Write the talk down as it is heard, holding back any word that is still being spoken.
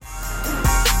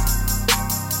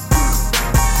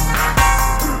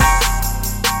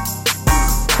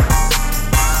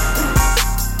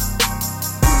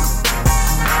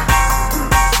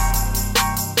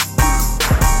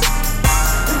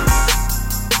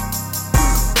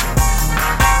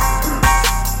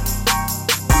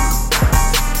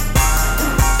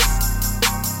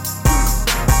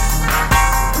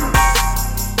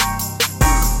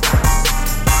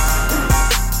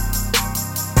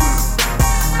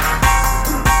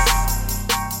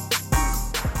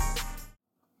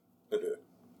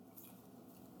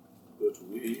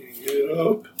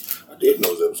I did know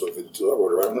it was episode 52. I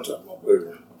wrote it right on the top of my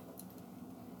paper.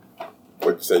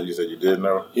 What you said? You said you did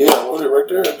know? Yeah, I wrote it right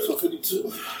there, episode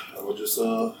 52. I was just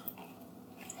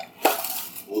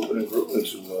moving and grooving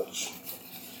too much.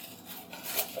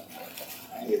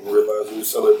 I didn't even realize we were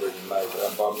celebrating tonight, but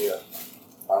I bought me a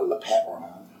bottle of Pat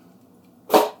Ron.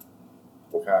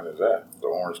 What kind is that? The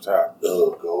orange top?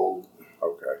 Gold.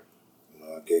 Okay.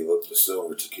 I gave up the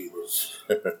silver tequilas.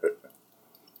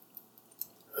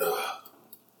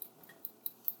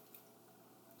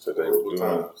 So they were doing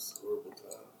Horrible times.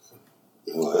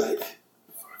 What?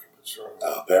 Fucking Patron.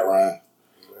 Pat Ryan.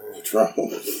 Patron.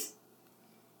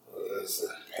 That's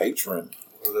patron.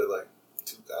 was it like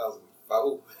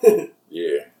 2004?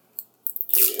 Yeah.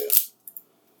 Yeah.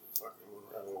 Fucking went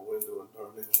around with a window and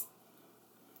Darnell.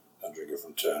 I drink it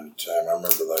from time to time. I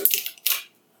remember like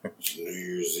New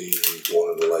Year's Eve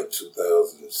going into like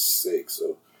 2006. So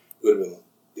it would have been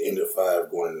the end of 5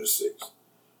 going into 6.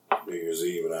 New Year's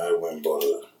Eve, and I went and bought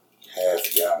a half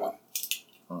gallon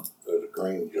of the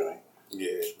green joint.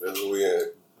 Yeah, that's what we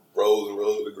had. Rolls and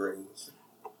rolls of the greens.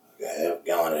 Got a half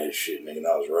gallon of that shit, nigga. And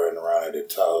I was riding around at that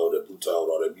towel, that blue towel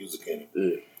with all that music in it.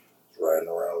 Yeah. Riding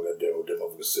around with that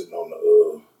motherfucker sitting on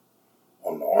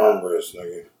the armrest,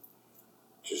 nigga.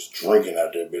 Just drinking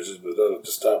out there, bitches. But at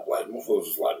the stoplight, motherfuckers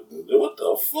was like, what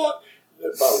the fuck?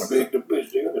 That bottle big the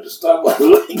bitch, nigga. At the stoplight,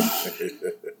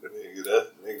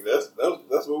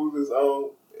 That's what we was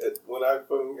on when I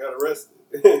fucking got arrested.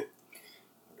 I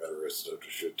got arrested after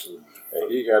shit too. Hey,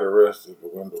 he got arrested for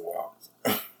window walks.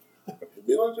 It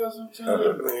be like that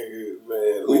sometimes.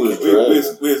 Man, Who was driving?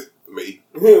 Me.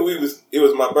 It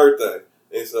was my birthday,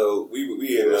 and so we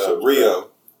in Rio.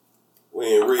 We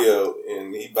in Rio,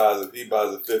 and he buys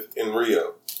a fifth in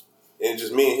Rio, and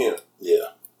just me and him.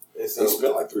 Yeah. And so he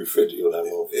spent like $350 on that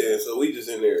motherfucker. Yeah, so we just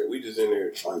in there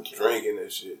drinking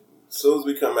that shit. As soon as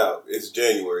we come out, it's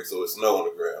January, so it's snow on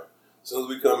the ground. As soon as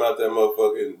we come out that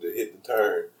motherfucker to hit the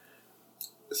turn,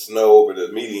 the snow over the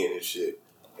median and shit.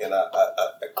 And I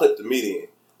clipped the median.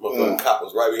 Motherfucking cop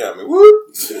was right behind me. Whoop!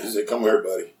 He said, come here,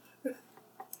 buddy. I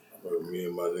remember me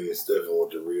and my nigga Stephen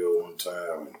went to Rio one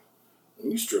time,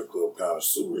 and we strip club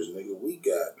connoisseurs, nigga, we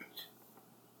got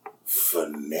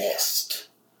finessed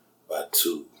by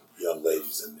 2 young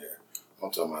ladies in there.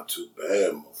 I'm talking about 2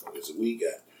 bad motherfuckers. We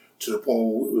got to the point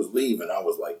where we was leaving, I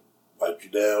was like, wipe you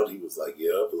down? He was like,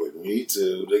 yeah. I was like, me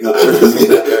too, nigga.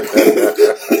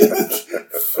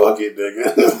 Fuck it,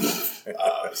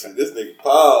 nigga. See, this nigga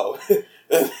Paul.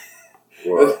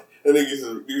 What? That nigga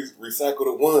used to recycle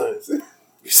the ones.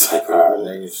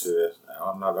 Nigga, shit.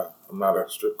 I'm not a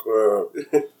strip club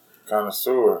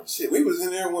connoisseur. Shit, we was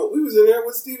in there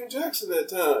with Steven Jackson that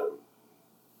time.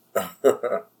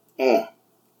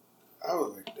 I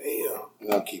was like,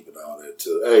 damn. I'm keeping all that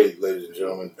too. Hey, ladies and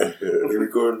gentlemen, you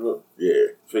recorded it? Yeah.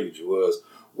 Figured you was.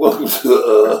 Welcome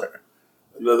to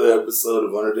another episode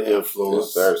of Under the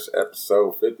Influence. That's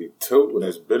episode 52, and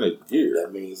it's been a year.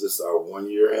 That means it's our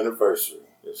 1-year anniversary.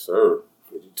 Yes, sir.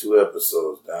 52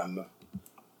 episodes down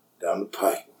the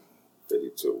pipe.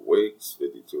 52 weeks,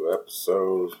 52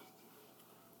 episodes.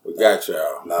 We got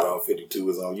y'all. Not all 52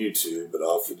 is on YouTube, but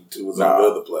all 52 is on the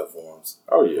other platforms.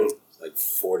 Oh, yeah. Like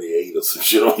 48 or some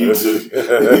shit on YouTube.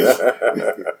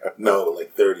 No,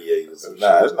 like 38 or some shit.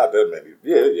 Nah, it's not that many.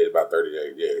 Yeah, about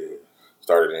 38. Yeah.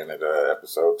 Started in at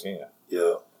episode 10.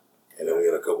 Yeah. And then we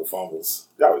had a couple fumbles.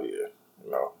 Oh, yeah. You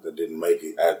know, that didn't make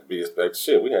it. Had to be expected.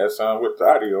 Shit, we had some with the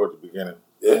audio at the beginning.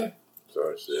 Yeah.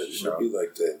 So, shit, you should know. be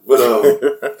like that. But,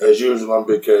 as usual, I'm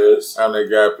Big Cass. I'm that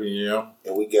guy, PM.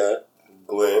 And we got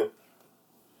Glenn.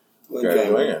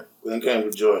 Glenn came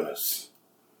to join us.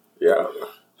 Yeah.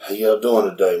 How y'all doing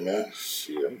today, man?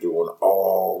 Shit, I'm doing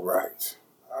all right.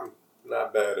 I'm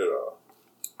not bad at all.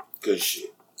 Good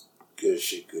shit. Well,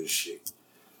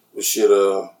 shit,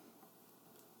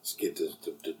 let's get the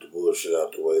bullshit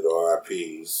out the way. The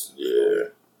RIPs. Yeah.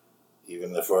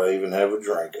 Even if I even have a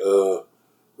drink.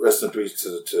 Rest in peace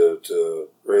to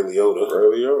Ray Liotta.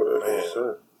 Man.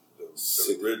 Sure.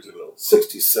 The original.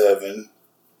 67.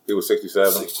 He was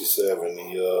 67? 67.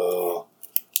 He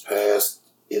passed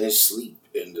in his sleep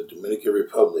in the Dominican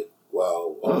Republic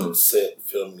while on set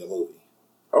filming a movie.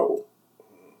 Oh.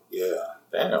 Yeah.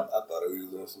 Damn. I thought he was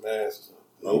doing some ass or something.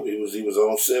 Nope, he was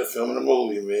on set filming a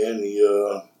movie, man. He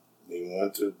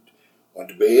went to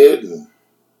bed, and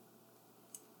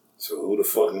so who the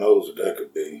fuck knows what that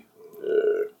could be.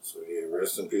 Yeah. So yeah,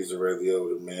 rest in peace to Ray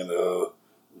Liotta, man.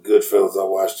 Goodfellas, I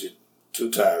watched it 2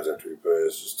 times after he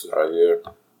passed,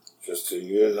 just to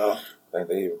you know. I think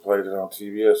they even played it on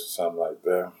TBS or something like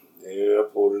that. Yeah, I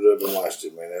pulled it up and watched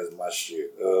it, man. That's my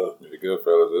shit. The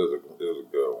Goodfellas is a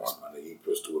good one. That's my nigga. He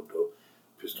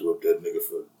Pistol whipped that nigga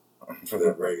for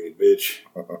that raggedy bitch.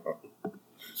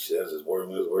 That's his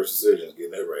worst decisions,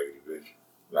 getting that raggedy bitch.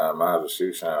 Nah, mine's a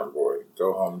shoe shine boy.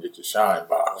 Go home and get your shine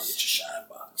box. Get your shine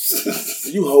box.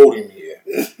 You hold him here.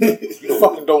 You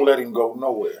fucking don't let him go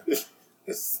nowhere.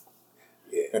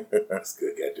 Yeah, that's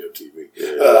good goddamn TV.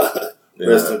 Yeah.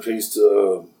 Rest in peace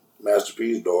to Master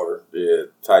P's daughter. Yeah,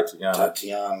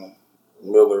 Tatiana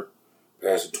Miller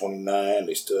passed at 29.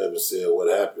 They still haven't said what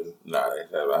happened. Nah, they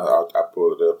haven't. I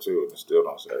pulled it up too, and it still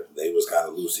don't say. They was kind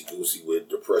of loosey-goosey with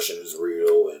depression is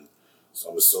real, and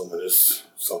so I'm assuming it's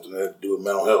something that had to do with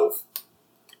mental health.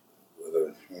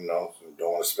 Whether, don't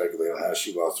want to speculate on how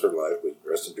she lost her life, but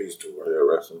rest in peace to her. Yeah,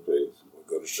 rest in peace. We'll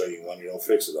go to show you when you don't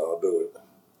fix it, I'll do it.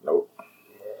 Nope.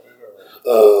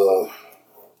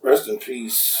 Rest in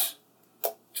peace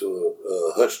to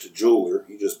Hutch the jeweler.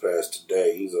 He just passed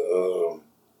today. He's a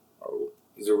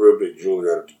real big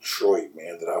jeweler out of Detroit,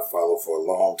 man, that I follow for a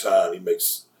long time. He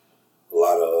makes a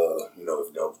lot of,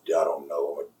 if y'all don't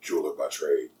know, I'm a jeweler by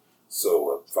trade.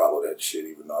 So I follow that shit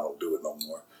even though I don't do it no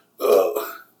more.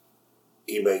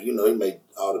 He made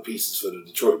all the pieces for the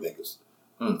Detroit niggas.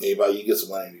 Anybody, you get some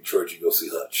money in Detroit, you go see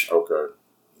Hutch. Okay.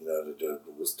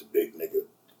 What's the big nigga,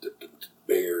 the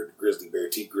bear, the grizzly bear,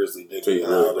 T-Grizzly nigga, T-Grizzly.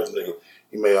 all them nigga.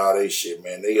 He made all that shit,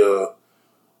 man.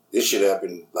 This shit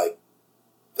happened like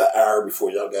the hour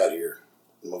before y'all got here.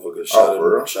 The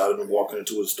motherfucker shot him walking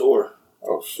into a store.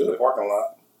 Oh, shit. In the parking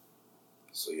lot.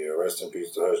 So, yeah, rest in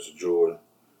peace to Hutch the jeweler.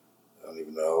 I don't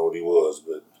even know how old he was,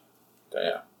 but...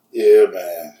 Damn. Yeah,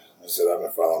 man. I said I've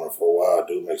been following him for a while.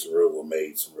 Dude makes some real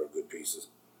good pieces.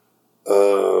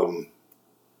 Got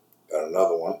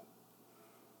another one.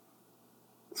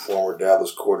 Former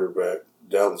Dallas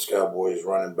Cowboys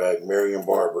running back Marion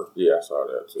Barber. Yeah, I saw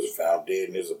that too. Was found dead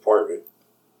in his apartment.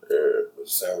 Yeah. With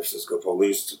San Francisco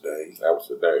police today. That was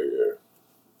today, yeah.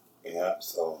 Yeah,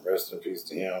 so rest in peace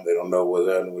to him. They don't know what's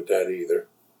happening with that either.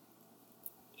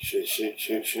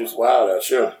 Shit's wild out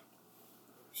here.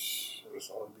 It's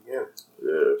only beginning.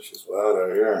 Yeah. Shit's wild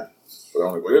out here. But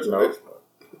on a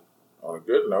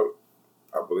good note,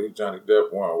 I believe Johnny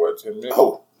Depp won, 10 million?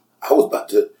 Oh, I was about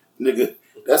to, nigga,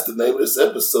 that's the name of this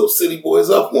episode. City Boys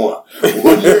Up 1. 1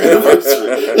 year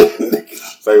anniversary.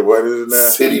 Say, what is it now?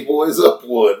 City Boys Up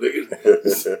 1,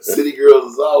 nigga. City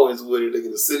Girls is always with it, nigga.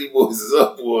 The City Boys is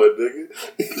up 1, nigga.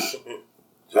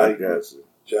 I got you.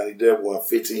 Johnny Depp won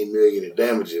 $15 million in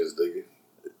damages, nigga.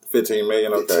 15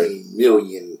 million, okay. $15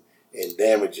 million in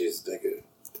damages, nigga.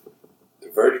 The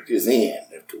verdict is in.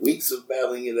 After weeks of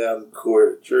battling it out in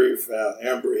court, the jury found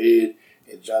Amber Heard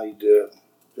and Johnny Depp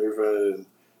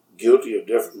guilty of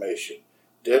defamation.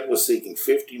 Depp was seeking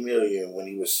 $50 million when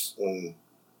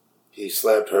he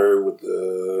slapped her with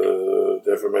the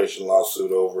defamation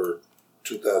lawsuit over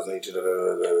 2018.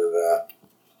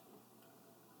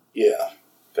 Yeah.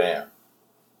 Damn.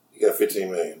 You got $15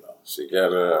 million though.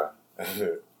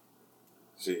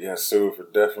 She got sued for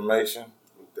defamation.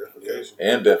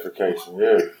 And defecation,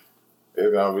 yeah.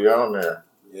 It's gonna be on there.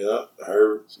 Yeah.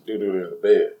 She do it in the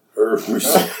bed.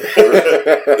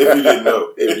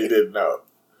 If you didn't know.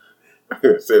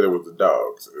 Said it was the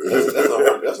dogs.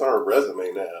 That's on her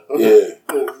resume now. Yeah. It's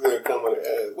gonna come with an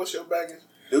ad. What's your baggage?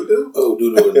 Doo-doo? Oh,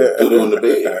 doo-doo in the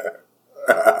bed.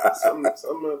 Some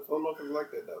motherfuckers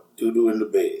like that though. Doo-doo in the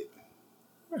bed.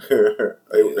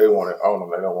 They want it on them.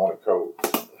 They don't want it cold.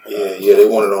 Yeah, they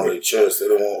want it on their chest. They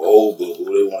don't want old boo-boo.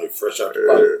 They want it fresh out the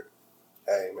pipe.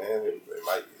 Hey, man,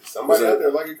 somebody out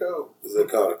there like it cold. Is that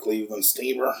called a Cleveland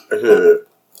steamer?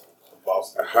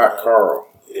 Boston. A hot Carl.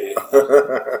 Yeah.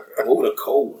 What would a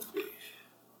cold one be?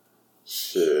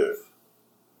 Shit.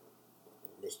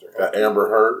 Mr. Amber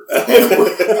Heard.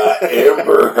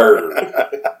 Amber Heard.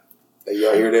 Hey,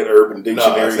 y'all hear that Urban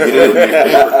Dictionary? No, get it in there.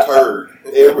 Amber Turd.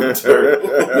 Amber Turd.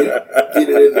 Get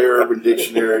it in there, Urban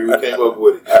Dictionary. We came up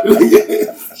with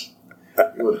it.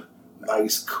 You want a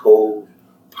nice cold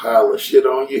pile of shit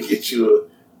on you? Get you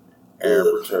a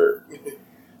Amber Turd.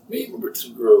 Me, remember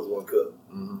 2 girls, 1 cup.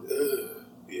 Mm-hmm.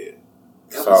 Yeah.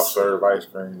 Soft serve ice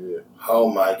cream, yeah. Oh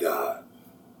my God.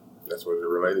 That's what it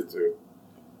related to.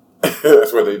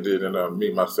 That's what they did in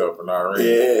Me, Myself, and Irene.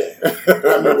 Yeah. I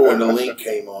remember when the link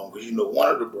came on, because one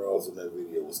of the bras in that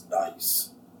video was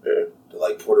nice. Yeah.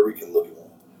 The Puerto Rican looking one.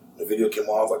 The video came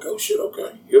on, I was like, oh shit,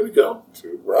 okay, here we go.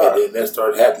 Right. And then that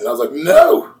started happening. I was like,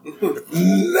 no! No!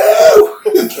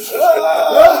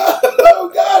 Oh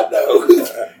God, no!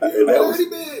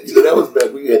 That was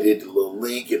back when you had to hit the little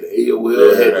link and the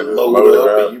AOL had to load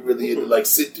up, and you really had to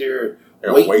sit there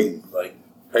and wait.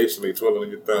 Patiently twiddling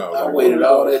your thumbs. I waited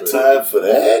all that time for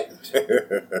that.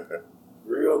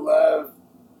 Real live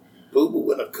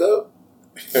boo-boo in a cup.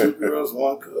 2 girls,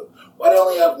 1 cup. Why they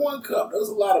only have 1 cup? There's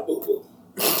a lot of boo-boo.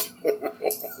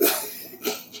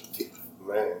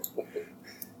 Man.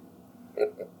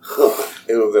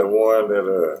 It was that one that,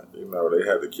 they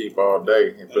had to keep all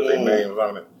day and put their names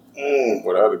on it.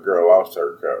 Well, the other girl lost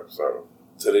her cup, so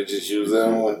they just used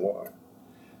that one?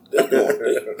 I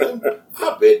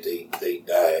bet they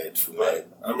died from that.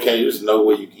 There's no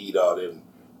way you can eat all them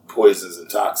poisons and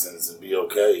toxins and be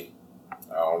okay.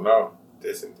 I don't know.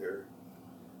 Dysentery.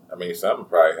 I mean, something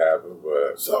probably happened,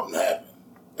 but... Something happened.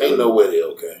 Ain't no way they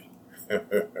okay.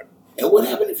 And what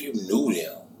happened if you knew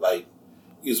them? Like,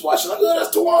 you was watching, like, oh,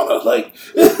 that's Tawana. Like...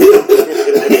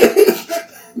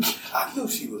 I knew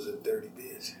she was a dirty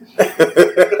bitch.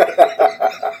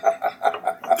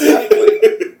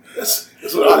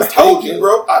 That's what I told you,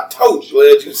 bro. I told you.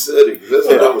 Glad you said it. That's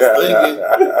what I was thinking.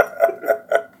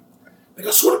 Like,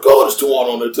 I swear to God, it's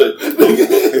Tawana on the tape.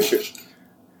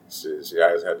 She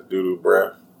always had the doo-doo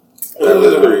breath. That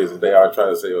was the reason they all try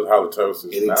to say it was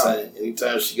halitosis.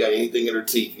 Anytime she got anything in her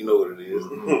teeth, you know what it is.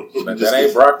 That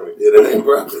ain't broccoli. Yeah, that ain't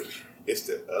broccoli. It's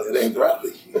the other. It ain't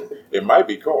broccoli. It might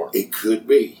be corn. It could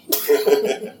be.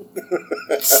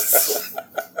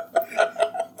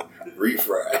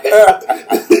 Refried.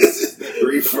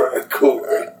 Refried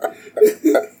corn.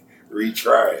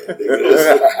 Retry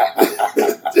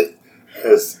it.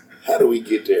 How do we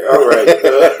get there? All right.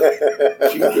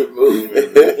 Keep it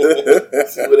moving.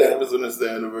 See what happens when it's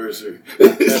the anniversary.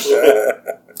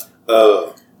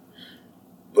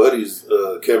 Buddy's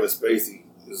Kevin Spacey,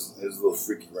 his little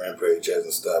freaky rampage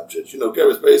hasn't stopped yet. You know,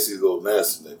 Kevin Spacey's a little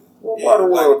nasty nigga. What the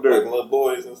world do? Like little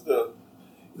boys and stuff.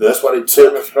 That's why they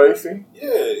took Kevin Spacey?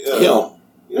 Yeah. Him.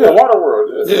 Yeah,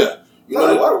 Waterworld. Yeah. You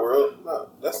know Waterworld? No,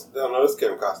 that's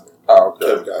Kevin Costner. Oh, okay.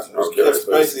 Kevin Costner. Okay. Kevin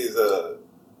Spacey is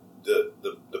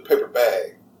the paper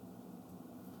bag.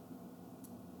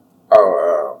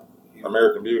 Oh,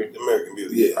 American Beauty. American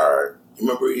Beauty. Yeah. All right.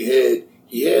 Remember he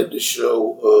had the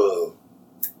show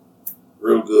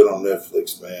real good on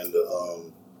Netflix, man.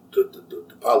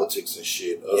 The politics and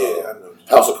shit. I know.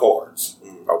 House of Cards.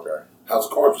 Mm. Okay. House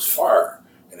of Cards was fire,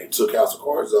 and they took House of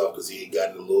Cards off because he had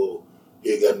gotten a little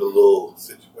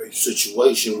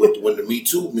situation with when the Me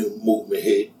Too movement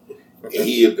hit, and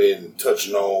he had been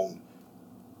touching on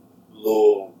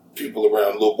little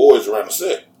boys around the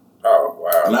set. Oh,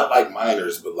 wow. Not like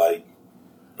minors, but like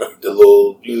the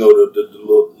little, the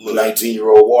little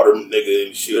 19-year-old water nigga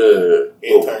and shit.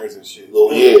 Yeah. Interns and shit.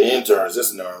 Interns.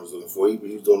 That's the name I was looking for. He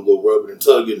was doing a little rubbing and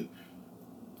tugging.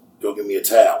 Go get me a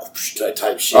towel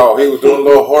type shit. Oh, he was doing a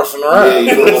little horsing around. Yeah, he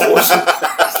was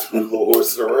doing a little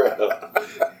horsing around.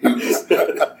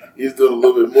 He was doing a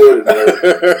little bit more than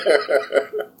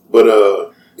that. But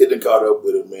it done caught up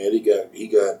with him, man. He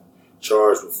got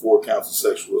charged with 4 counts of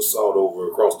sexual assault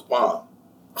across the pond.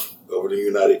 Over the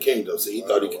United Kingdom. So he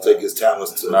thought he could take his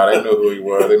talents to... No, they knew who he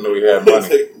was. They knew he had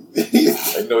money.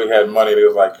 They knew he had money. They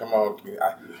was like, come on,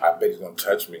 I bet he's going to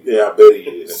touch me. Yeah, I bet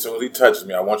he is. As soon as he touches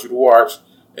me, I want you to watch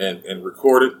and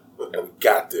record it, and we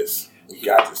got this. We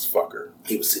got this fucker.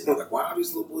 He was sitting there like, why are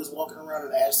these little boys walking around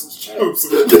in assless chains?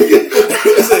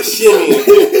 It's like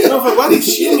shimmying. No, why are they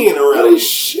shimmying around? Why are they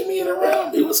shimmying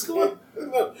around? He was going...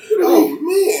 Oh,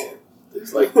 man.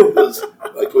 It's like putting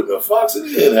a fox in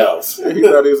the hen house. He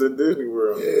thought he was in Disney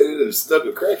World. Yeah, they just stuck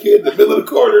a crackhead in the middle of the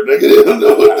corner. Nigga, they don't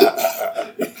know what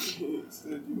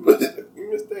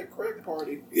you missed that crack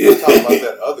party. Yeah. You're talking about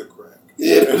that other crack.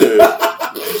 Yeah.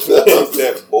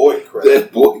 That boy crack.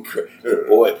 That boy crack. That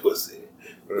boy pussy.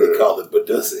 They call it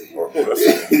badussy. Or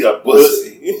pussy. He got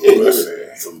bussy.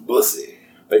 Bussy. Some bussy.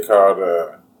 They called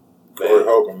Corey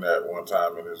Holcomb that one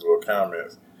time in his little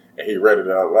comments, and he read it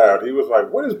out loud. He was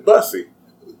like, what is bussy?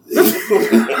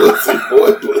 Bussy,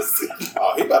 boy, bussy.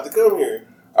 Oh, he about to come here.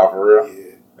 Oh, for real?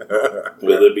 Yeah.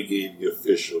 Well, let me give you the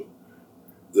official.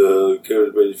 The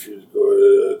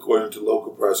according to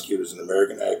local prosecutors, an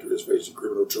American actor is facing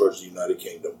criminal charges in the United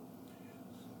Kingdom.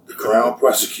 The Crown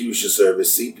Prosecution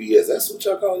Service, CPS. That's what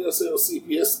y'all call yourselves,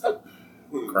 CPS. Crown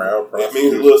That Prosecution.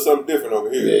 means a little something different over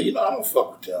here. Yeah, I don't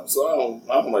fuck with them, so I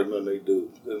don't like nothing they do.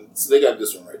 So they got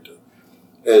this one right there.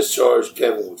 Has charged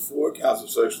Kevin with 4 counts of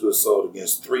sexual assault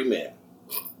against 3 men.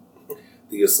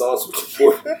 The assaults which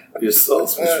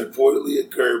reportedly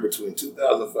occurred between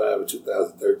 2005 and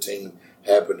 2013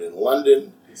 happened in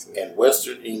London and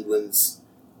Western England's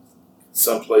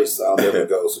someplace I'll never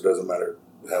go, so it doesn't matter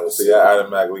how it's. See, I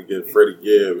automatically get Freddie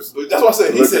Gibbs. But that's what I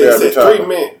said. He Looking said at me 3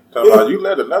 men. Talking about, you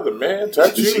let another man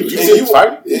touch you? And You didn't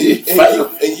fight?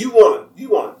 And you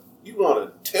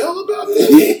wanna tell about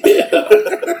this?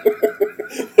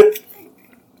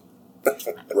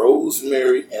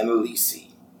 Rosemary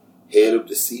Annalisi, head of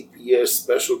the CPS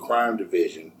Special Crime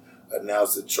Division,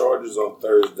 announced the charges on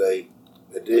Thursday.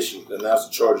 Additionally,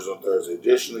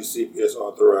 CPS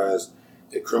authorized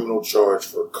a criminal charge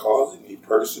for causing a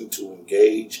person to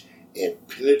engage in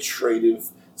penetrative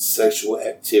sexual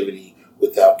activity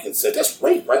without consent. That's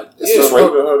rape, right?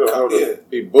 Hold on. Yeah.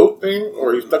 He booked him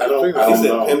or he stuck his finger? I He don't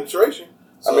said know. penetration.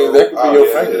 I mean, that could be your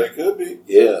finger. That could be.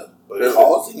 Yeah. But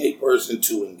Causing a person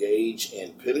to engage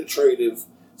in penetrative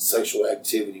sexual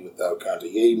activity without contact.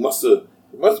 Yeah, he must have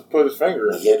put his finger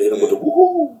in. He had hit him with the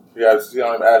woohoo. He had to see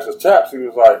on him ass his chaps. He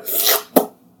was like,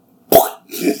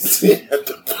 That's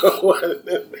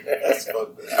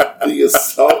fucked up. The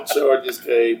assault charges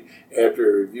came after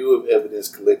a review of evidence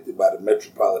collected by the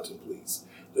Metropolitan Police.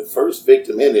 The first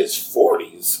victim, in his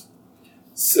 40s,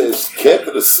 says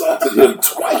Kevin assaulted him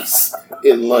twice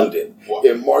in London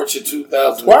in March of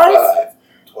 2005.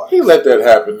 Twice? He let that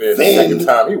happen then. The second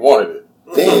time, he wanted it.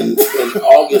 Then, in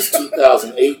August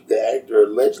 2008, the actor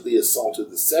allegedly assaulted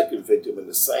the second victim in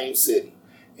the same city.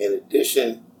 In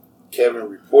addition, Kevin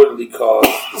reportedly caused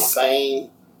the same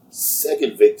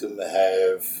second victim to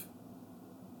have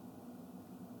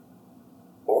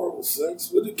horrible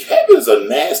sex with him. Kevin's a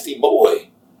nasty boy.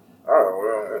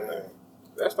 Oh, well,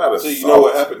 that's not a So you know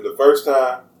what happened the first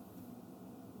time?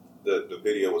 The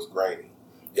video was grainy.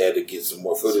 They had to get some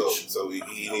more footage. So he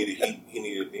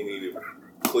needed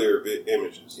clear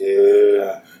images.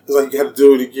 Yeah. It's like, you got to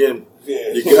do it again.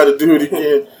 Yeah. You got to do it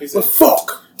again. He said, but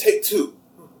fuck. Take two.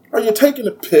 Are you taking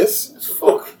a piss?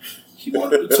 Fuck. He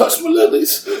wanted to touch my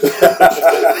lilies.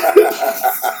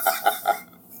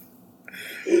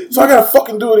 So I got to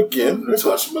fucking do it again.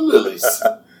 Touch my lilies.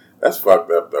 That's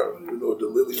fucked up, though. I don't even know what the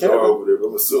lilies are over there, but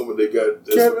I'm assuming they got...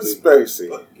 Kevin Spacey.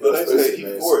 But they say he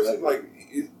forced. Like,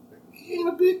 he ain't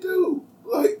a big dude.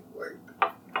 Like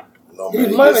no, he's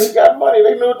man, money. He got money.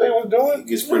 They knew what they was doing. He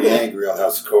gets pretty angry on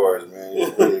House of Cards, man. He's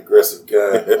a pretty aggressive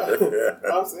guy.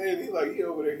 I'm saying, he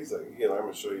over there. He's like, I'm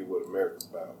gonna show you what America's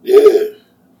about. Yeah.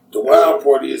 The wild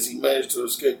part is he managed to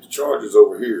escape the charges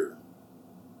over here.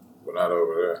 But not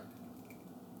over there.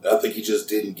 I think he just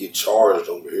didn't get charged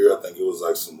over here. I think it was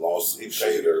like some lawsuit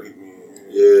shit.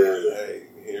 Yeah. Hey,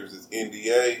 here's his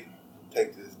NDA.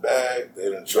 Take this bag. They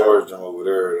done charged him over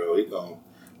there, though. He gonna...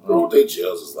 What they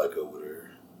jails is like over there?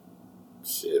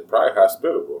 Shit, probably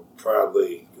hospitable.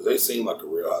 Probably. Because they seem like a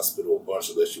real hospitable bunch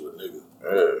unless you a nigga.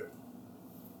 Yeah.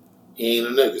 He ain't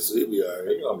a nigga, so he'll be alright.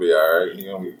 He gonna be alright. He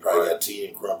gonna be probably got tea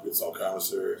and crumpets on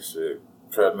commissary. Shit.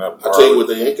 Cutting up. I'll tell you what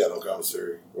they ain't got on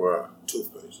commissary. What?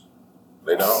 Toothpaste.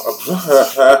 They don't?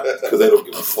 Because they don't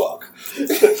give a fuck.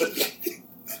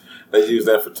 They use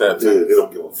that for tattoos. Yeah, they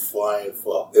don't give a flying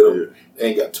fuck. They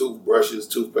ain't got toothbrushes,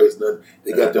 toothpaste, nothing.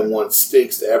 They got them one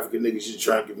sticks, the African niggas you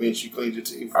try and convince you clean your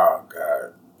teeth. Oh,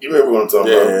 God. You remember what I'm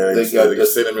talking about? They got the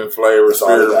cinnamon flavor,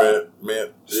 spearmint,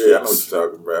 mint. Yeah, I know what you're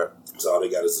talking about. That's all they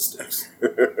got is the sticks.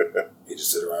 They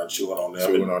just sit around chewing on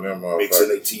them. Mixing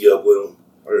their tea up with them.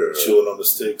 Yeah. Chewing on the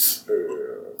sticks.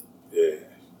 Yeah.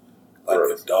 Like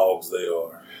the dogs they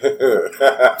are.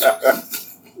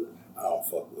 I don't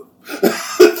fuck with them.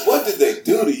 What did they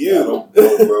do to you? I don't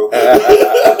know, bro.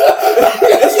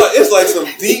 it's like some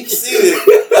deep seated,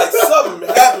 like something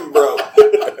happened, bro.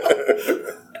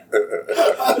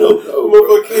 I don't know.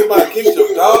 Motherfucker came by and kicked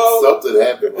your dog. Something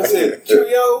happened. I said,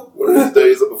 Cheerio. One of these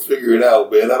days I'm gonna figure it out,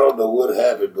 man. I don't know what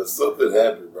happened, but something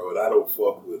happened, bro, and I don't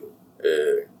fuck with them.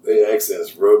 Yeah. Their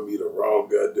accents rub me the wrong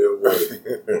goddamn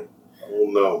way. I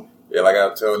don't know. Yeah, like I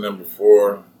was telling them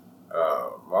before,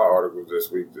 my article this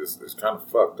week is kind of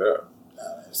fucked up.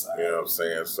 You know what I'm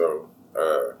saying? So,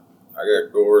 I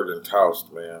got gored and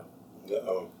tossed, man.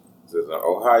 Uh-oh. It says an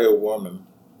Ohio woman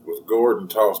was gored and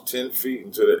tossed 10 feet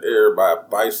into the air by a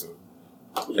bison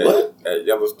at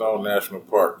Yellowstone National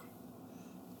Park.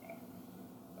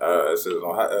 It says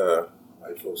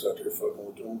white folks out there fucking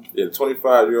with them. Yeah,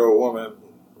 25-year-old woman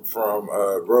from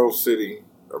Grove City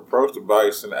approached the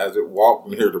bison as it walked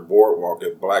near the boardwalk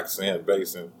at Black Sand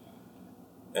Basin.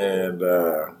 And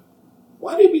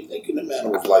why they be thinking the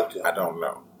animals like that? I don't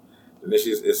know. And then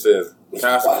it says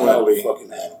consequently,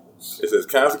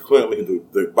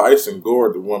 the bison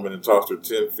gored the woman and tossed her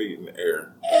 10 feet in the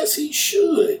air. As he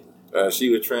should. She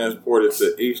was transported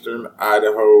to Eastern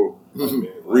Idaho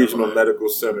Regional Medical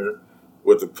Center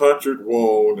with a punctured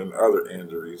wound and other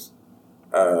injuries.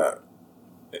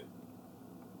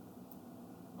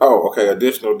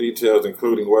 Additional details,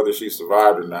 including whether she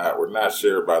survived or not, were not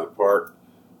shared by the park,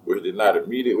 which did not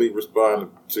immediately respond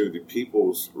to the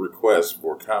people's request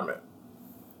for comment.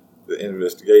 The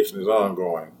investigation is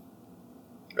ongoing.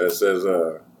 It says,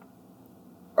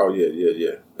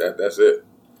 that's it.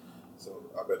 So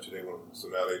I bet you they want. So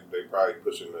now they probably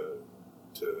pushing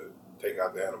to take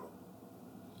out the animal.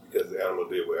 because the animal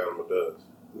did what animal does.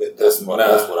 That's what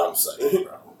I'm saying,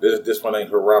 bro. This one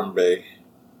ain't Harambe.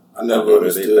 I never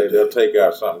understood They'll take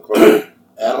out something close.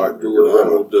 Animal do what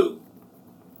animal do.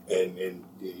 And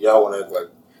y'all want to act like...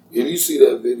 Did you see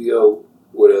that video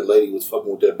where that lady was fucking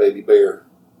with that baby bear?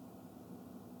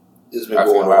 It's been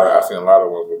going around. I've seen a lot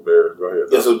of ones with bears. Go ahead.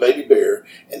 Yes, it was a baby bear.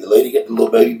 And the lady got the little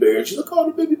baby bear. And she's like, oh,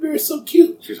 the baby bear is so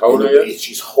cute. She's holding it?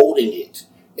 She's holding it.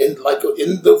 In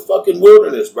the fucking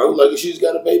wilderness, bro. Like she's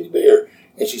got a baby bear.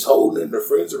 And she's holding it, and her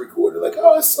friends are recording, like,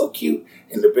 oh, it's so cute.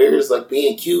 And the bear is like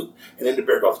being cute, and then the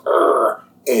bear goes, "Arr,"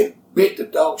 and bit the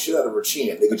dog shit out of her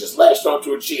chin. Nigga just lashed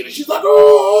onto her chin, and she's like,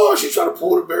 oh, she's trying to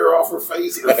pull the bear off her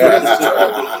face, and her friends is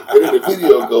trying to, and then the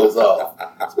video goes off.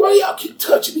 So why y'all keep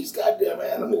touching these goddamn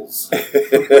animals?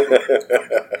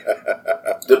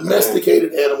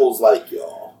 Domesticated animals like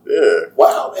y'all. Yeah.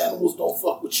 Wild animals don't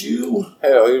fuck with you.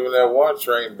 Hell, even that one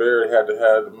trained bear had to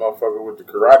have the motherfucker with the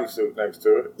karate suit next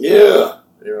to it. Yeah.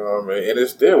 You know what I mean? And it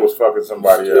still was fucking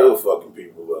somebody still else. Fucking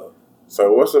people up.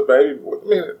 So what's a baby? I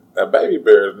mean, a baby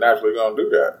bear is naturally gonna do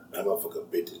that. That motherfucker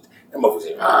bit it. That motherfucker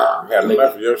said, ah. You had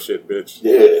enough of your shit, bitch.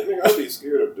 Yeah. I'd be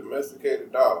scared of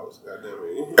domesticated dogs. Goddamn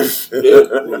it.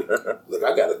 Yeah. Look,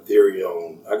 I got a theory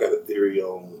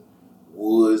on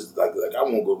woods. Like I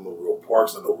won't go to no real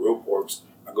parks. I know real parks.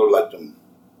 I go to like them.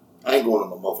 I ain't going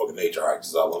on no motherfucking nature hikes.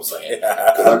 Is all I'm saying.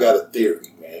 Because I got a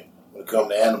theory, man. When it comes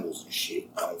to animals and shit,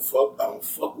 I don't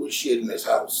fuck with shit in this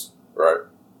house. Right.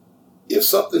 If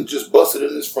something just busted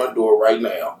in this front door right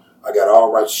now, I got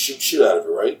all right to shoot shit out of it,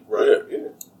 right? Right. Yeah.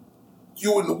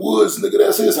 You in the woods, nigga,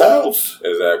 that's his house.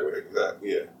 Exactly.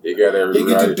 Yeah. He got every He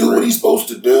get to do what he's supposed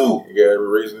to do. He got every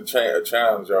reason to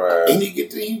challenge your ass. And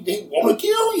he want to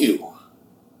kill you.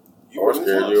 Or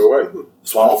scare you away.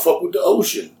 That's why I don't fuck with the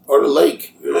ocean or the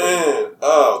lake. Man,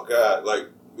 oh God, like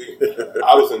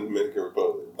I was in the Dominican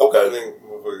Republic. Okay. I think,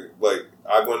 like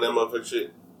I go in that motherfucker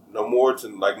shit no more to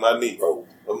like my knee. Bro.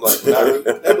 I'm like,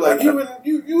 they be like,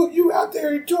 you out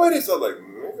there enjoy this. I'm like,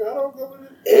 nigga, I don't go with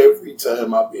it. Every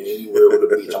time I've been anywhere with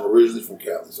a beach, I'm originally from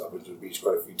Cali, so I've been to the beach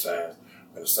quite a few times.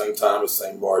 At the same time as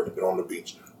St. Martin, I've been on the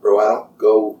beach. Bro, I don't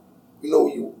go. You know,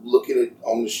 you look at it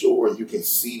on the shore and you can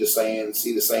see the sand,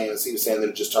 then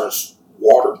it just turns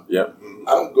water. Yep.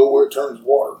 I don't go where it turns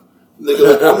water.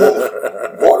 Nigga,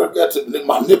 like, water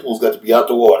my nipples got to be out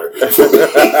the water.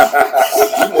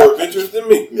 You more adventurous than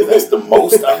me. Yeah, that's the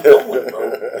most I'm going,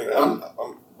 bro. I'm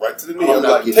right to the knee. I'm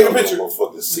not like, getting take a on picture. no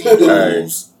motherfucking sea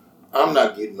dunes. I'm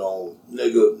not getting on,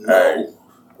 nigga, no. Hey,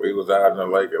 we was out in the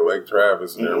lake at Lake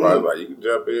Travis, and everybody was like, you can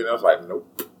jump in. I was like,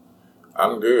 nope.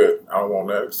 I'm good. I don't want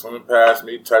that swimming past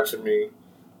me, touching me.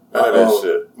 None of that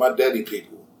shit. My daddy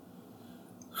people,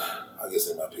 I guess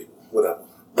they're my people, whatever.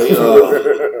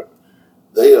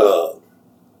 They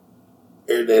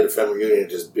every day at the family reunion,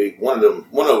 just big. One of them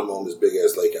on this big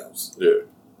ass lake house. Yeah.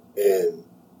 And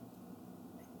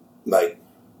like,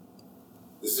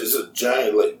 it's just a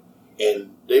giant lake,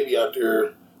 and they be out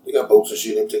there. They got boats and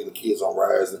shit. They taking the kids on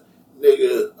rides. And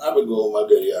nigga, I've been going with my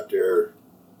daddy out there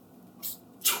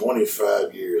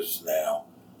 25 years now.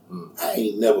 I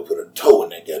ain't never put a toe in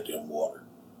that goddamn water.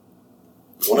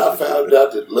 When I found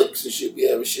out that lakes and shit be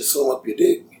having shit swim up your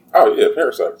dick. Oh yeah,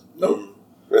 parasites. No.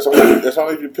 That's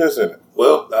only if you piss in it.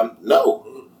 Well,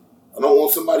 no. I don't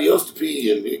want somebody else to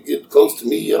pee and get close to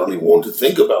me. I don't even want to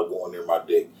think about going near my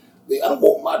dick. I don't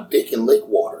want my dick in lake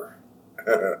water.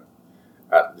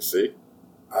 You see?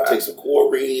 I'll take some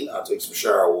chlorine. I'll take some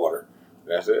shower water.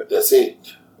 That's it. That's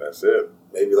it. That's it.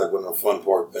 Maybe like one of the fun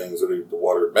park things or the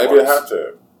water. Maybe a hot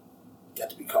tub. Got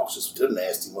to be cautious with the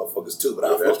nasty motherfuckers too. But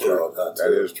Yeah, I fuck with all hot tubs.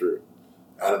 That is true.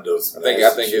 I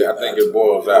think it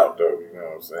boils out though. You know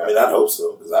what I'm saying? I mean, I hope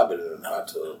so because I've been in a hot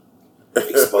tub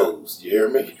exposed. You hear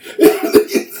me?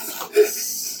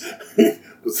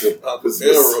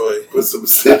 put some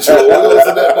essential oils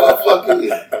in that motherfucker.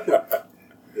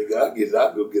 Nigga,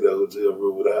 I go get a hotel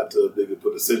room with a hot tub. Nigga,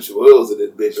 put essential oils in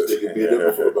that bitch. Nigga, be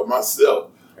there before by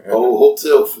myself. Whole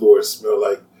hotel floor smell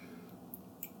like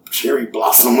cherry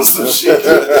blossom or some shit.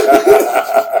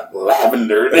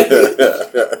 Lavender.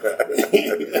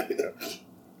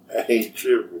 I ain't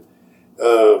tripping.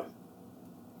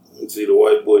 Let's see, the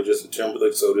white boy Justin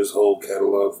Timberlake sold his whole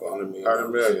catalog for $100 million.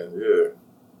 $100 million, yeah.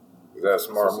 Is that a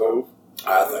smart move?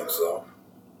 I think so.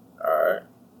 All right.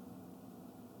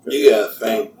 You gotta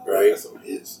think, right? That's some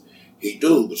hits. He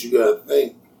do, but you gotta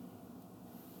think.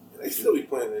 They still be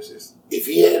playing that shit. If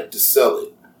he had to sell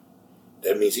it,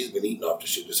 that means he's been eating off the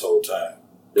shit this whole time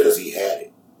because he had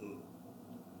it.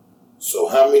 So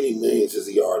how many millions has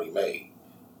he already made?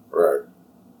 Right.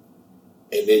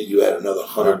 And then you add another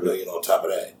 $100 million on top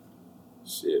of that.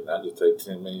 Shit, I just take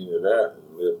 $10 million of that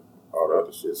and live all the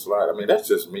other shit slide. I mean, that's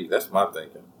just me. That's my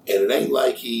thinking. And it ain't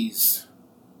like he's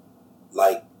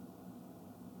like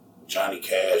Johnny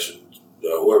Cash and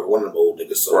whoever, one of them old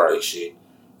niggas sold that shit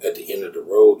at the end of the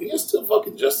road. He's still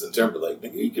fucking Justin Timberlake,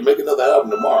 nigga. You can make another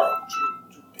album tomorrow.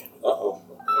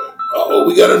 Uh-oh,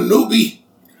 we got a newbie.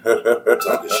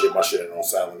 Talking shit, my shit ain't on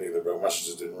silent either, bro. My shit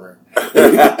just didn't ring.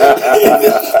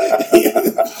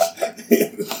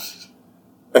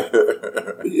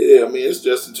 Yeah, I mean, it's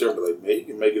Justin Timberlake, man. He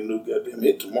can make a new goddamn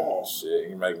hit tomorrow. Shit, he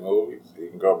can make movies. He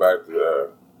can go back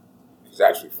to, he's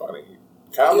actually funny.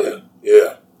 Comedy.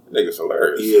 Yeah. Nigga's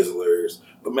hilarious. He is hilarious.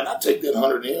 But man, I take that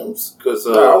 100 M's because...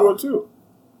 I would too.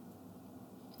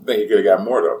 I think he could have got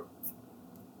more though.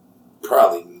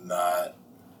 Probably not.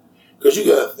 Because you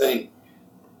got to think,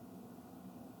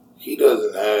 he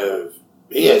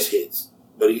has hits,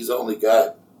 but he's only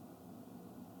got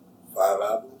 5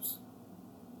 albums.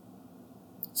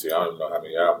 See, I don't even know how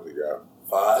many albums he got.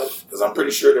 5? Because I'm pretty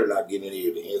sure they're not getting any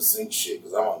of the NSYNC shit.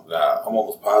 Because I'm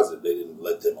almost positive they didn't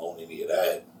let them own any of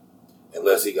that.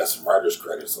 Unless he got some writer's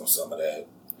credits on some of that.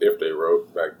 If they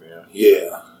wrote back then.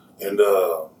 Yeah. And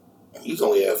he's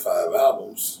only had 5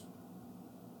 albums.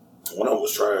 One of them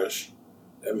was trash.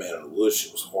 That Man in the Woods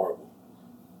shit was horrible.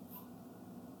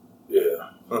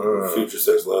 Yeah. Future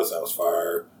Sex Love Sound was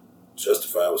fire.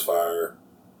 Justified was fire.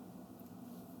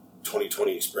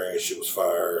 2020 Experience shit was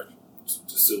fire.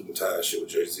 The Suit and Tie shit with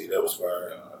Jay-Z, that was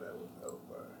fire. That was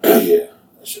fire. Yeah.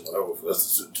 That shit went over.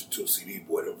 That's the 2 CD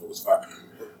boy, that was fire.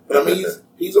 But I mean,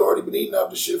 he's already been eating out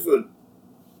the shit for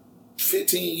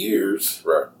 15 years.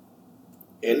 Right.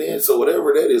 And then, so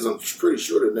whatever that is, I'm pretty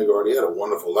sure that nigga already had a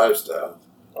wonderful lifestyle.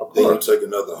 Then you take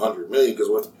another 100 million, because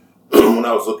when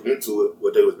I was looking into it,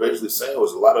 what they was basically saying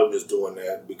was a lot of them is doing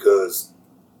that because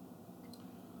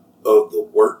of the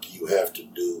work you have to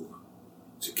do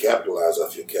to capitalize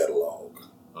off your catalog,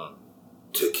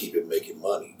 to keep it making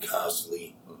money,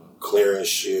 constantly clearing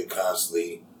shit,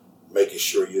 constantly making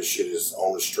sure your shit is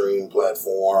on the stream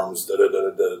platforms,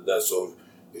 So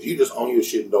if you just own your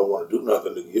shit and don't want to do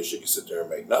nothing, your shit can sit there and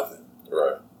make nothing.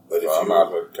 Right. But I might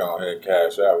as well come ahead and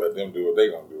cash out, let them do what they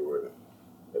gonna do with it.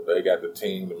 If they got the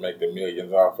team to make the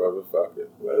millions off of it, fuck it.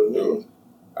 Let them do it.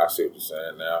 I see what you're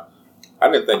saying now.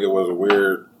 I didn't think it was a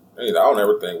weird, I don't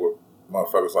ever think with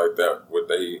motherfuckers like that, what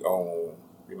they own,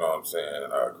 you know what I'm saying,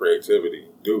 creativity,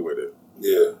 do with it.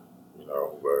 Yeah.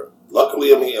 But... Luckily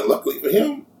for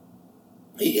him,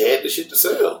 he had the shit to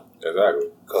sell. Exactly.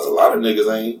 Because a lot of niggas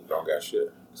don't got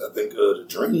shit. Because I think The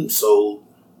Dream sold.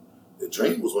 The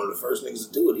Dream was one of the first niggas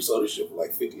to do it. He sold his shit for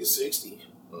like 50 or 60.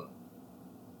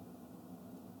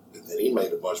 And then he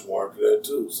made a bunch more after that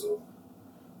too. So,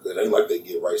 because it ain't like they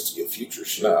get rights to your future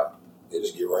shit. Nah. They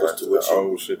just get rights to what the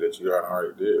old shit that you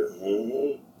already did.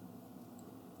 Mm-hmm.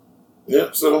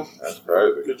 Yeah, so that's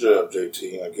crazy. Good job,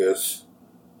 JT, I guess.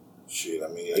 Shit, I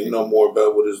mean, he know more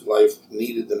about what his life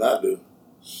needed than I do.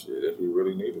 Shit, if he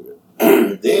really needed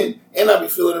it. Then, and I be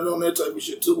feeling it on that type of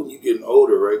shit too when you're getting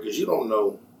older, right? Because you don't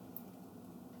know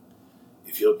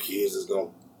if your kids is going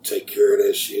to take care of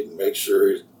that shit and make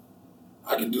sure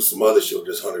I can do some other shit with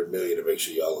this 100 million to make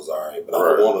sure y'all is all right. But I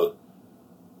don't want to.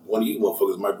 One of you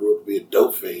motherfuckers might grow up to be a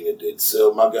dope fiend and they'd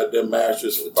sell my goddamn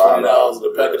mattress for $20 and a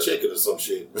pack of chicken or some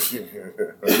shit.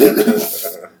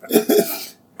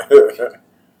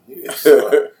 Yeah,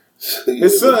 so,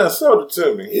 his son sold it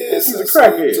to me. Yeah, he's a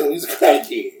crackhead. He's a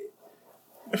crackhead.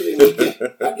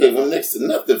 I gave him next to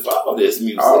nothing for all this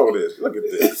music. All this. Look at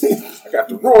this. I got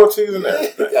the royalties and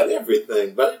everything. I got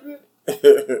everything, baby.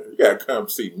 You gotta come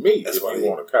see me if you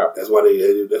want to copy. That's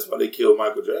why they killed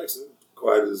Michael Jackson.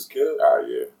 Quiet as kept. Oh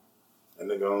yeah. And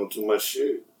they got on too much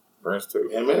shit. Prince too.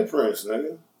 Yeah, man, Prince,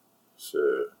 nigga.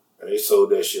 Shit. And they sold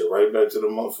that shit right back to the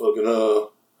motherfucking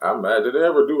I'm mad. Did they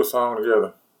ever do a song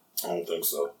together? I don't think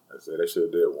so. I said they should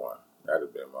have did one. That'd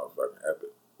have been motherfucking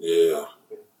epic. Yeah.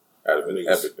 That'd have been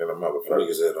epic than a motherfucker.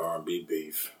 Niggas had R&B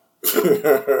beef.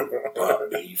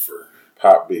 Pop beef or...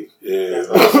 Pop beef. Yeah.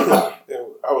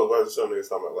 I was watching some niggas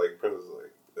talking about, like, Prince was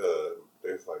like,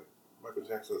 there's like, Michael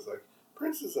Jackson was like,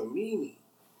 Prince is a meanie.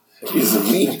 He's a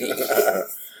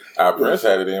meanie. Prince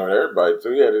had it in with everybody,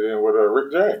 too. He had it in with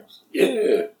Rick James.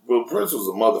 Yeah. Well, Prince was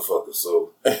a motherfucker,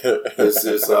 so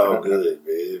it's all good,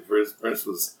 man.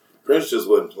 Prince just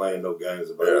wasn't playing no games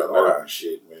about his art and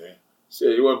shit, man.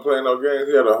 Shit, he wasn't playing no games.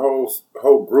 He had a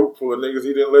whole group full of niggas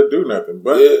he didn't let do nothing.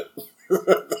 But yeah.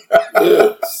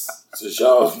 This is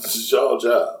y'all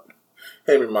job.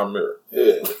 Hand me my mirror.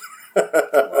 Yeah.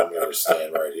 My mirror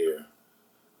stand right here.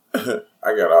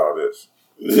 I got all this.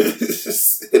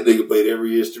 That nigga played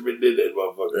every instrument, did that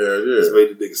motherfucker? Yeah. Just made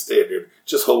the nigga stand there.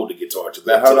 Just hold the guitar to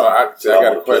now, hold on. I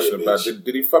got a question about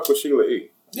did he fuck with Sheila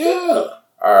E? Yeah.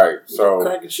 I All right, so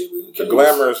cracking shit with your The kids.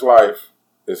 Glamorous Life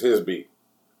is his beat.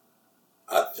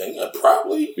 I think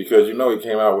probably. Because you know he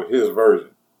came out with his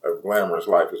version of Glamorous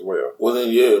Life as well. Well, then,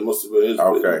 yeah, it must have been his.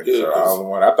 Okay, Yeah,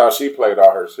 so I thought she played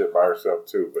all her shit by herself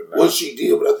too, but no. Well, she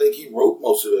did, but I think he wrote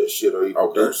most of that shit, or he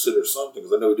produced it or something,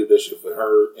 because I know he did that shit for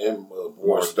her and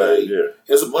Morris Day. Yeah.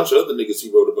 There's a bunch of other niggas he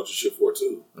wrote a bunch of shit for,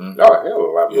 too. Oh, hell of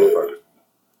a lot of motherfuckers.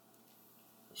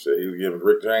 Shit, he was giving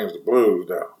Rick James the blues,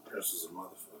 though. Prince is a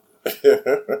motherfucker.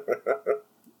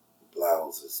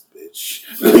 Blouses, bitch.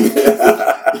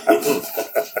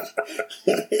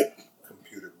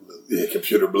 Computer blue. Yeah,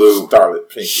 computer blue. Starlet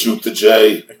Pink. Shoot the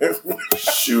J.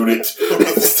 Shoot it.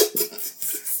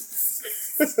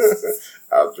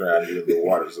 I'll drown you in the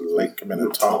waters of Lake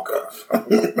Minnetonka.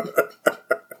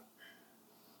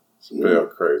 Spell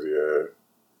crazy ass.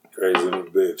 Crazy little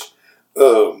bitch.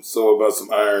 So about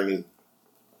some irony.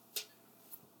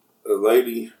 A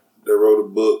lady that wrote a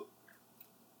book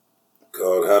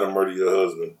called How to Murder Your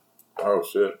Husband Oh,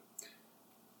 shit.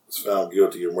 was found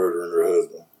guilty of murdering her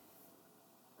husband.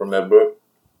 From that book?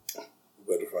 You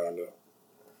better find out.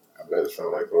 I bet it's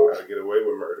from Like, that book. How to Get Away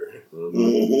with Murder.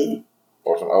 Mm-hmm.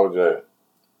 Or some OJ.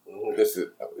 Mm-hmm. This is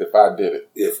if I did it.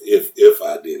 If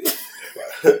I did it.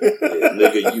 Yeah,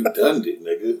 nigga, you done it,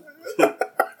 nigga.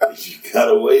 You got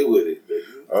away with it,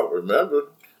 nigga. Oh,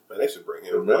 remember? Man, they should bring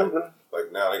him. Remember? Like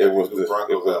now, they got these new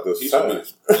Broncos out. The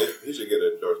He should get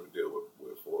an endorsement deal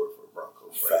with Ford for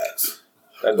Broncos. Right? Facts.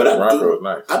 That But Bronco is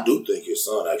nice. I do think his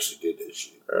son actually did that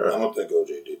shit. Yeah. I don't think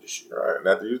OJ did the shit. Right. And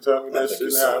after you told me I that think shit,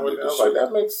 his now I son did was the like, shit.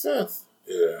 that makes sense.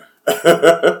 Yeah.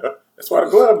 That's why the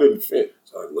glove didn't fit.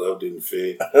 So like love didn't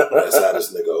fit. That's how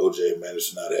this nigga OJ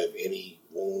managed to not have any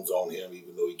wounds on him,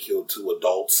 even though he killed 2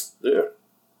 adults. Yeah.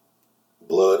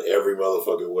 Blood every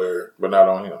motherfucking where, But not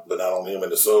on him. but not on him.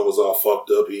 And the son was all fucked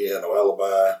up. He had no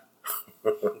alibi.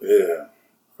 Yeah.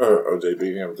 OJ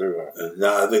beat him too. Huh? And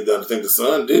now I think the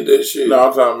son did that shit. No,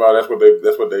 I'm talking about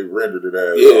that's what they rendered it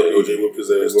as. Yeah, OJ whooped his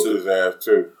ass whooped too. his ass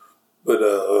too. But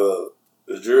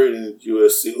the jury in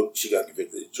U.S. she got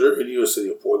convicted. The jury in the U.S. city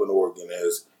of Portland, Oregon,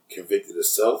 has convicted a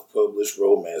self-published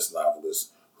romance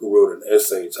novelist who wrote an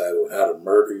essay titled "How to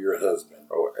Murder Your Husband."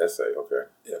 Oh, essay. Okay.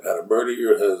 Yeah, how to murder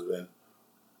your husband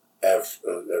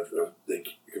after they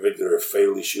convicted her of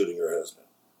fatally shooting her husband.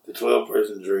 The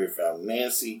 12-person jury found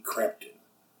Nancy Crampton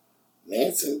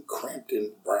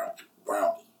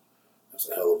Brownie. That's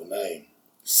a hell of a name.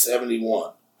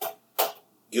 71.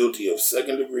 Guilty of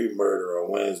second-degree murder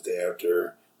on Wednesday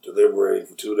after deliberating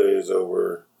for 2 days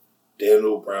over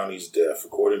Daniel Brownie's death.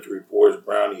 According to reports,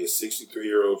 Brownie, a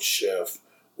 63-year-old chef,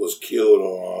 was killed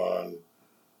on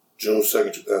June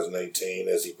 2nd, 2018,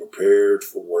 as he prepared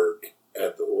for work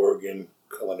at the Oregon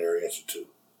Culinary Institute.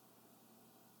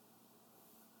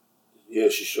 Yeah,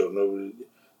 she showed nobody.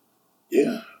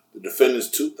 Yeah. The defendant's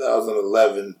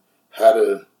 2011 How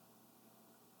to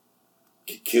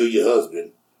Kill Your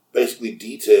Husband basically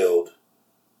detailed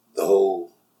the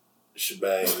whole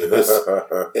shebang.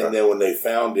 And then when they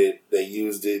found it, they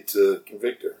used it to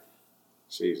convict her.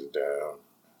 She's down.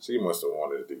 She must have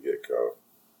wanted it to get caught.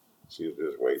 She was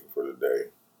just waiting for the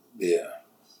day. Yeah.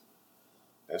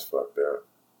 That's fucked up.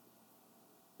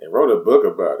 And wrote a book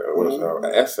about it. Or was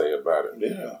an essay about it.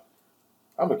 Yeah.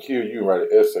 I'm going to kill you and write an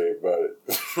essay about it.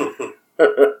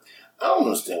 I don't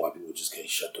understand why people just can't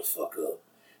shut the fuck up.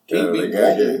 They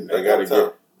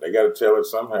got to tell it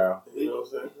somehow. You know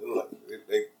what I'm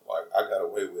saying? Like I got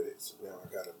away with it, so now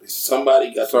I got to be.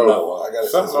 Somebody got to know. I got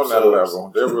something on that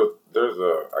level.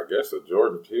 There's a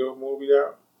Jordan Peele movie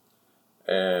out,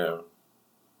 and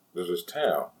there's this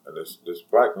town, and this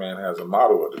black man has a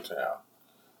model of the town,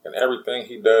 and everything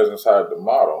he does inside the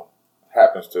model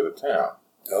happens to the town.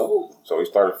 Oh. So he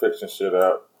started fixing shit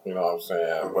up, you know what I'm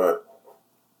saying? But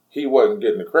he wasn't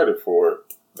getting the credit for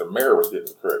it. The mayor was getting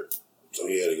the credit. So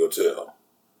he had to go tell.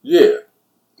 Yeah.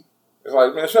 It's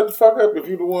like, man, shut the fuck up. If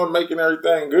you the one making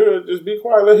everything good, just be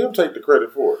quiet. Let him take the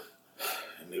credit for it.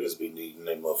 And niggas be needing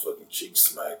their motherfucking cheeks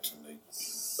smacked and they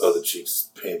other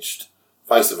cheeks pinched.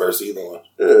 Vice versa, either one.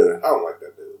 Yeah. I don't like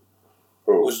that dude.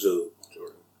 Cool. Which dude?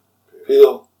 Jordan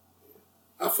Peele?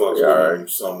 I fucked with him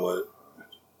somewhat.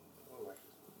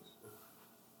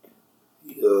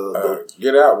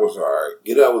 Get Out was alright.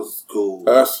 Get Out was cool.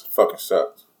 Us fucking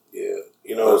sucked. Yeah.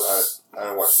 You know, Us, I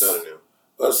didn't watch none of them.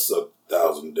 Us sucked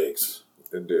 1,000 dicks.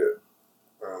 It did.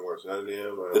 I didn't watch none of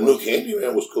them. The new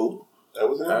Candyman was cool. That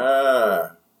was him? I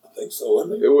think so,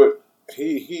 wasn't it? It would.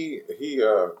 He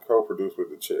co-produced with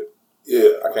the chick.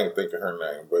 Yeah. I can't think of her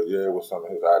name, but yeah, it was some of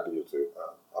his idea too.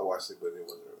 I watched it, but it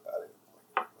wasn't.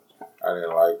 I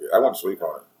didn't like it. I went to sleep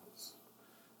on it.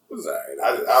 It was alright.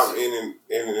 I'm in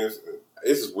this.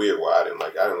 This is weird. Why I didn't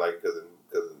like it because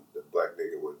of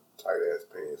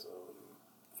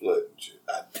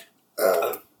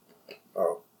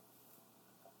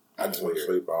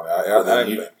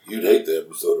Man, you'd hate the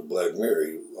episode of Black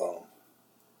Mirror.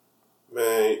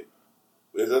 Man,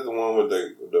 is that the one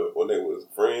when they was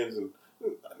friends? And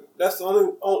that's the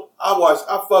only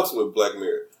I fucks with Black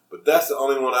Mirror, but that's the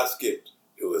only one I skipped.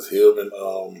 It was him and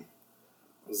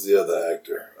what's the other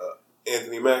actor?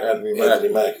 Anthony Mackie. Anthony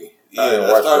Mackie. Yeah,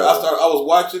 I was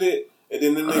watching it, and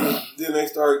then they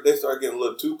started getting a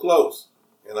little too close,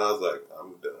 and I was like,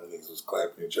 I'm done. Niggas was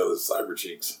clapping each other's cyber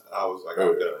cheeks. I was like,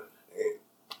 I'm done. And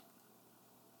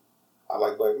I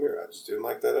like Black Mirror. I just didn't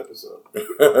like that episode.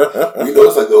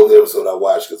 It's like the only episode I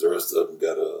watched because the rest of them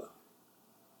got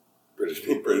British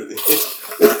people.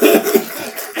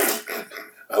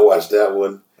 I watched that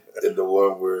one and the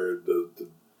one where the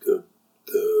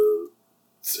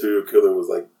serial killer was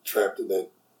like trapped in that.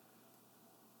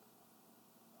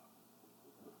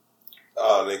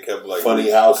 Oh, they kept like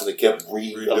funny house, and they kept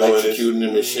electrocuting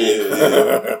him and shit.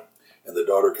 Yeah. And the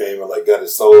daughter came and like got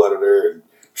his soul out of there and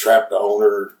trapped the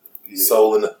owner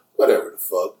soul in the whatever the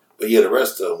fuck. But yeah, the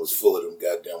rest of them was full of them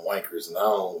goddamn wankers, and I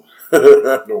don't.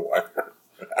 No wankers.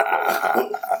 I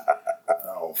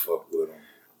don't fuck with them.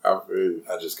 I feel you.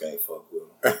 I just can't fuck with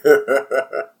them.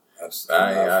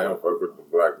 I don't fuck with the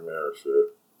Black Mirror shit.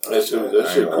 That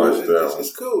shit cool.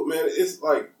 It's cool, man. It's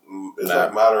like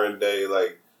like modern day,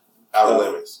 like Outer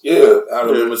Limits. Yeah,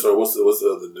 Outer Limits, or what's the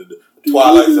other?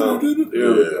 Twilight Zone.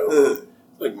 Yeah.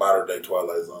 Like modern day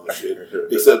Twilight Zone shit.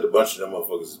 Except a bunch of them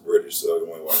motherfuckers is British, so I can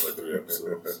only watch like 3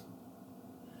 episodes.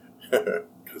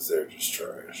 Because they're just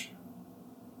trash.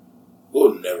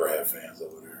 We'll never have fans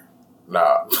over there.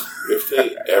 Nah. If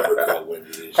they ever call wind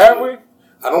to this have shit. we?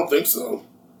 I don't think so.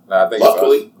 Nah, I think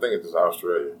luckily. I think it's just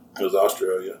Australia. It was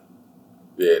Australia.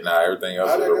 Yeah, everything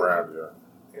else is around here.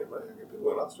 Yeah, man,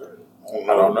 people in Australia.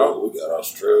 I don't know. We got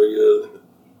Australia,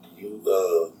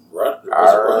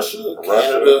 Russia,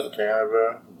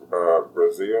 Canada,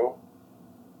 Brazil.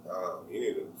 You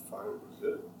need to find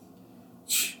Brazil.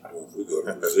 If we go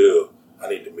to Brazil, I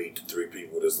need to meet the 3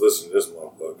 people that's listening to this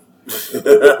motherfucker.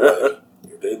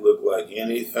 If they look like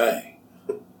anything,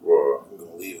 well, I'm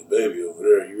gonna leave a baby over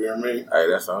there. You hear me? Hey,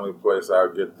 that's the only place I'll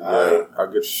get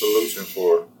the solution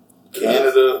for.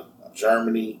 Canada,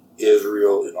 Germany,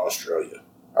 Israel, and Australia.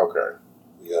 Okay.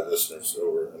 We got listeners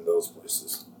over in those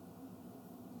places.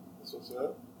 That's what's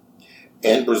up.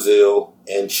 And Brazil,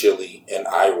 and Chile, and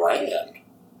Iran.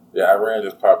 Yeah, Iran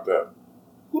just popped up.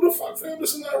 Who the fuck found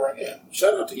us in Iran?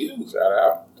 Shout out to you. Shout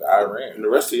out to Iran. And the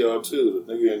rest of y'all, too.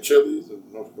 The nigga in Chile,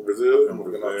 in Brazil, and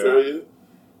in Australia.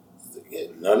 Yeah,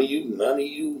 none of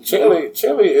you.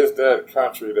 Chile is that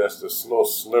country that's the little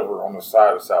sliver on the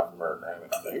side of South America, ain't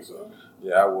it? I think so.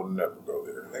 Yeah, I will never go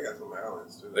there. They got some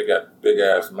mountains, too. They got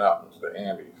big-ass mountains, the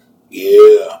Andes.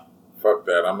 Yeah. Fuck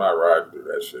that. I'm not riding through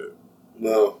that shit.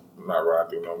 No. I'm not riding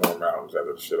through no more mountains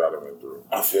after the shit I done went through.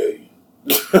 I feel you.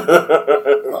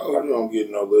 I don't get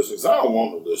no listeners. I don't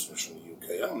want no listeners from the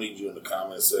UK. I don't need you in the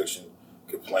comment section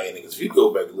complaining. Because if you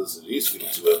go back and listen to these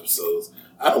 52 episodes,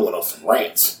 I don't want no some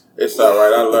rants. It's all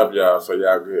right. I love y'all, so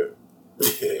y'all good.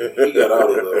 Yeah, he got all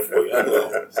the love for you. I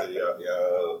know. So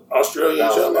y'all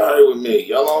Australians, y'all all right with me.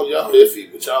 Y'all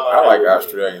iffy, but y'all all right. I like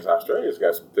Australians. Australians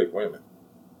got some thick women.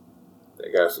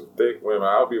 They got some thick women.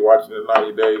 I'll be watching the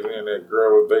 90 Days in. That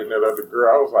girl was dating that other girl.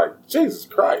 I was like, Jesus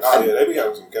Christ. Oh, yeah, they be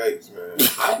having some cakes, man.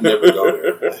 I'd never go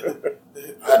there.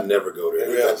 I'd never go there.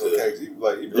 They be having some cakes. You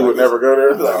would never go there?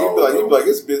 You'd be like,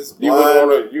 it's business. You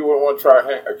wouldn't want to try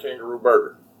a kangaroo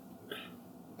burger.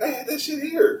 They had that shit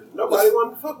here. Nobody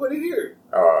wanted to fuck with it here.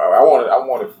 I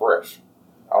want it fresh.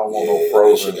 I don't want no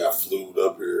frozen. That shit got flued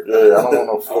up here. Yeah, I don't want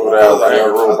no flued out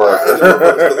kangaroo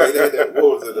burger.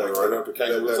 What was it? Right up the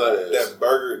kangaroo's ass. That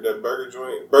burger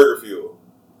joint, Burger Fuel.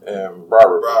 And Bra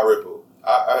Ripple.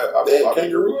 They had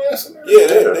kangaroo ass in there?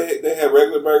 Yeah, they had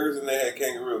regular burgers and they had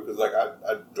kangaroo because like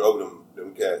I drove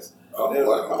them cats. Oh, they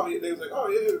was wow. like, they was like, oh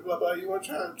yeah, blah blah. You want to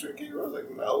try kangaroo? I was like,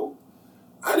 no.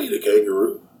 I'd eat a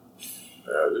kangaroo.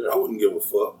 Yeah. I wouldn't give a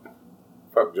fuck.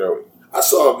 Fuck Joey. I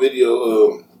saw a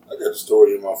video. I got the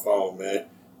story in my phone, man.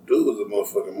 Dude was a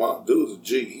motherfucking mom. Dude was a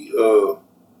G. The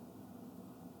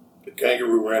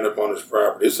kangaroo ran up on his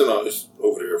property. It's over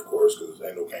there, of course, because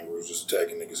ain't no kangaroos just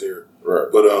attacking niggas here. Right.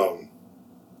 But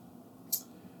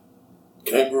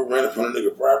kangaroo ran up on a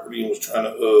nigga property and was trying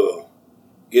to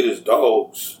get his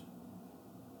dogs.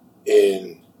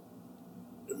 And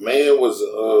the man was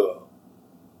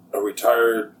a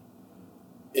retired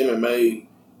MMA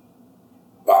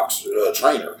boxer,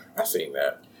 trainer. I seen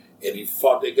that. And he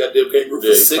fought that goddamn kangaroo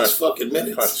for 6 fucking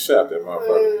minutes. Punch shot that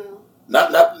motherfucker.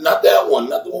 Not that one.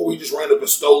 Not the one we just ran up and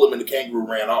stole him and the kangaroo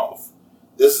ran off.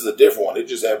 This is a different one. It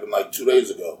just happened like 2 days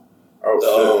ago.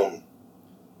 Oh,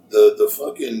 the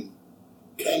fucking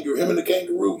kangaroo, him and the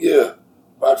kangaroo, yeah.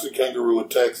 Boxing kangaroo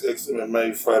attacks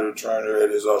ex-MMA fighter trainer at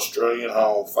his Australian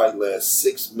home. Fight lasts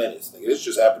 6 minutes. Nigga, this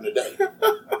just happened today.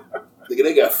 Nigga,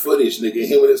 they got footage, nigga.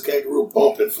 Him and his kangaroo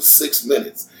bumping for 6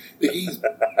 minutes. Nigga, he's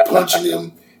punching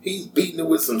him. He's beating him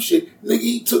with some shit. Nigga,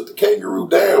 he took the kangaroo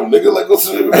down. Nigga, like on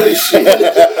some MMA shit.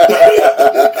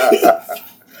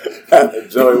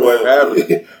 Joey wasn't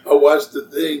having it. I watched the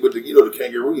thing, but the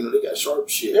kangaroo, they got sharp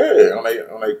shit. Yeah, on they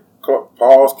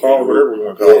paws, claws, whatever you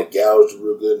want to call it. Gouged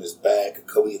real good in his back, a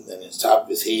couple in his top of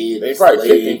his head. They probably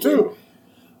kicked him too.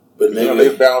 But nigga,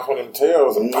 they bounce on them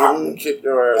tails and pop and kick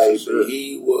your ass. Hey,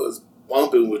 he was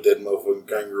bumping with that motherfucking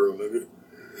kangaroo, nigga.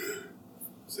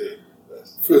 See,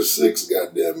 for 6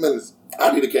 goddamn minutes.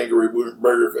 I'd eat a kangaroo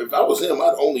burger. If I was him,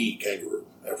 I'd only eat kangaroo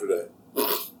after that.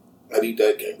 I'd eat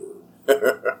that kangaroo.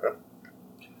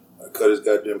 I cut his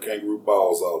goddamn kangaroo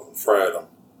balls off and fried them.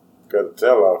 Cut the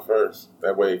tail off first.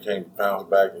 That way he can't bounce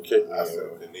back and kick me. I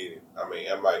still could need it. I mean,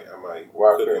 I might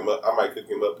Why cook him up. I might cook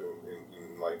him up and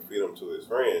like feed him to his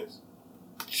friends.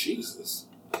 Jesus.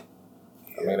 I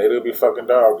mean, they do be fucking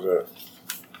dogs up.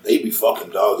 They be fucking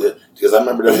dogs. Because I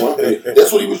remember that one day.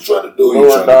 That's what he was trying to do.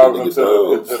 Lure dogs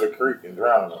into the creek and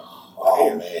drown them.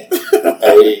 Oh, man.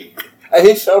 Hey,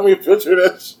 he showed me a picture of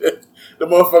that shit. The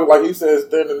motherfucker, like he said,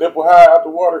 standing nipple high out the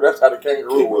water. That's how the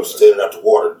kangaroo was. Standing out the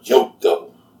water, yoked up.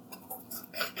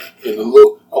 In the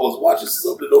look, I was watching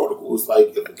something. The article was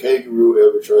like, if a kangaroo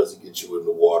ever tries to get you in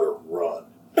the water, run.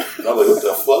 And I'm like, what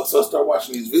the fuck? So I start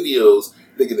watching these videos.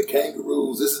 Nigga, the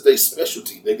kangaroos, this is their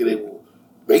specialty. Nigga, they will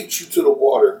bait you to the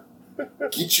water,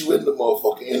 get you in the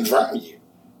motherfucker, and drown you.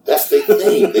 That's their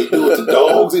thing. They do it to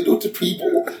dogs. They do it to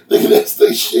people. Nigga, that's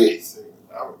their shit.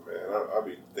 I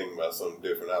be thinking about something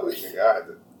different. I had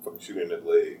to fucking shoot in that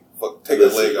leg. Take the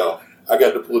leg off. I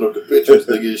got to pull up the pictures.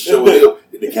 Nigga, show them.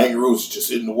 And the kangaroos just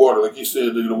in the water. Like you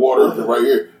said, nigga, the water right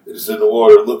here. They're just in the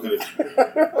water looking at you.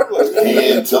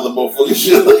 And telling motherfucking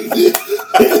shit like this.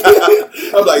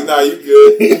 I'm like, nah, you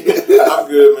good. I'm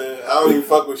good, man. I don't even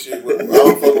fuck with shit. I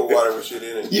don't fuck with water with shit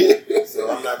in it. Yeah. So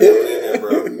I'm not going in there,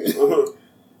 bro.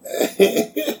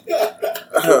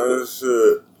 Oh,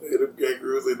 shit. Hey, them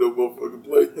kangaroos ain't no motherfucking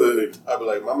play thing. I be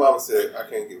like, my mama said I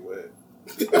can't get wet.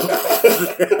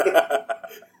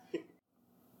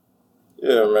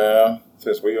 Yeah, man.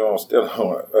 Since we still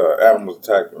on animals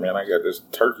attacking, man, I got this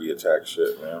turkey attack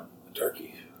shit, man.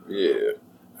 Turkey. Yeah.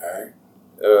 All right.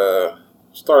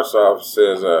 Starts off,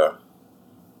 says,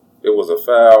 it was a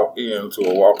foul end to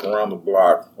a walk around the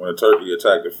block when a turkey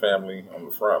attacked a family on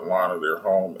the front lawn of their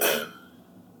home in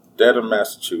Dedham,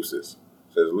 Massachusetts.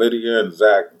 Says Lydia and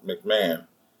Zach McMahon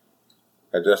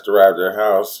had just arrived at their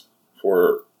house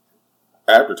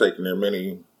after taking their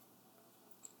mini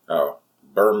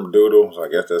Bermudoodle. So I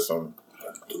guess that's some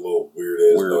The little weird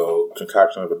dog.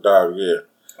 concoction of a dog, yeah.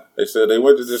 They said they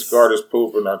went to discard his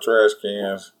poop in our trash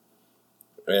cans.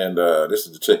 And this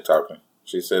is the chick talking.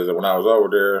 She says that when I was over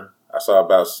there, I saw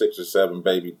about 6 or 7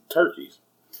 baby turkeys.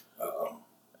 Uh-oh.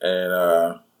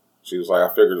 And she was like, I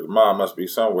figured the mom must be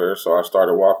somewhere. So I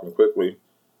started walking quickly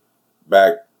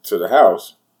back to the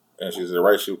house. And she said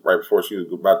right before she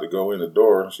was about to go in the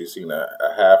door, she seen a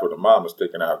half of the mama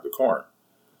sticking out the corner.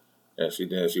 And she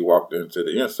walked into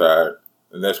the inside.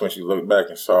 And that's when she looked back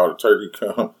and saw the turkey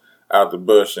come out the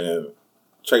bush and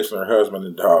chasing her husband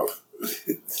and dog.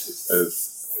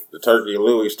 The turkey and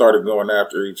Louie started going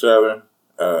after each other.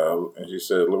 And she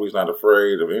said, Louie's not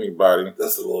afraid of anybody.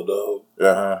 That's the little dog.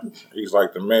 Uh-huh. He's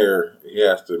like the mayor. He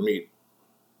has to meet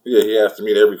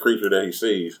every creature that he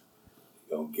sees.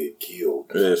 Don't get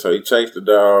killed. Yeah, so he chased the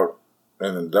dog,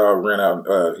 and the dog ran out.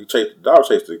 The dog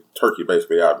chased the turkey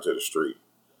basically out into the street.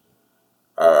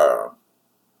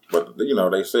 But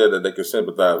they said that they could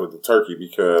sympathize with the turkey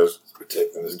because it's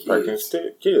protecting his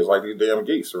kids like these damn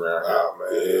geese around here. Oh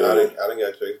man, yeah. I didn't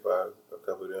get chased by a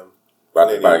couple of them.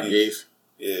 By geese.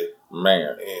 Yeah,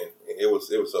 man, and it was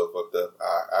so fucked up.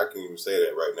 I can even say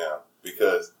that right now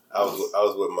because I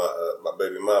was with my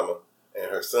baby mama and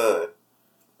her son,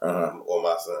 or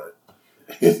my son.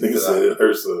 Nigga said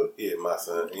her son. Yeah, my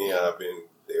son. Yeah, I've been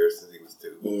there since he was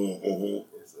 2.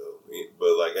 Mm-hmm. And so,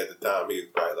 but like at the time, he was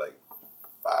probably like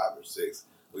 5 or 6.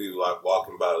 We were like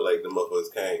walking by the lake. The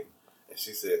motherfuckers came, and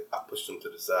she said, "I pushed him to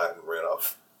the side and ran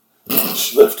off."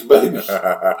 She left the baby.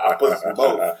 I pushed them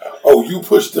both. Oh, you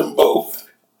pushed them both.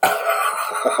 It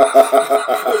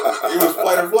was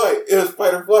fight or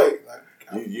flight. Like,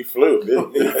 you flew,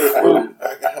 didn't you? That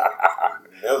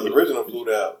was the original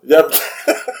flew out. Yep.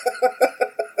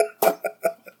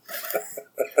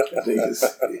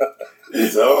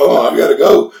 He's oh, I gotta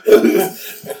go. I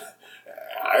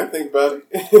didn't think about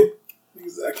it.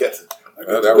 I got to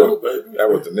that go, baby. That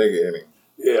was the nigga in him.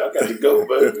 Yeah, I got to go,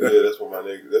 baby. Yeah, that's what my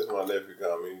nephew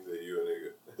called me. He said, "You a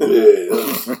nigga."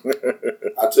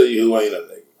 Yeah. I'll tell you who ain't a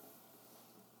nigga.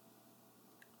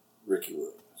 Ricky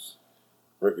Williams.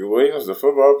 Ricky Williams, the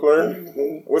football player?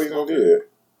 Mm-hmm. What he gonna do?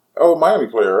 Oh, Miami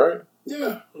player, right?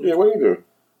 Yeah. Yeah, what did he do?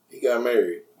 He got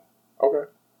married. Okay.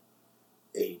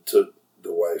 And he took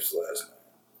the wife's last name.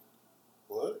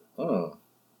 What? Hmm.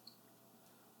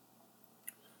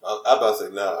 I'm about to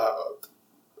say now.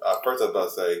 First, I was about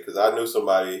to say because I knew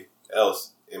somebody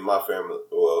else in my family,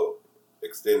 well,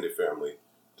 extended family,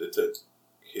 that took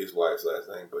his wife's last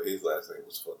name, but his last name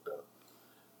was fucked up.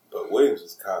 But Williams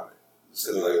is common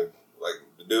because like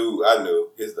the dude I knew,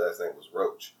 his last name was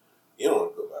Roach. You don't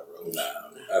want to go by Roach. Nah,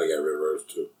 I'd have got rid of Roach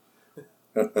too.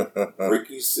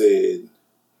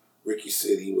 Ricky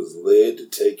said he was led to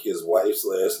take his wife's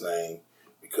last name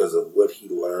because of what he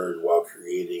learned while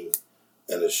creating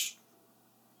an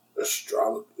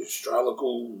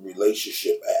astrological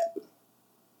relationship app.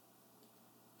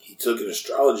 He took an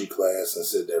astrology class and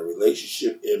said that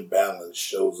relationship imbalance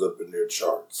shows up in their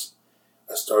charts.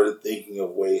 I started thinking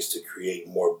of ways to create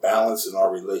more balance in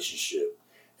our relationship,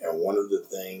 and one of the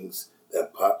things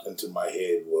that popped into my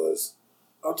head was,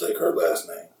 I'll take her last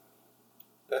name.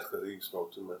 That's because he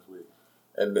smoked too much weed.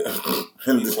 And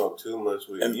he smoked too much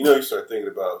weed. And you start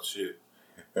thinking about shit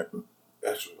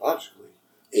astrologically.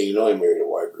 And he married a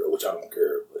white girl, which I don't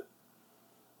care. But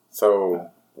so,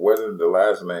 what did the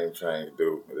last name change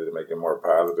do? Did it make it more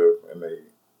positive? And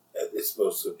it's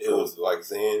supposed to. It was like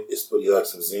Zen. It's supposed to like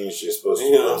some Zen shit. It's supposed to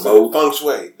promote feng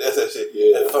shui. That's that shit.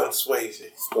 Yeah, that feng shui shit.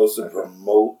 It's supposed to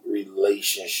promote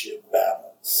relationship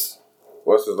balance.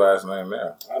 What's his last name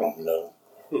now? I don't know.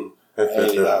 I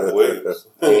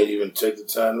ain't even take the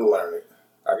time to learn it.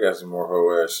 I got some more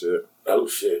whole ass shit. Oh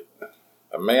shit.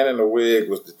 A man in a wig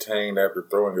was detained after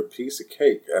throwing a piece of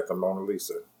cake at the Mona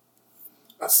Lisa.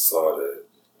 I saw that.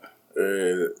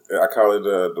 I call it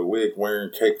the wig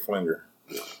wearing cake flinger.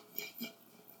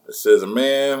 It says a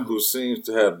man who seems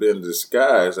to have been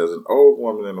disguised as an old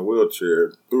woman in a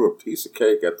wheelchair threw a piece of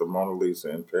cake at the Mona Lisa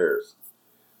in Paris.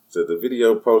 So the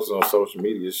video posted on social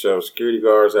media shows security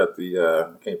guards at the,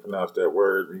 I can't pronounce that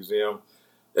word, museum,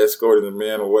 escorting the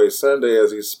man away Sunday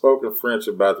as he spoke in French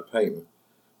about the painting.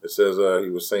 It says he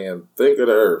was saying, think of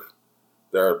the earth.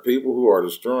 There are people who are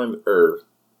destroying the earth.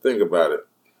 Think about it.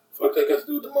 Fuck that got to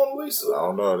do with the Mona Lisa? I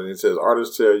don't know. Then he says,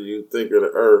 artists tell you, think of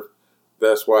the earth.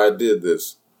 That's why I did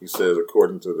this, he says,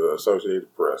 according to the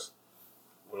Associated Press.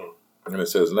 And it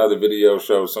says another video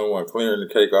shows someone clearing the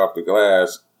cake off the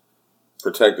glass,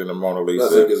 protecting the Mona Lisa.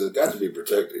 That's because it's got to be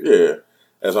protected. Yeah.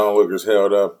 As onlookers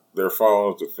held up their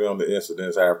phones to film the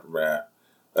incident's aftermath.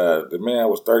 The man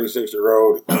was 36 years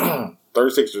old. And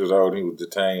he was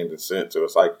detained and sent to a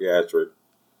psychiatric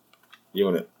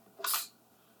unit.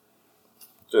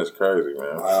 Just crazy,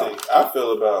 man. Wow. See, I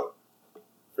feel about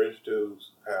French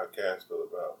dudes how cats feel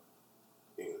about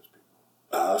English people.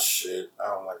 Ah, shit. I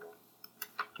don't like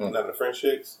them. Now the French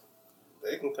chicks,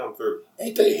 they can come through.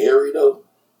 Ain't they hairy, though?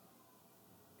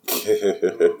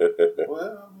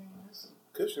 Well, I mean, it's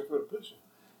a cushion for the pushing.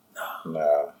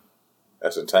 Nah.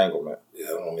 That's entanglement. Yeah,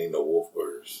 I don't need no wolf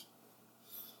burgers.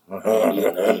 You know what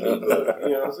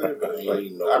I'm saying? But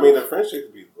the French chicks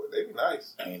they be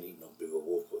nice. I ain't eating no big old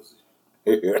wolf pussy. I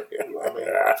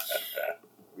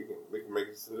mean, we can make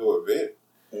it into a vet.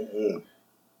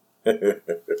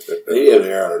 They have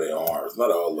hair under their arms. Not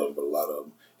all of them, but a lot of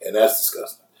them. And that's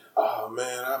disgusting. Oh,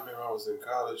 man, I remember I was in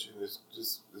college and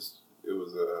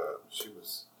she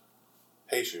was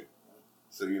Haitian.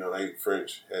 So, they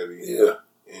French heavy. Yeah.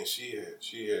 And she had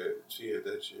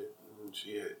that shit. And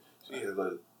she had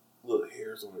like little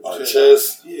hairs on her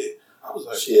chest. Yeah. I was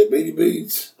like, she had beady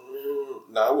beads.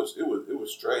 No, it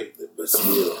was straight. But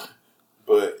still.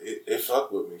 But it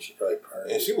fucked with me. She probably purred.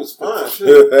 And she was fine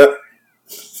too.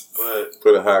 But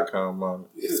put a hot comb on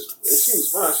it. And she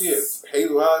was fine. She had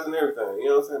hazel eyes and everything. You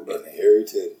know what I'm saying? But and hairy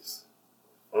titties.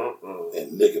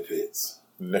 And nigga pits.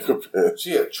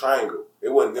 She had a triangle. It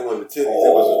wasn't the titties.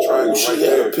 It was a triangle right there. She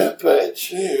had a pimp patch.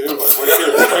 Yeah, it was right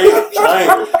there.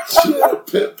 Triangle. She had a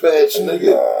pimp patch,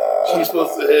 nigga. She's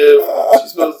supposed to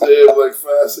have like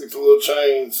 5-6 little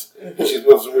chains. She's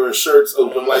supposed to wear shirts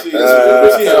open like this.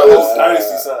 She had a little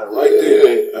dynasty sign right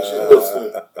there. She's supposed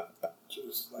to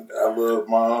just like I love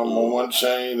mom on one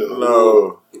chain and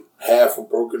half a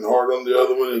broken heart on the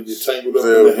other one and get tangled up in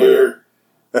the hair.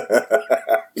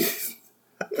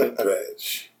 Pimp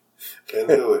patch. Can't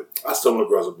do it. I stumbled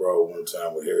across a broad one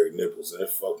time with hairy nipples and it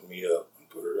fucked me up.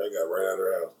 I got right out of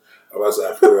her house.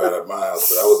 I put her out of my house,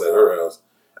 but I was at her house.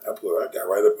 I got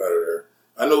right up out of there.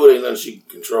 I know it ain't nothing she can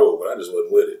control, but I just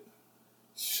wasn't with it.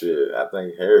 Shit, I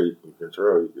think hair you can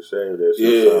control. You can shave that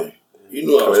shit. Yeah. You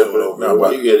knew I was coming over here.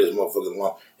 Why you had this motherfucking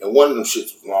long? And one of them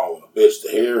shits was long on the bitch.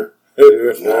 The hair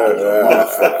was long.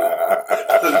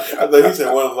 I thought he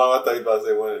said one of long. I thought he was about to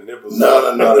say one of the nipples.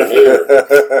 No, the hair.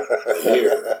 The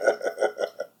hair.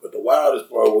 But the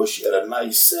wildest part was she had a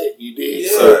nice set. You did.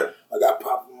 Yeah. So I got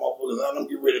popping motherfuckers on them.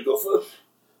 Get ready to go for.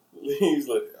 He's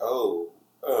like, So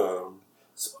what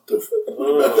the fuck? Put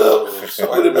it back up.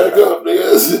 Put it back up,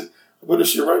 niggas. Put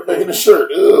this shit right back in the shirt.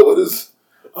 What is?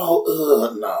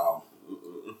 No.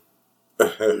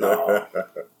 No.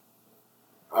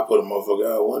 I put a motherfucker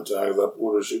out one time because I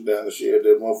pulled her shit down and she had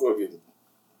that motherfucking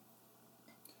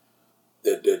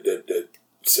that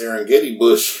Serengeti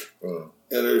bush and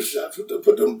her shot.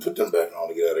 Put them back on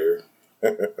to get out of here.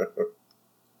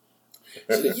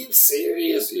 So you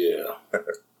serious? Yeah.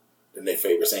 Then they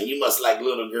favor saying you must like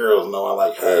little girls. No, I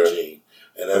like hygiene,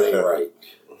 and that ain't right.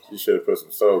 You should have put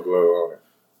some Soul Glow on it.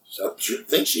 I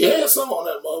think she had some on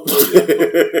that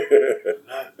motherfucker.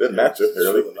 They're natural,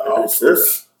 really. Also,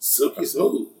 silky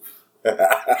smooth.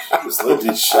 Just let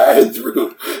it shine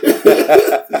through.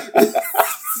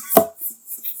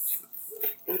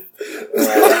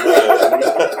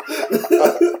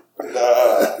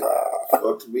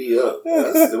 Fucked me up.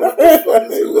 That's what the fuck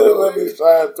is let me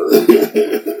shine through.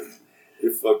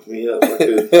 It fucked me up. I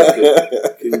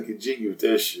couldn't continue with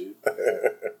that shit.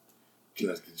 Can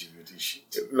I continue with this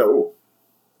shit? No.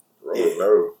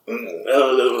 No.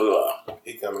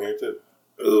 he come here too.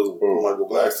 Michael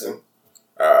Blackson.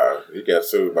 He got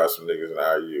sued by some niggas in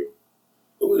IU.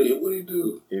 What did he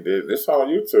do? He did. This on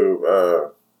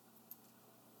YouTube.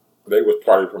 They was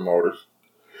party promoters.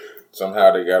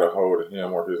 Somehow they got a hold of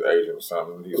him or his agent or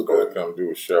something. He was supposed to come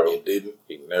do a show. He didn't.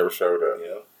 He never showed up.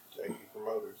 Yeah. Janky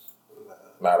promoters.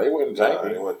 Nah, they wasn't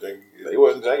janky. They wasn't janky. They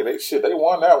wasn't janky. They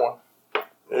won that one.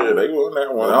 Yeah, they won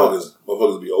that one.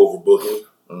 Motherfuckers be overbooking.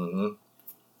 Mm-hmm.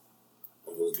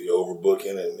 Motherfuckers be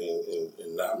overbooking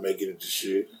and not making it to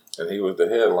shit. And he was the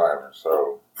headliner,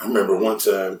 so. I remember one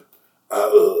time,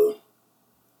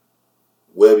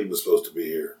 Webby was supposed to be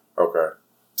here. Okay.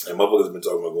 And motherfuckers been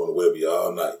talking about going to Webby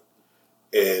all night.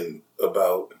 And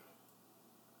about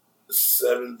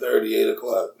 7:30, 8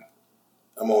 o'clock,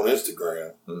 I'm on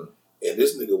Instagram. And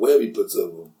this nigga Webby puts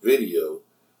up a video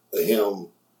of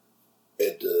him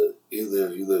at he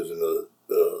lives in a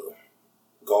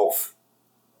golf.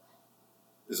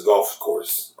 It's a golf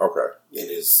course. Okay. In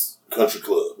his country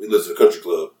club. He lives in a country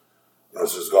club.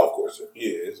 It's just a golf course.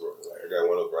 Yeah, it's like I got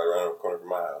one up right around the corner from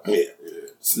my house. Yeah.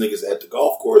 This nigga's at the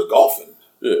golf course golfing.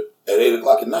 Yeah. At 8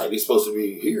 o'clock at night. He's supposed to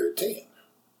be here at 10.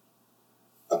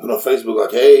 I put on Facebook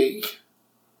like, hey,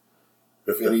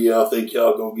 if any of y'all think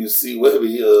y'all gonna get to see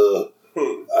Webby,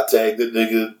 I tagged the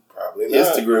nigga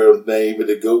Instagram name and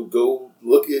then go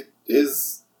look at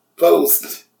his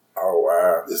post. Oh,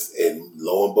 wow. And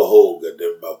lo and behold,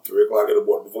 goddamn, about 3 o'clock in the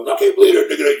morning, I can't believe that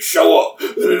nigga didn't show up.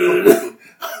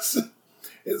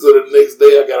 And so the next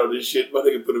day I got on this shit, my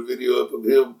nigga put a video up of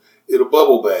him in a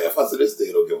bubble bath. I said, this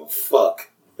nigga don't give a fuck.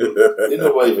 Didn't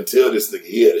nobody even tell this nigga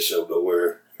he had a show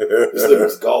nowhere. This nigga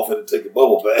was golfing and taking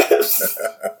bubble baths.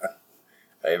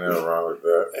 Ain't nothing wrong with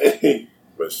that.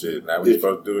 But shit, now we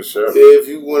supposed to do a show. Yeah, if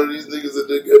you one of these niggas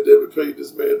that goddamn paid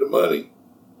this man the money.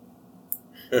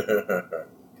 Get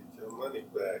your money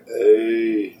back.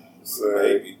 Hey,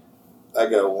 sorry. I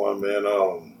got one, man.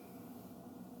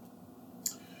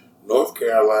 North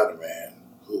Carolina man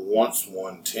who once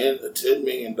won a $10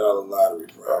 million lottery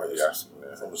prize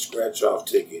from a scratch-off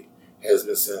ticket has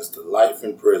been sentenced to life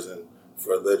in prison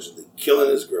for allegedly killing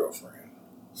his girlfriend.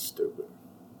 Stupid.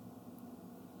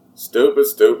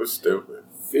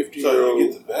 50-year-old. So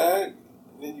you get the bag,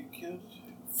 and then you kill the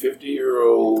shit.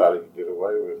 50-year-old. Thought he could get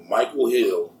away with it. Michael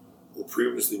Hill, who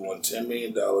previously won $10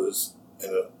 million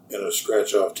in a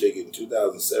scratch-off ticket in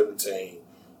 2017,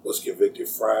 was convicted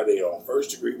Friday on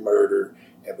first-degree murder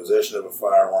and possession of a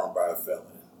firearm by a felon.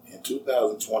 In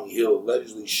 2020, Hill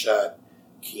allegedly shot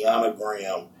Kiana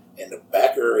Graham in the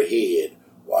back of her head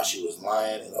while she was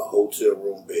lying in a hotel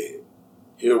room bed.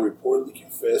 Hill reportedly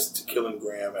confessed to killing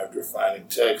Graham after finding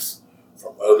texts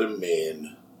from other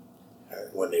men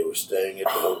when they were staying at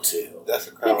the hotel. That's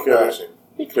a crime of passion.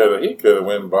 He could have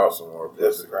went and bought some more.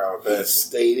 That's a crime of passion. He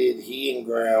stated he and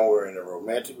Graham were in a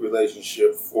romantic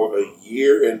relationship for a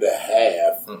year and a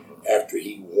half after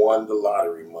he won the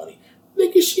lottery money.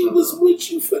 Nigga, she was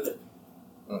with you for the...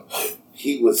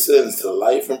 He was sentenced to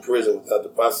life in prison without the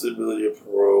possibility of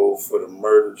parole for the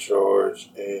murder charge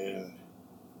and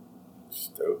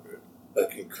a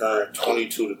concurrent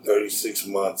 22 to 36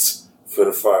 months for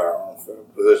the firearm, for the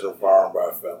possession of a firearm by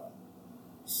a felon.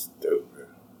 Stupid.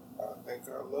 I think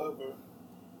I love her.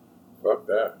 Fuck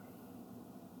that.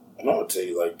 And I'm gonna tell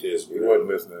you like this: We wasn't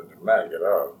listening to Mac at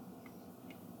all.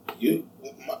 You,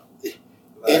 he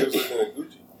was listening to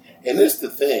Gucci. and it's the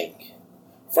thing.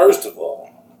 First of all,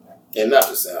 and not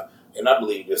to sound, and I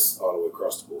believe this all the way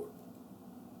across the board.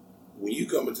 When you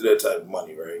come into that type of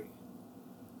money, right?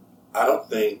 I don't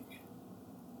think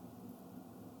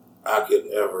I could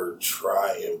ever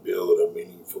try and build a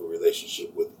meaningful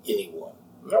relationship with anyone.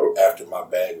 No. After my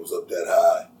bag was up that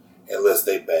high, unless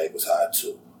their bag was high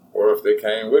too. Or if they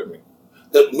came with me.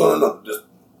 No. Just,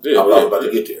 I was about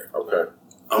to get there. Okay.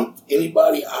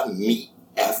 Anybody I meet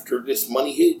after this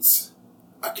money hits,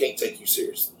 I can't take you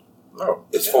seriously. No.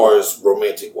 As far as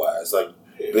romantic wise, like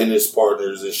business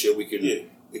partners and shit, we can do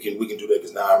that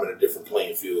because now I'm in a different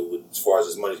playing field with, as far as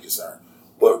this money's concerned.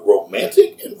 But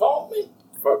romantic involvement,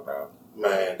 fuck no.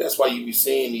 Man, that's why you be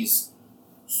seeing these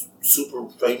super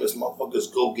famous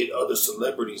motherfuckers go get other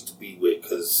celebrities to be with,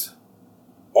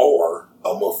 or a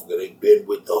motherfucker they been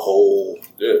with the whole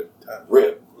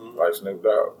rip. Like Snoop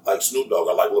Dogg. Like Snoop Dogg,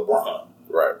 or like LeBron.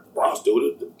 Right. LeBron's still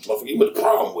the motherfucker he went to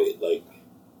prom with. Like,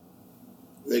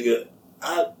 nigga,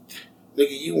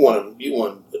 you won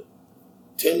a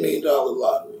 $10 million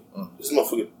lottery. This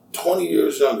motherfucker 20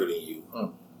 years younger than you.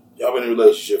 Y'all been in a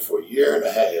relationship for a year and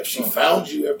a half. She found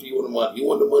you after you won the money. You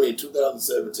won the money in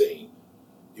 2017.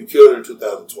 You killed her in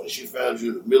 2020. She found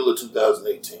you in the middle of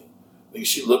 2018. Nigga,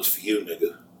 she looked for you,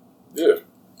 nigga. Yeah.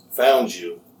 Found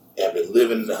you and been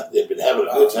living, and been having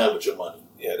a good time with your money.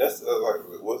 Yeah, that's like,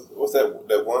 what's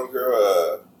that one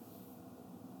girl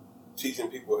teaching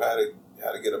people how to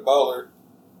get a baller?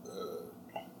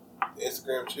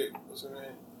 Instagram chick, what's her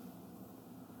name?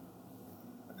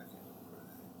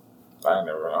 I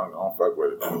don't fuck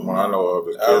with it. When I know of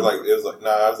it. It's like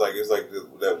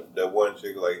that one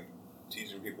chick like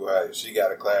teaching people how, she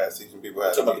got a class teaching people how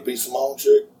to. Talking about the B. Simone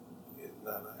chick? Yeah,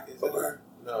 is okay. that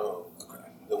no. Okay.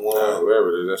 The one, whoever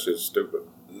it is, that shit's stupid.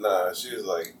 Nah, she was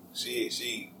like,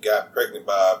 she got pregnant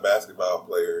by a basketball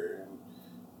player, and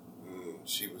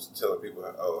she was telling people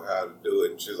how to do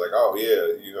it, and she was like, oh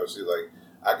yeah, she's like,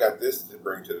 I got this to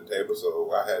bring to the table, so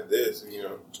I had this,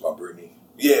 It's about Brittany.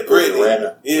 Yeah, Brittany.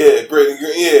 Yeah, Brittany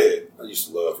Green. Yeah, I used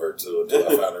to love her too until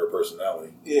I found her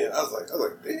personality. Yeah, I was like,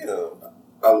 damn.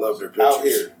 I loved her pictures. Out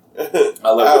here.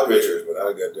 I loved her pictures, but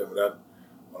I got them.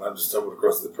 When I just stumbled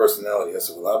across the personality, I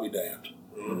said, "Well, I'll be damned."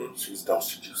 Mm-hmm. She's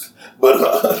dumpster juice, but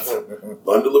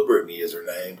Bundle of Brittany is her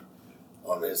name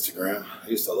on Instagram. I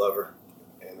used to love her,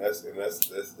 and that's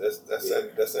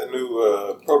that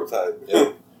new prototype.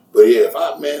 Yeah. But yeah, if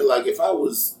I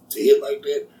was to hit like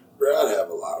that, bro, I'd have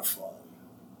a lot of fun.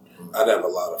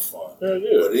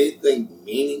 Yeah. But anything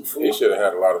meaningful, he should have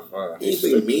had a lot of fun.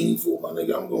 Anything meaningful, my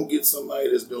nigga, I'm gonna get somebody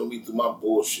that's doing me through my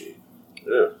bullshit.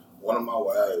 Yeah. One of my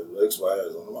wives,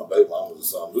 ex-wives, one of my baby mamas or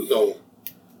something. We go,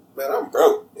 man, I'm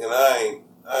broke, and I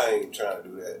ain't trying to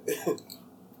do that.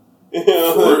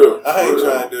 I ain't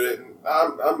trying to do that.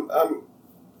 I'm.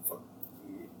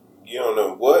 You don't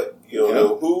know what. You don't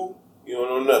know who. You don't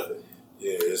know nothing.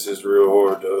 Yeah, it's just real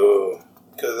hard to.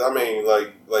 Cause I mean,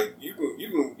 like you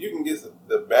can get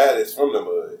the baddest from the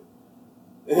mud.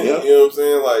 Yeah. You know what I'm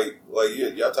saying?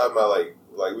 Like y'all talking about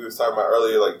like we was talking about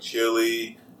earlier, like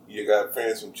Chile. You got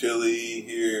friends from Chile,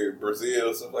 here,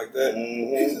 Brazil, stuff like that.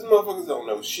 Mm-hmm. These motherfuckers don't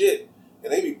know shit,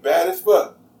 and they be bad as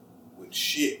fuck with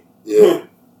shit. Yeah.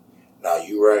 Nah,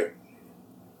 you right.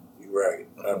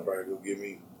 I'd probably go give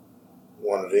me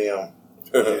one of them.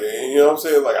 Yeah, you know what I'm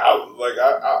saying?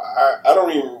 I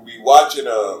don't even be watching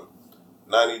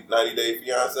 90 Day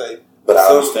Fiance. But I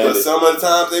understand But some of the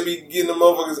times they be getting the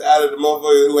motherfuckers out of the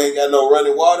motherfuckers who ain't got no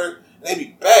running water, and they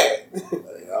be bad.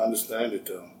 I understand it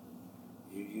though.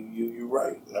 You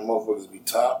right. That motherfuckers be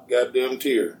top goddamn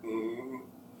tier. Mm-hmm.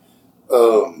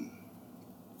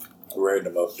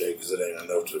 Random update because it ain't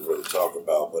enough to really talk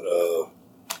about. But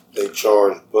they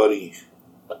charged Buddy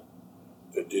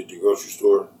that did the grocery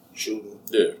store shooting.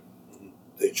 Yeah.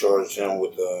 They charged him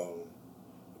with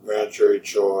grand jury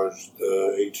charged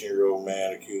the 18-year-old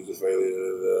man accused of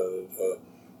failure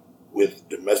with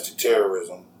domestic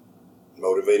terrorism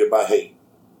motivated by hate.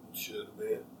 Should have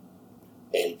been.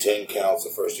 And 10 counts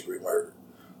of first-degree murder.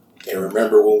 And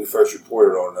remember when we first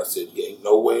reported on it, I said, ain't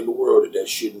no way in the world that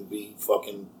shouldn't be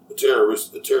fucking a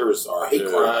terrorist or a hate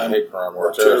crime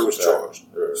or a terrorist charge.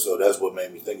 Yeah. So that's what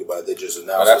made me think about it. They just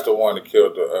announced that's the one that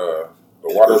killed the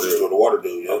water dude. The water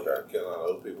dude, yeah. Okay, killing all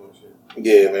those people and shit.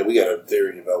 Yeah, man, we got a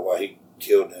theory about why he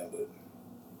killed them,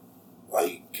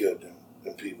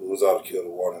 them people. It was all to kill the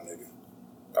water nigga.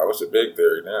 Oh, it's a big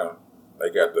theory now. They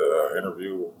got the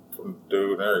interview from the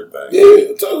dude and everything.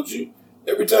 Yeah, I told you.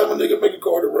 Every time a nigga make a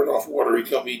car to run off water, he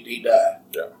die.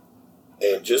 Yeah.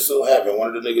 And just so happened,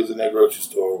 one of the niggas in that grocery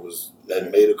store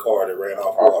that made a car that ran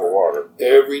off water.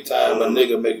 Every time a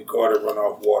nigga make a car that run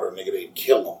off water, nigga, they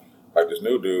kill him. Like this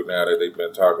new dude now that they've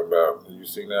been talking about. You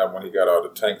seen that when he got all the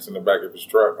tanks in the back of his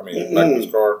truck? I mean, back of his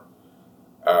car.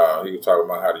 He was talking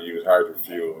about how to use hydrogen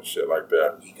fuel and shit like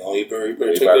that. He better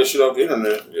take that shit off the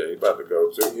internet. Yeah, he about to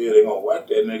go too. Yeah, they gonna whack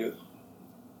that nigga.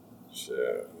 Shit.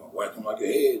 They gonna whack him like a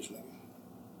hedge, nigga.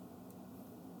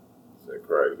 Shit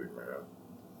crazy, man.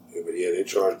 Yeah, but yeah, they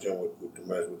charged him with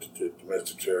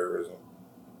domestic terrorism,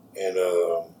 and I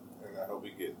hope we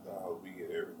get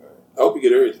everything. I hope we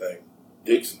get everything,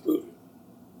 dicks included.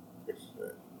 If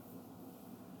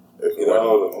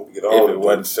it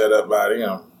wasn't set up by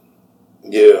them,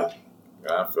 yeah,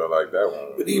 I feel like that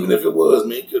one. But even if it was,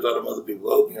 man, killed all them other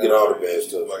people. I hope you get all the bad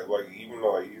stuff. Even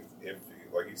though if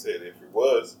like you said, if it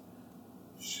was,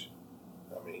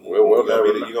 I mean, we'll never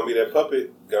know. You're gonna be that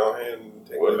puppet. Go ahead and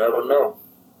take. We'll never know.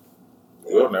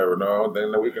 We'll never know.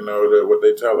 Then we can know that what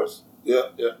they tell us.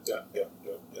 Yeah.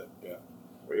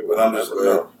 But I'm just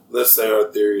glad. Let's say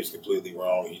our theory is completely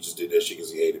wrong. He just did that shit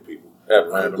because he hated people.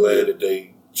 I'm glad that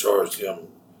they charged him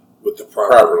with the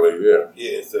properly.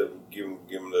 Yeah, instead of giving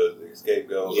the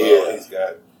scapegoat. Yeah, he's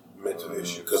got mental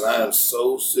issues. Because I am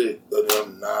so sick of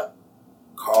them not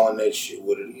calling that shit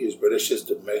what it is, but it's just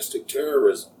domestic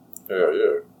terrorism.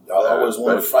 Yeah. Y'all always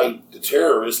want to fight the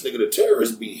terrorists. Nigga, the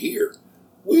terrorists be here.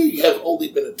 We have only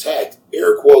been attacked,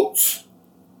 air quotes,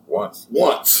 once,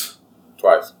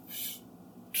 twice,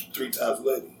 3 times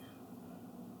lately.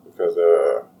 Because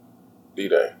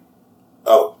D-Day.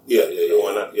 Oh yeah. You're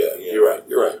right.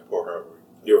 You're right.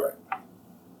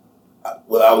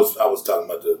 I was talking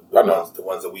about the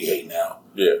ones that we hate now.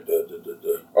 Yeah.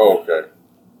 Okay.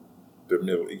 The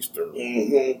Middle Eastern.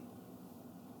 Mm-hmm.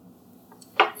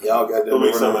 Y'all got them. I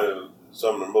mean,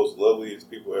 some of the most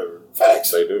loveliest people ever. Facts.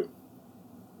 They do.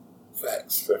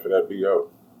 Facts. Except for that B.O.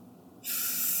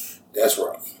 That's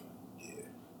rough. Yeah.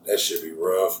 That should be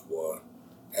rough, boy.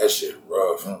 That shit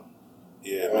rough. Mm.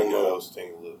 Yeah, it make your nose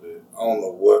sting a little bit. I don't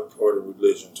know what part of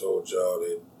religion told y'all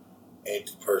that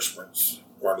antiperspirants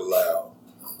weren't allowed,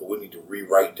 but we need to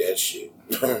rewrite that shit.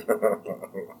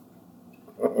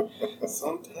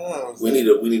 Sometimes we need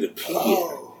a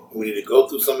pen. We need to go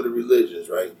through some of the religions,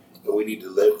 right? And we need to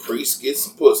let priests get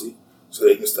some pussy so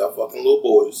they can stop fucking little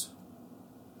boys.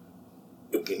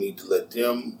 And we need to let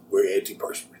them wear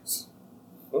antiperspirants.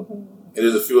 And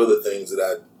there's a few other things that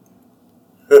I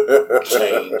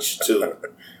changed too.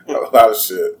 A lot of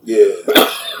shit. Yeah.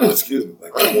 Excuse me.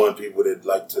 Like I want people that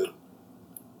like to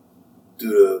do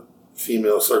the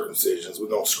female circumcisions. We're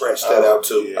gonna scratch that out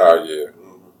too. Yeah. Oh yeah.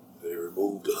 They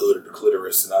remove the hood of the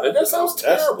clitoris and all that. That sounds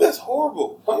terrible. That's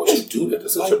horrible. Why would you do that?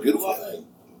 That's such a beautiful thing.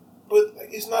 But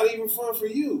it's not even fun for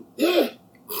you. Yeah.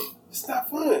 It's not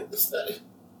fun. It's not.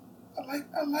 I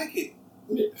like it.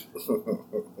 Yeah.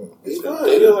 It's fun.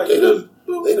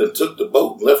 They done took the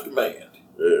boat and left the man.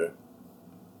 Yeah.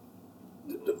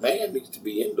 The man needs to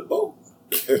be in the boat.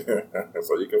 So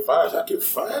you can find it. I can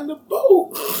find the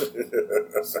boat.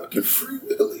 So I can free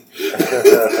Willy.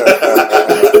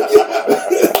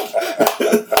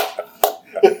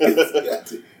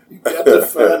 You got to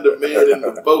find the man in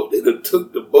the boat. They done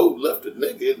took the boat, left the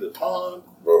nigga in the pond.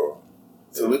 Bro.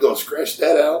 So we're going to scratch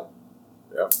that out.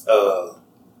 Yep.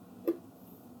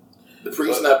 The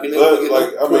priest not being able to get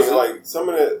I mean, like, some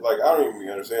of that, like, I don't even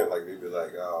understand. Like, they be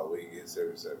like, oh, we can get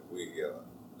 77. We can get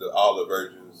all the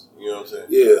virgins. You know what I'm saying?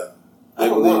 Yeah. I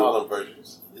don't want all them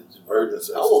virgins. It's virgin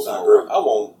sex. I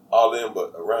want all them,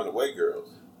 but around the way girls.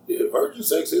 Yeah, virgin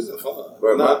sex isn't fun.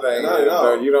 But my thing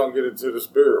is, you don't get into the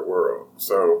spirit world.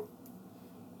 So,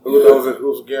 who knows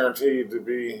who's guaranteed to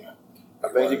be? I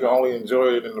think you can only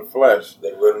enjoy it in the flesh.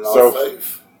 They running off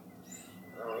faith.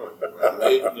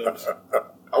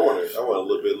 I want a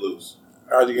little bit loose.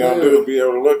 All you gonna do is be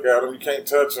able to look at them. You can't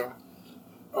touch them.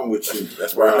 I'm with you.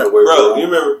 That's why. Bro, you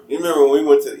remember when we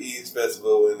went to the East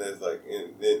Festival and there's like,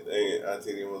 and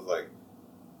Auntie was like,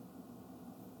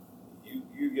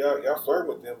 y'all flirt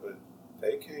with them, but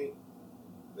they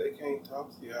can't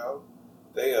talk to y'all.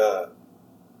 They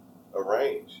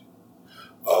arrange.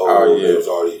 Oh yeah, it was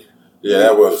already. Yeah,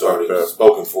 that was already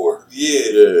spoken for.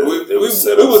 Yeah. We was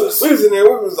in there,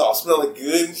 we was all smelling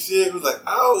good and shit. It was like,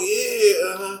 oh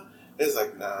yeah, It's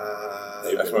like, nah.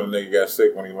 That's when the nigga got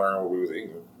sick when he learned what we was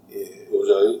eating. Yeah. What was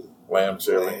y'all eating? Lamb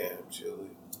chili. Lamb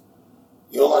chili.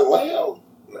 You don't like lamb?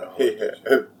 No. Yeah.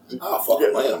 I'll fuck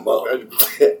lamb up. I'm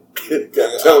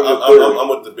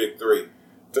with the big three.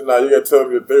 Now you gotta tell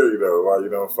me your theory though, why you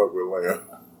don't fuck with lamb.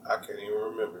 I can't even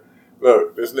remember.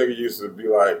 Look, this nigga used to be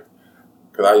like,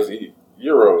 cause I used to eat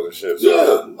euros and shit. So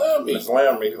yeah, lamb meat. It's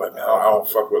lamb meat. He's like, man, I don't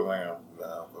fuck with lamb. Nah,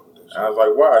 I don't fuck with that shit. I was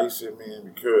like, why? He said, man,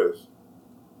 because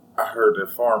I heard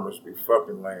that farmers be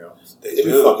fucking lambs. They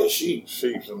be fucking sheep.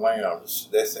 Sheep and lambs.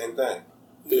 That same thing.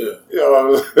 Yeah. You know, I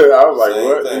was like, Same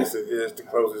what? thing. He said, yeah, it's the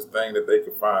closest thing that they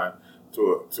could find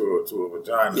to a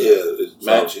vagina. Yeah, it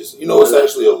matches. You know, it's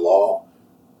actually a law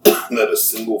that a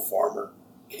single farmer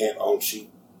can't own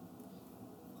sheep.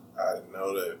 I didn't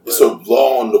know that. It's a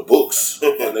law on the books, my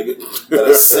nigga, that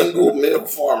a single male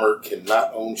farmer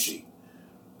cannot own sheep.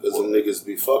 Because them niggas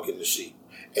be fucking the sheep.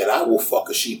 And I will fuck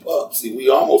a sheep up. See, we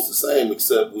almost the same,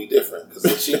 except we different. Because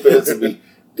the sheep has to be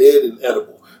dead and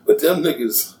edible. But them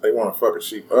niggas... They want to fuck a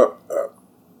sheep up.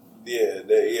 Yeah.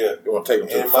 They want to take them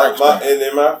to And the French man. and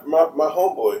then my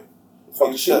homeboy.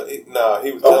 Fuck the sheep? He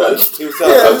was telling. Okay. He was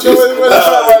telling.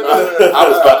 I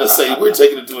was about to say, we're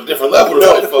taking it to a different level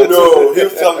tonight, folks. No, he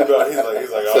was telling me about. He's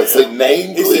like, oh, Say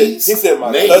name, please. He said my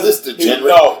name cousin. this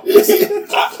degenerate. No,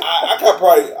 I got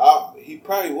probably. He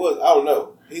probably was. I don't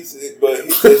know. He said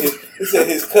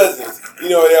his cousins. You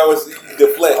know, they always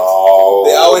deflect. Oh,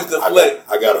 they always deflect.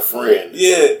 I got a friend.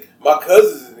 Yeah, my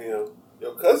cousins in him.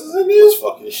 Your cousins in him? Was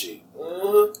fucking sheep.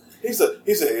 He said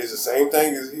it's the same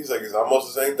thing as it's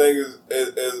almost the same thing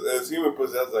as human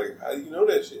pussy. I was like, how do you know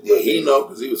that shit? Yeah, he know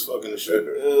because he was fucking the sheep.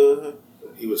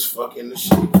 He was fucking the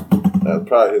sheep. That's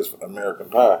probably his American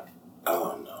Pie.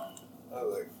 Oh no! I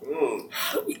was like,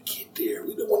 how do we get there?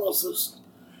 We don't want those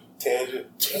tangent.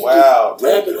 Wow,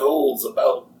 rabbit holes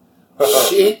about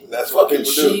shit. That's what fucking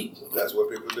people sheep. do. That's what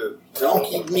people do.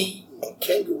 Donkey meat,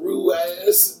 kangaroo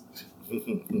ass.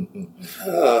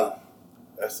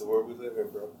 That's the world we live in,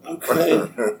 bro. Okay.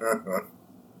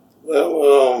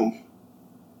 Well,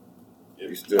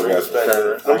 you still got some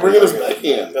turn. I'm bringing us back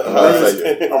in.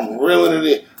 I'm reeling it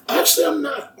in. Actually, I'm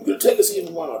not. I'm going to take us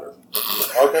even wilder.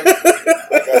 Okay.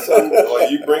 I got some.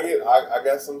 Well, you bring it. I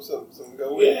got some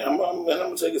go with. Yeah, I'm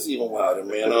going to take us even wilder,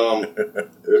 man.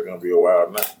 It's going to be a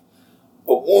wild night.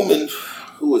 A woman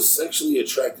who is sexually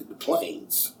attracted to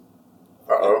planes.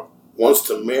 Wants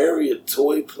to marry a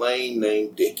toy plane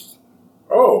named Dickie.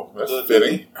 Oh, that's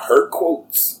fitting. Her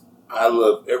quotes, I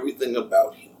love everything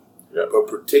about him, but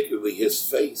particularly his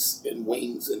face and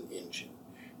wings and engine.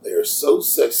 They are so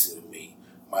sexy to me.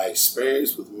 My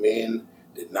experience with men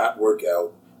did not work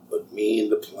out, but me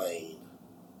and the plane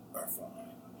are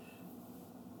fine.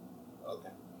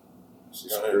 Okay. She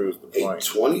screws the plane. A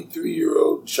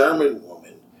 23-year-old German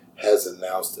woman has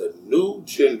announced a new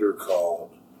gender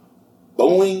called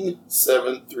Boeing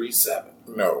 737.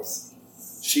 No.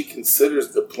 She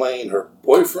considers the plane her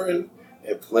boyfriend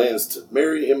and plans to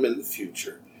marry him in the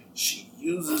future. She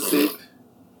uses it.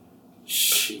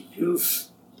 She used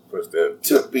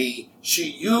to be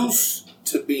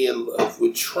in love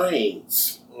with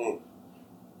trains.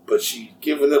 But she's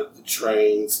given up the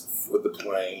trains for the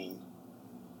plane.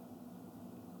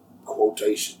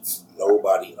 Quotations.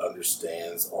 Nobody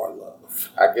understands our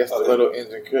love. I guess the little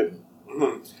engine couldn't.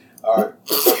 All right,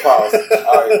 so pause.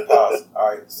 All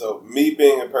right, so me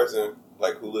being a person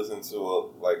like who listens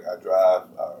to I drive,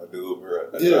 I do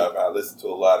Uber, I drive, I listen to a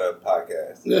lot of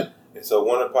podcasts. Yeah. And so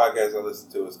one of the podcasts I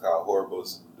listen to is called Horrible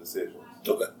Decisions.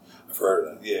 Okay, I've heard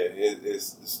of that. Yeah,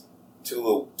 it's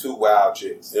two wild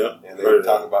chicks. Yeah, and they were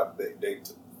talking about they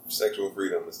sexual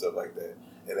freedom and stuff like that.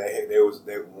 And they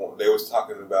was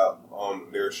talking about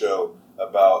on their show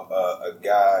about a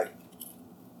guy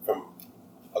from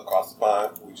across the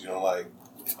pond, which you don't like,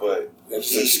 but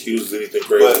that's an excuse anything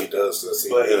crazy he does.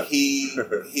 But he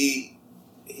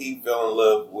fell in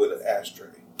love with an ashtray.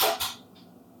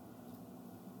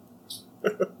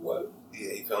 What?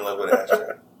 Yeah, he fell in love with an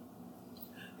ashtray,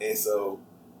 and so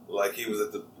he was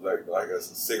at the like a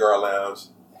cigar lounge.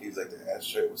 He was like, the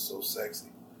ashtray was so sexy.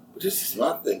 But this is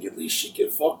my thing. At least she can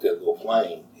fuck that little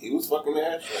plane. He was fucking the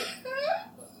ashtray.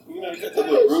 You know, you got the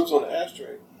little grooves on the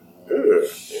ashtray.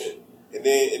 Yeah. And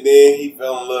then he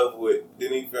fell in love with.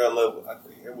 Then he fell in love with. I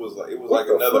think it was like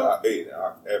another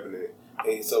avenue.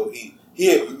 And so he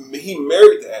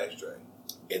married the ashtray.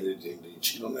 And then he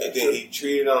cheated on the ashtray. ashtray. And then he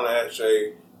treated on the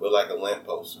ashtray with like a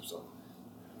lamppost or something.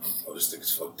 Oh, this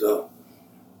nigga's fucked up.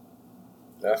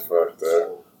 That's fucked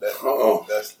up.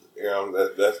 That's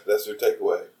your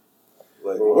takeaway.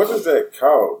 What is that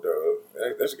called though?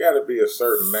 There's got to be a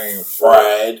certain name.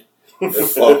 Fried.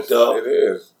 It's fucked up. It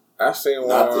is. I seen one.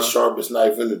 Not the sharpest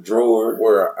knife in the drawer.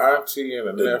 Where an auntie and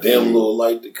a nephew. Damn little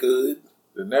light that could.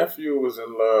 The nephew was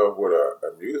in love with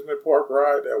an amusement park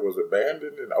ride that was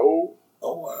abandoned and old.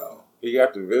 Oh, wow. He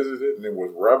got to visit it and it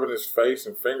was rubbing his face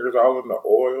and fingers all in the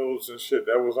oils and shit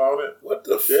that was on it. What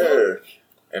the fuck? Yeah.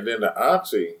 And then the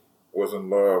auntie was in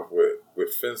love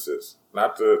with fences.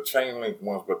 Not the chain link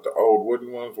ones, but the old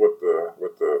wooden ones with the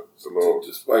little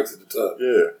the spikes at the top.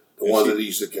 Yeah. The ones that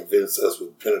used to convince us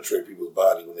would penetrate people's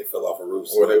body when they fell off a roof.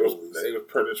 Well, they was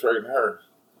penetrating her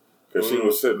because she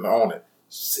was sitting on it.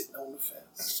 Sitting on the fence.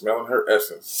 Smelling her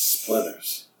essence.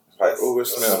 Splinters. Like, oh, it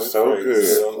smells so good.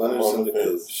 Splinters on the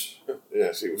fence.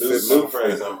 Yeah, she was sitting on the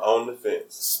fence. I'm on the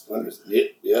fence. Splinters.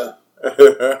 Yeah.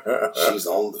 She's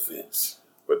on the fence.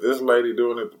 But this lady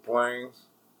doing it to planes,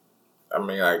 I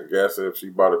mean, I guess if she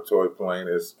bought a toy plane,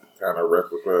 it's kind of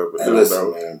replica. But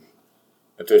listen, man.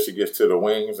 Until she gets to the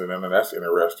wings, and then that's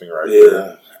interesting right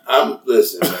there.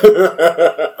 Listen,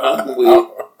 man. I'm with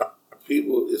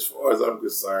people, as far as I'm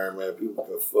concerned, man, people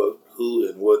can fuck who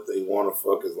and what they want to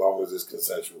fuck as long as it's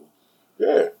consensual.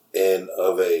 Yeah. And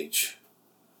of age.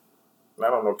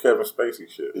 Not on no Kevin Spacey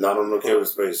shit. Not on no Kevin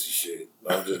Spacey shit.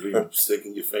 Don't just be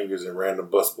sticking your fingers in random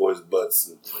busboys' butts.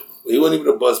 And, well, he wasn't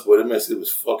even a busboy. That man said he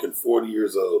was fucking 40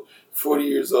 years old. 40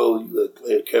 years old, you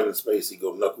let Kevin Spacey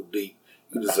go knuckle deep.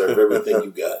 You deserve everything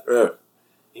you got. Yeah.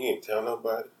 You ain't tell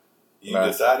nobody? You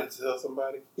decided to tell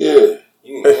somebody? Yeah.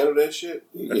 You can handle that shit?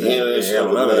 You can handle that shit.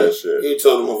 None of that shit. He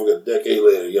told the motherfucker a decade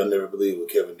later, y'all never believe what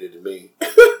Kevin did to me.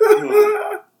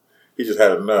 He just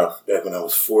had enough. Back when I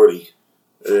was 40.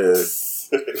 Yeah.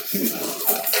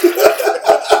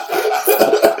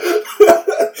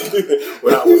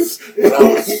 when I was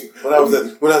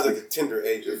at the tender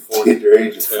age of 40. Tender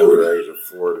age of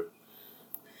 40.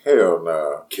 Hell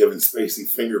nah. Kevin Spacey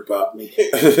finger popped me.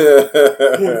 He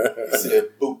said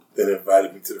boop. Then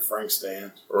invited me to the Frank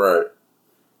stand. Right.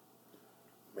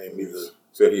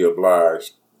 Said he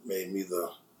obliged. Made me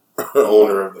the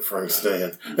owner of the Frank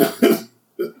stand.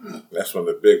 That's when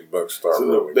the big bucks started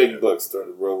rolling. The big bucks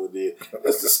started rolling in.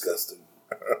 That's disgusting.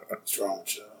 What's wrong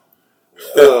with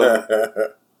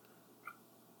y'all?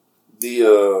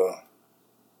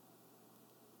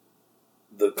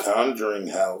 The Conjuring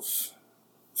house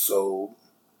sold.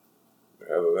 The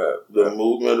hell is that? The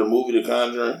movie The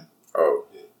Conjuring. Oh.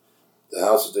 The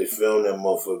house that they filmed that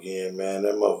motherfucker in, man,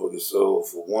 that motherfucker sold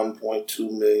for $1.2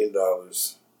 million. Wow.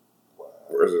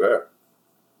 Where's it at?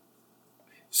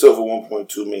 Sold for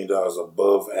 $1.2 million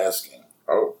above asking.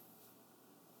 Oh.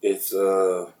 It's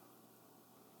in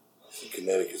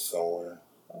Connecticut somewhere.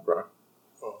 Okay.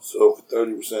 So for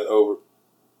 30% over.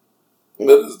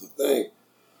 That is the thing.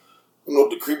 You know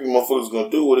what the creepy motherfucker's gonna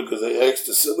do with it because they asked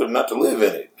the seller not to live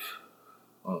in it.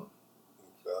 So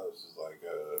it's just like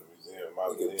a museum.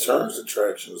 Like a tourist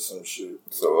attraction or some shit.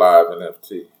 It's a live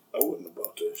NFT. I wasn't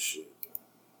about that shit.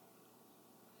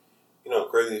 You know,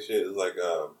 crazy shit is like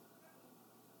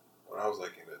when I was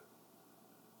like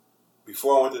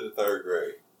before I went to the third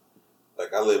grade,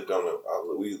 like I lived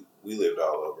we lived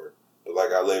all over, but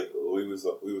like we was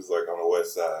like on the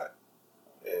west side,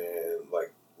 and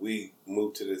like we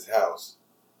moved to this house,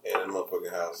 and the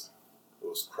motherfucking house, it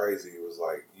was crazy. It was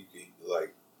like you could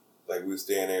like we was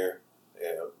staying there,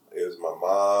 and it was my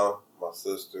mom, my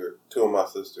sister, two of my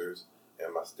sisters,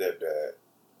 and my stepdad,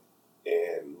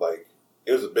 and like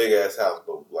it was a big ass house,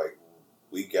 but like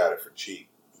we got it for cheap.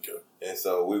 And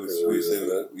so we was in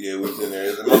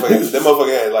there. That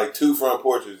motherfucker had like 2 front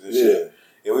porches and shit.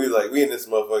 And we in this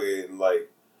motherfucker and like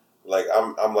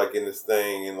I'm like in this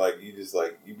thing and like you just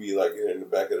like you be like in the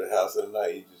back of the house at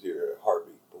night, you just hear a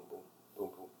heartbeat, boom boom boom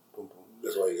boom boom boom.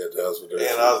 That's why you got the house for that.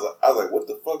 And I was like, what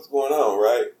the fuck's going on,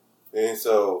 right? And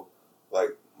so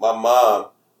like my mom,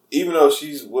 even though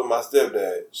she's with my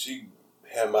stepdad, she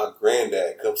had my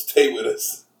granddad come stay with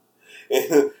us.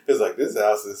 And it's like, this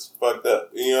house is fucked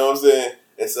up. You know what I'm saying?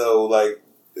 And so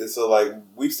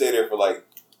we stayed there for like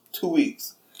 2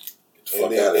 weeks. And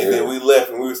then we left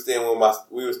and we were staying with my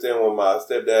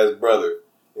stepdad's brother.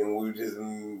 And we just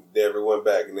never went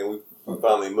back. And then we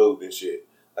finally moved and shit.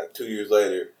 Like 2 years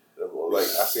later, like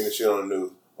I seen the shit on the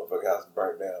news, motherfucking house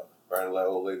burnt down. Burning that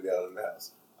old lady down in the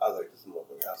house. I was like, this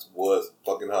motherfucking house was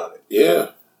fucking haunted.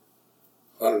 Yeah.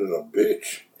 Haunted in a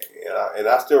bitch. And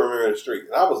I still remember the street.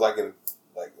 And I was like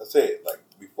I said, like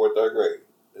before third grade.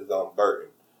 It's on Burton.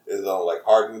 It's on like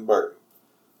Hardin Burton.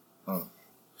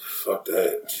 Fuck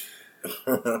that.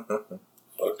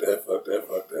 Fuck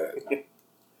that.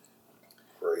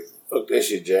 Crazy. Fuck that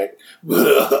shit, Jack. But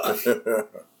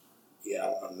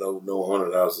yeah, no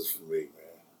haunted houses for me,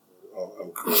 man.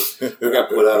 I'm cool. I got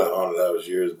put out of haunted house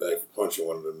years back for punching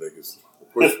one of them niggas.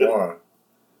 Which one?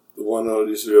 The one on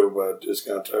this over by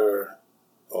Discount Tire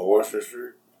on Washington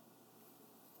Street.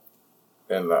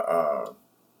 In the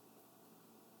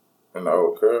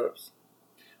old Cubs?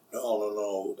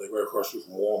 No. They right across the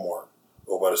street from Walmart.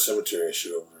 Over by the cemetery and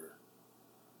shit over there.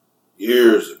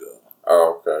 Years ago.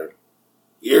 Oh, okay.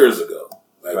 Years ago.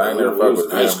 Like I ain't never fucked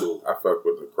with high school. I fucked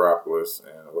with Necropolis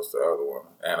and what's the other one?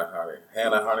 Hannah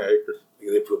Honey Acres.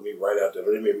 They put me right out there.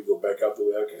 They made me go back out the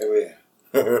way I came in.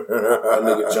 That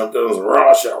nigga jumped out and was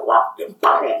raw shot, rocked and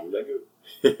bam, nigga.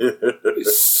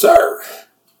 Yes, sir.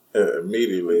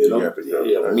 Immediately, you got to go.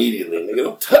 Yeah, immediately, nigga.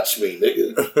 Don't touch me,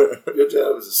 nigga. Your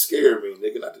job is to scare me,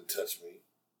 nigga, not to touch me.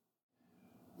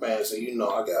 Man, so you know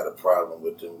I got a problem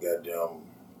with them goddamn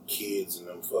kids and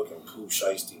them fucking poo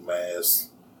shiesty masks.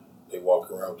 They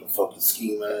walk around with them fucking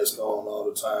ski masks on all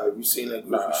the time. Have you seen that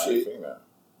goofy shit? I ain't seen that.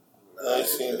 I ain't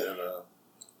seen that.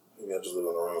 Maybe I just live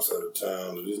on the wrong side of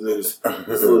town. These niggas,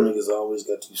 these little niggas always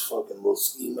got these fucking little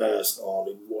ski masks on.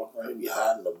 They be walking around, they be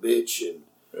hiding a bitch and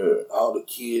all the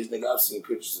kids, nigga. I've seen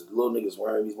pictures of little niggas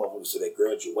wearing these motherfuckers to their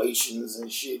graduations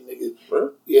and shit, nigga.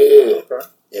 Really? Yeah. Okay.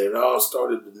 And it all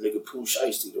started with the nigga Pooh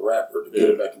Shiesty, the rapper, to get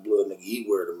him back in blood, nigga. He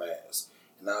wear the mask.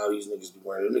 And now these niggas be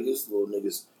wearing them niggas, little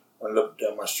niggas running up and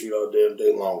down my street all damn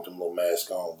day long with them little masks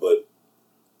on. But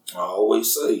I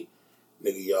always say,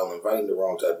 nigga, y'all inviting the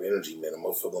wrong type of energy, man. A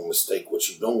motherfucker gonna mistake what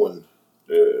you doing.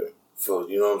 Yeah. For,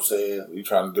 you know what I'm saying? You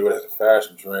trying to do it as a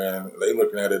fashion trend. They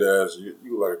looking at it as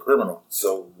you like a criminal.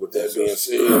 So, with that being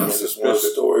said, this one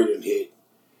story that hit,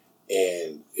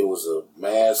 and it was a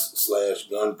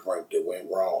mask/gun prank that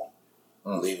went wrong,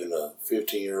 leaving a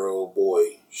 15-year-old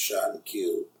boy shot and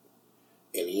killed.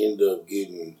 And he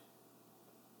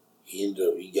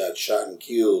got shot and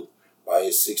killed by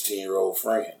his 16-year-old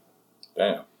friend.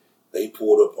 Damn. They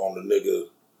pulled up on the nigga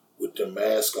with their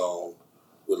mask on,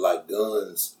 with like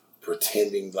guns,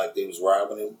 pretending like they was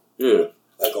robbing him. Yeah.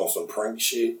 Like on some prank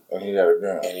shit. And he had a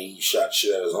gun. And he shot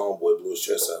shit at his homeboy, blew his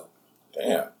chest out.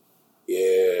 Damn.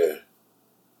 Yeah.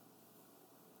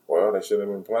 Well, they shouldn't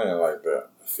have been playing like that.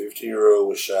 A 15-year-old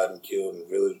was shot and killed in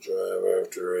Village Drive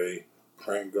after a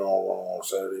prank gone wrong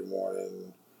Saturday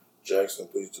morning. Jackson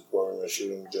Police Department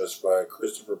shooting justified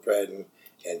Christopher Patton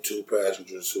and two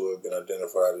passengers who have been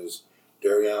identified as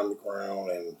Darion McCrown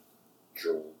and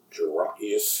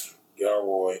Jerachius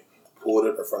Galroy pulled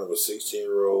up in front of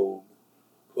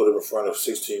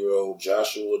 16-year-old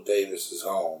Joshua Davis's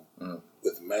home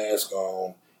with mask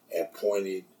on and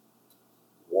pointed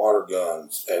water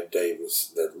guns at Davis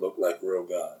that looked like real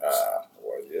guns.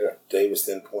 Well, yeah. Davis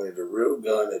then pointed a real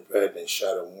gun at Patton and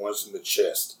shot him once in the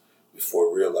chest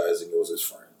before realizing it was his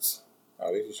friends.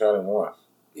 At least he shot him once.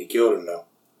 He killed him though.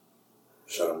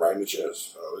 Shot him right in the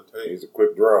chest. He's a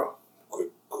quick draw.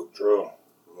 Quick draw.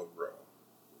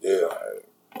 Yeah.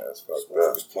 That's fucked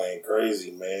up. He's playing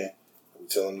crazy, man. I'm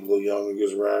telling the little young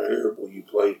niggas around here, boy, you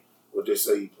play what they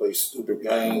say, you play stupid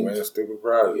games. Man, stupid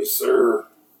prizes. Yes, sir.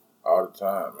 All the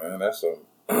time, man. That's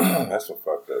some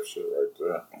fucked up shit right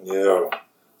there. Yeah.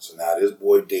 So now this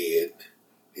boy dead.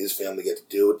 His family got to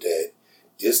deal with that.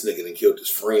 This nigga done killed his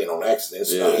friend on accident,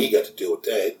 so now he got to deal with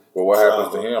that. Well, what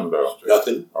happens to him, though?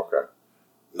 Nothing. Okay.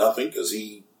 Nothing, because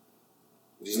these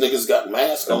niggas got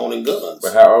masks on and guns.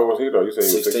 But how old was he, though? You say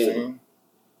he was 16?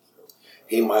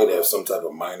 He might have some type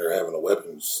of minor having a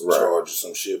weapons charge or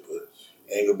some shit, but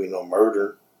ain't gonna be no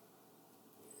murder.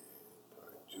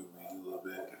 Juvie a little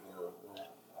bit,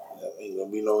 Ain't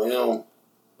gonna be no him.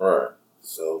 Right.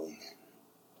 So,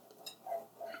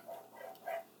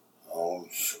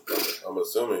 I'm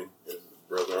assuming it's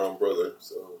brother on brother,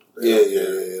 so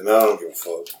yeah. No, I don't give a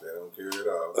fuck. They don't care at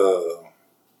all.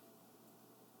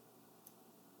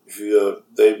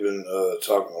 They've been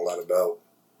talking a lot about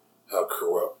how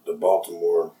corrupt the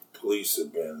Baltimore police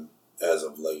have been as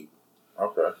of late.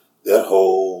 Okay. That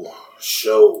whole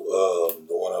show,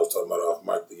 the one I was talking about off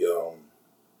mic,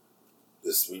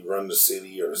 this We Run the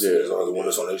City, or the one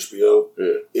that's on HBO.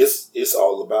 Yeah. It's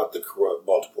all about the corrupt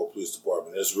Baltimore Police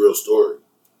Department. It's a real story.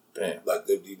 Damn. Like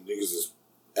these niggas is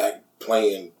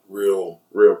playing real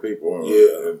people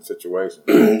in situations.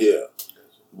 Yeah.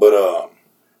 But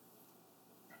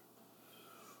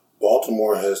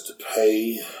Baltimore has to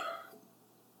pay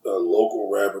a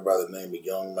local rapper by the name of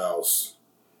Young Mouse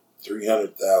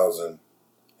 $300,000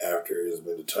 after it has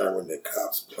been determined that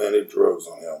cops planted drugs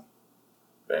on him.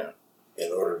 Damn.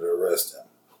 In order to arrest him.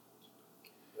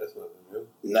 That's nothing new.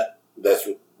 That's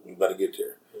what we about to get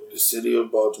there. The city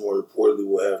of Baltimore reportedly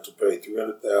will have to pay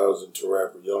 $300,000 to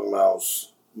rapper Young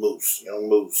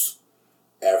Moose,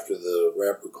 after the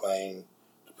rapper claimed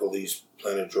the police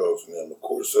planted drugs on him. A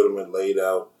court settlement laid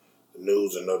out the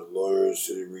news and other lawyers.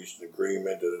 City reached an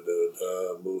agreement.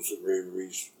 Moose agreed to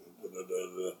reach.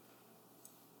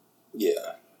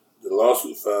 Yeah. The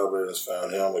lawsuit filed by this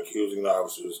found him accusing the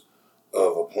officers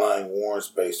of applying warrants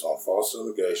based on false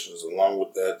allegations. Along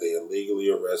with that, they illegally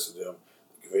arrested him.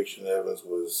 The conviction evidence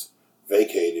was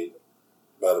vacated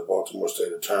by the Baltimore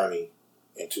State Attorney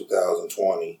in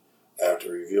 2020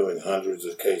 after reviewing hundreds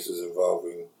of cases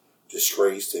involving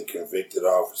disgraced and convicted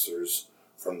officers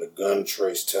from the Gun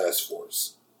Trace Task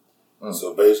Force.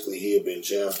 So basically, he had been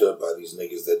jammed up by these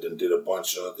niggas that done did a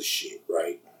bunch of other shit,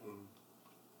 right?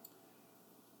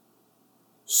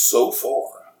 So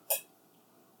far,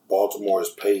 Baltimore has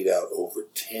paid out over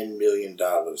 $10 million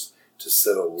to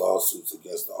settle lawsuits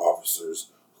against the officers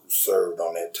who served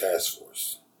on that task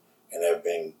force and have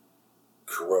been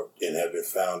corrupt and have been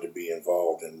found to be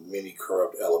involved in many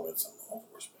corrupt elements of law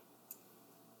enforcement.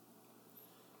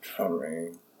 I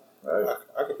mean, I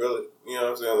can feel it. You know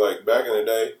what I'm saying? Like back in the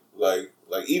day, like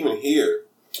even here,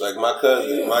 like my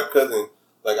cousin,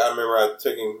 like I remember I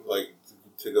took him like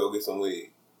to go get some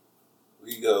weed.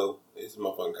 We go, it's a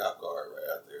motherfucking cop car right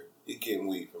out there. He getting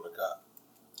weed from the cop.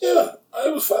 Yeah,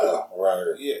 it was foul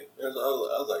around here. Yeah, I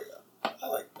was like,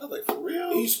 for real?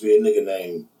 There used to be a nigga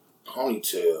named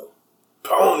Ponytail.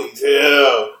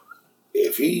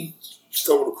 If he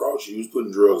stumbled across you, he was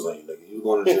putting drugs on you, nigga. You was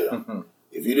going to jail.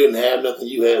 If you didn't have nothing,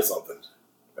 you had something.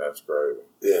 That's crazy.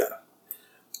 Yeah.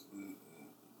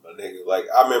 My nigga, like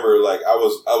I remember, like I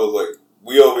was like,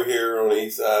 we over here on the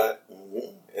east side,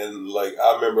 and like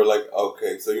I remember, like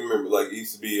okay, so you remember, like it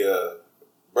used to be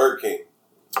Burger King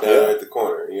down at the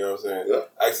corner. You know what I'm saying? Yeah.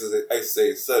 I used to say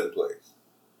it's Sudden Place.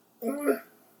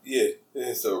 Yeah,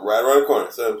 and so right around the corner,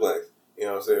 Sudden Place. You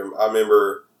know what I'm saying? I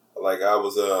remember, like I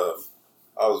was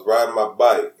riding my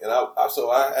bike, and I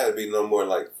had to be no more than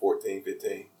like 14,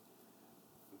 15.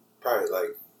 Probably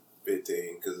like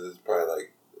 15, because it's probably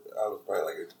like I was probably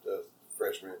like a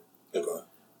freshman. Okay.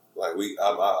 Like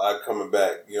I coming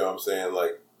back. You know what I'm saying?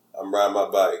 Like I'm riding my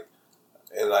bike,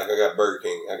 and like I got Burger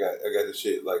King. I got the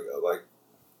shit like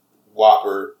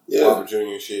Whopper, Whopper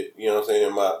Junior shit. You know what I'm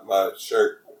saying? My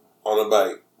shirt on the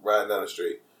bike, riding down the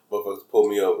street. Motherfuckers pull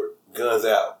me over, guns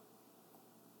out.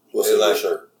 What's in your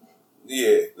shirt?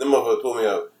 Yeah, them motherfuckers pull me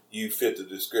over. You fit the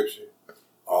description.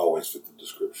 Always fit the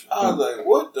description. I was like,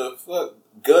 what the fuck?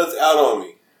 Guns out on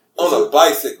me. On a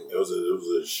bicycle. It was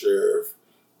a sheriff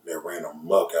that ran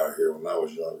amok out here when I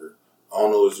was younger. I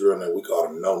don't know his real name. We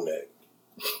called him No Neck.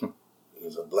 He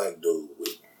was a black dude.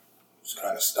 He was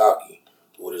kind of stocky.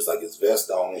 With his vest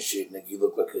on and shit, nigga, he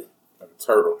looked like a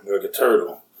turtle. Like a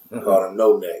turtle. Called him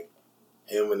No Neck.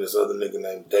 Him and this other nigga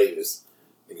named Davis.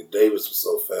 Nigga, Davis was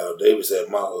so foul. Davis had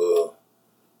my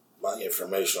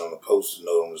information on a post-it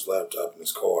note on his laptop in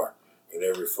his car. And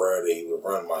every Friday he would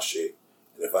run my shit.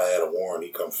 And if I had a warrant,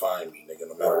 he'd come find me, nigga,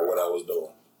 no matter what I was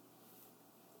doing.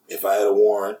 If I had a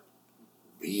warrant,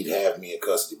 he'd have me in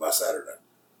custody by Saturday.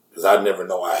 Because I'd never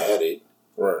know I had it.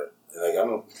 Right. And like,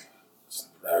 I'm out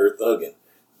here thugging.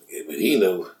 But he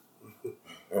knew.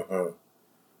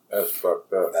 That's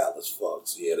fucked up. That was fucked.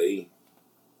 So yeah, they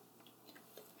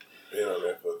on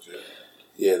that fuck shit.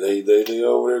 Yeah, they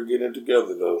over there getting it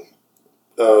together though.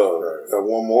 Got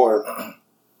one more.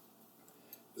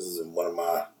 This is one of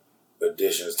my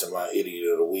additions to my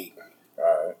Idiot of the Week.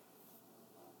 Alright.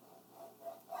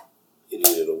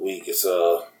 Idiot of the Week. It's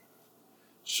a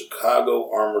Chicago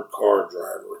armored car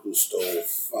driver who stole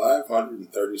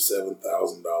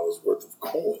 $537,000 worth of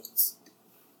coins.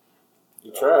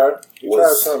 You tried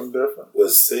something different.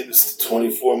 Was sentenced to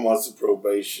 24 months of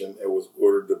probation and was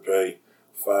ordered to pay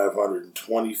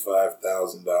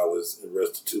 $525,000 in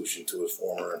restitution to his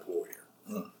former employer.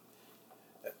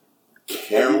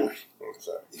 Cameron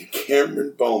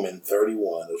Bowman,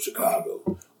 31, of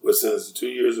Chicago, was sentenced to 2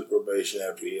 years of probation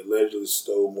after he allegedly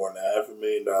stole more than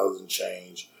 $500,000 in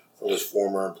change from his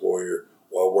former employer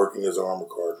while working as an armored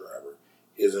car driver.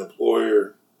 His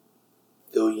employer,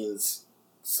 Billions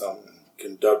something,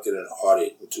 conducted an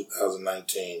audit in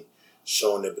 2019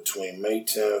 showing that between May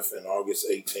 10th and August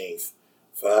 18th,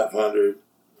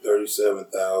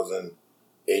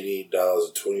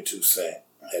 $537,088.22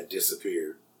 had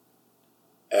disappeared.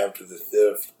 After the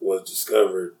theft was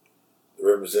discovered, the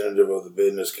representative of the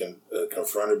business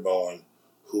confronted Bowen,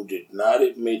 who did not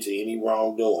admit to any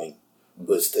wrongdoing,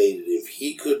 but stated if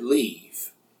he could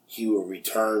leave, he would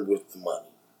return with the money.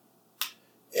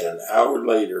 And an hour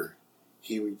later,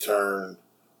 he returned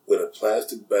with a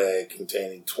plastic bag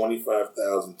containing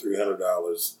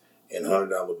 $25,300 in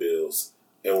 $100 bills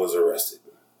and was arrested.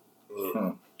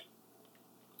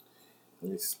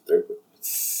 He's stupid.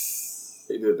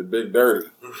 He did the big dirty.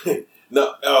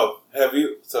 No, have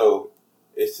you? So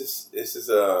it's just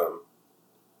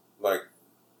like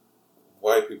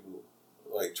white people,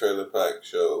 like Trailer Park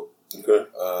Show. Okay.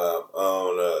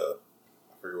 On I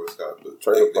forget what it's called, but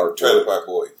Trailer Park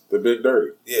Boys. The big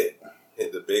dirty. Yeah,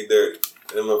 hit the big dirty.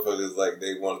 And them motherfuckers like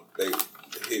the motherfucker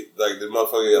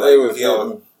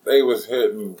They was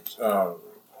hitting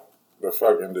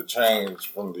the change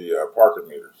from the parking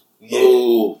meters. Yeah,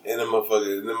 ooh. And them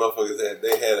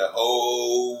motherfuckers had a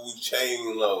whole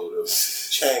chain load of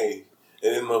change,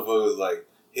 and them motherfuckers like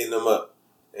hitting him up.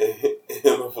 And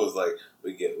him was like,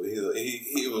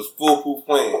 he was foolproof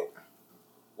playing.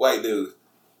 White dude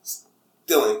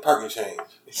stealing parking change.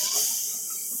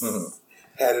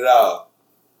 Had it all.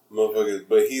 Motherfuckers,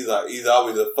 but he's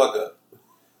always a fuck up.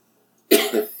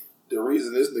 The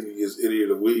reason this nigga gets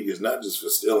idiot of the week is not just for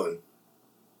stealing,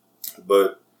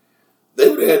 but they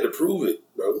would have had to prove it,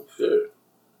 bro. Yeah.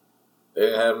 They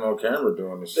didn't have him on camera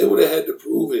doing this shit. They would have had to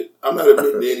prove it. I'm not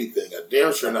admitting to anything. I'm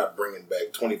damn sure not bringing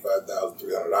back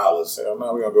 $25,300. Hell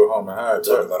no, we're going to go home and hide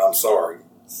Talking about I'm sorry.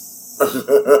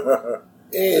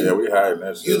 And yeah, we hiding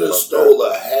that shit. You done stole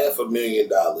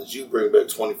 $500,000. You bring back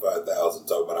 $25,000.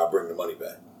 Talk about I'll bring the money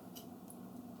back.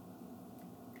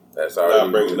 That's already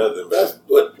not bringing nothing back. That's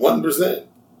what 1%.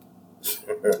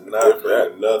 Not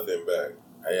bringing nothing back.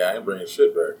 Hey, I ain't bringing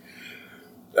shit back.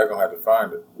 They're gonna have to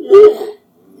find it.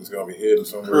 It's gonna be hidden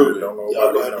somewhere. Prove it. Don't know.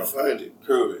 Y'all gonna have to find it.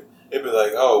 Prove it. It'd be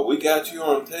like, oh, we got you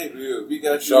on tape. We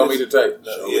got you. Show me the tape.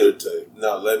 No, Show me the tape.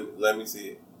 No, let me see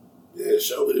it. Yeah,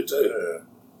 show me the tape. Yeah.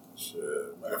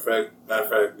 Shit. Matter of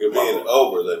fact, give my Being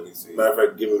over, let me see. Matter of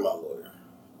fact, give me my lawyer.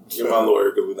 Give my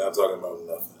lawyer because we're not talking about nothing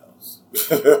else.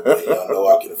 And y'all know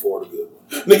I can afford a good one.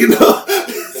 Nigga, no.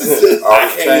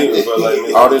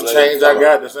 All this change I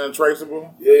got that's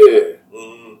untraceable? Yeah.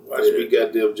 Mm-hmm. Watch me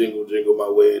goddamn jingle my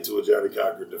way into a Johnny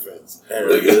Conquer defense. Hey,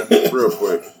 real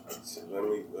quick. Let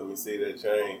me see that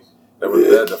change.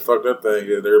 The fucked up thing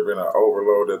is there been an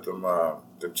overload at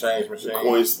the change machine.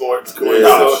 Coin Smarts,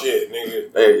 Shit,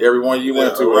 nigga. Hey, everyone you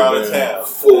went to around the town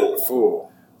full.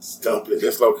 Stumping.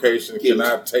 This location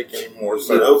cannot take any more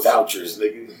vouchers,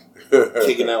 nigga.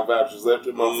 Kicking out vouchers left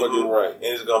and motherfucking right. And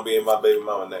it's gonna be in my baby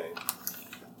mama name.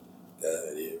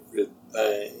 Got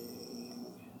everything.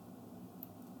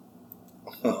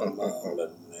 Mama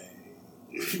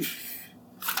name.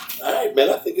 All right, man.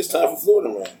 I think it's time for Florida,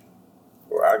 man.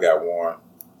 Well, I got one.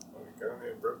 Go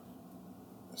ahead, bro.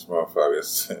 This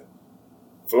motherfucker.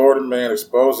 Florida man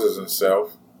exposes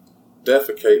himself,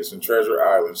 defecates in Treasure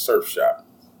Island surf shop.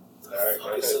 All right,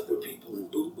 what's up with people in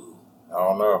Boo Boo? I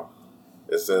don't know.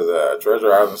 It says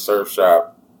Treasure Island surf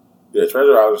shop. Yeah,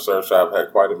 Treasure Island surf shop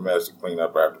had quite a mess to clean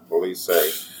up after police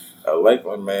say a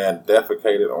Lakeland man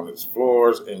defecated on its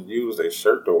floors and used a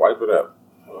shirt to wipe it up.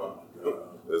 Oh, God.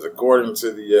 As according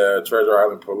to the Treasure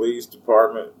Island Police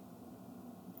Department,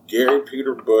 Gary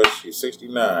Peter Bush, he's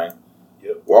 69,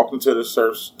 walked into the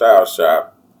surf style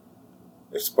shop,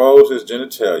 exposed his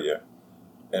genitalia,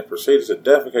 and proceeded to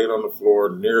defecate on the floor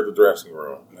near the dressing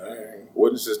room. Dang.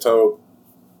 Witnesses told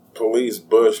police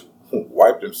Bush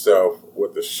wiped himself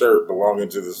with the shirt belonging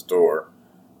to the store,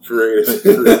 creating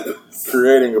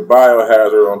a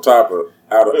biohazard on top of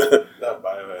out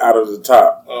of the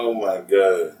top. Oh my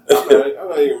God! I'm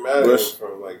not even mad at him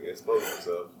from exposing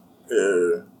himself.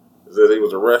 Yeah, it says he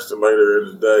was arrested later in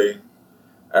the day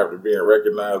after being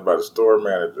recognized by the store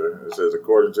manager. It says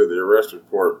according to the arrest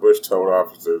report, Bush told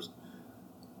officers,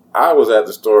 "I was at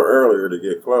the store earlier to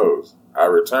get clothes. I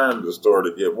returned to the store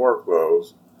to get more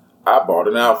clothes. I bought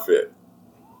an outfit."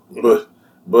 But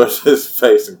Bush is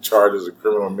facing charges of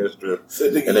criminal mischief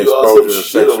and exposure of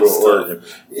sexual organ.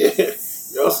 Yeah,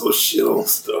 you also shit on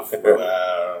stuff.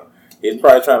 Wow. He's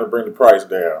probably trying to bring the price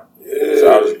down. Yeah.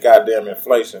 So all this goddamn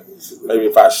inflation. Maybe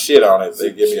if I shit on it,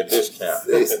 they give me a discount.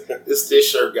 This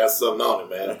shirt got something on it,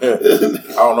 man.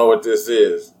 I don't know what this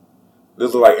is.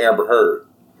 This looks like Amber Heard.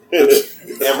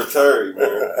 Amber Turd,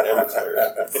 man. Amber Turd.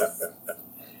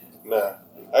 Nah,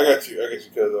 I got you,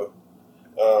 cuzzo.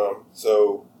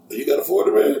 So you got a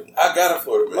Florida man? I got a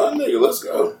Florida man. My nigga, let's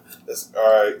go.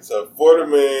 Alright, so Florida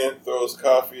man throws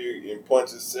coffee and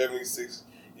punches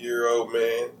 76-year-old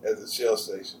man at the Shell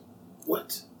station.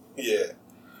 What? Yeah.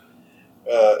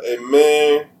 A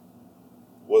man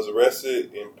was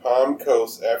arrested in Palm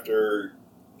Coast after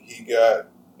he got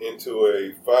into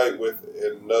a fight with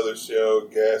another Shell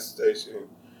gas station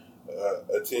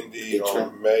attendee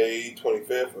on May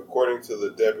 25th, according to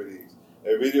the deputies.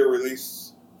 A video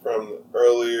released from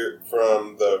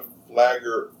the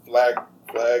Flagler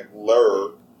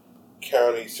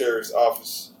County Sheriff's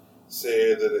Office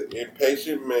said that an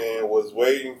impatient man was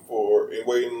waiting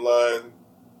in line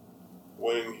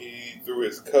when he threw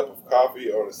his cup of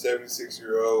coffee on a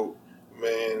 76-year-old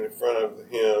man in front of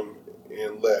him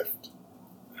and left.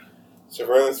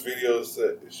 Surveillance videos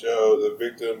show the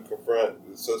victim confront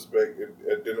the suspect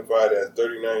identified as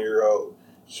 39-year-old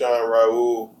Sean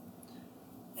Raul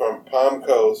from Palm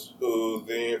Coast, who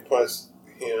then punched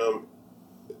him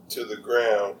to the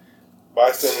ground.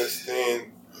 Bystanders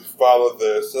then followed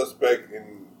the suspect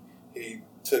and he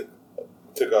took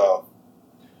off.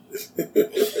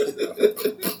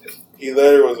 He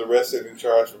later was arrested and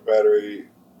charged for battery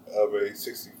of a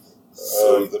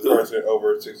The person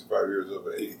over 65 years of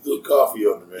age. He threw coffee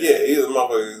on the man. Yeah, he's a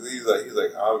motherfucker. He's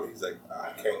like,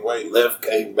 I can't wait. Left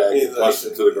came back and punched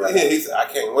him to the ground. Yeah, he said, I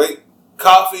can't wait.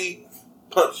 Coffee,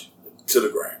 punch. To the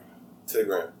ground. To the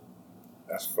ground.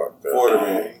 That's fucked up. Florida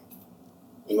man.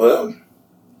 Well,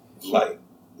 Like,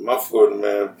 my Florida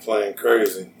man playing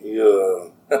crazy. He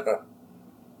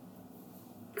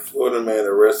Florida man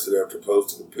arrested after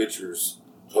posting pictures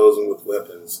posing with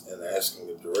weapons and asking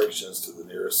the directions to the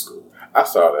nearest school. I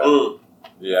saw that.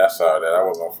 Yeah, I saw that. I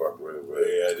wasn't gonna fuck with it, but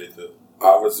yeah, I did too.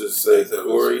 Officers say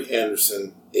Corey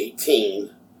Anderson,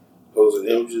 18, posted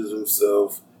images of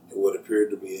himself in what appeared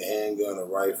to be a handgun, a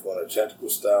rifle, and a tactical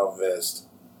style vest.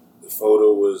 The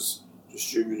photo was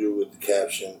distributed with the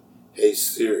caption, "Hey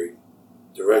Siri,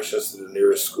 directions to the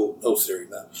nearest school." No, Siri,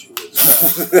 not you.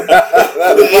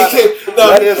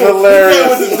 That is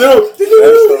hilarious. That's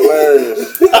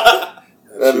hilarious.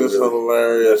 That is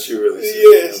hilarious. She really said,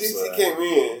 Yeah, she came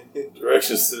in.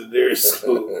 Directions to the nearest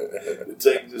school.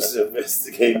 Detectives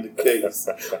investigating the case.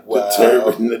 Wow.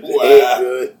 Determined that the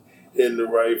handgun and the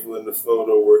rifle in the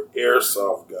photo were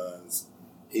airsoft guns.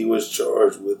 He was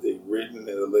charged with a written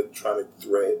and electronic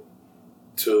threat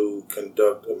to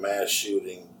conduct a mass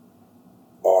shooting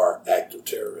or act of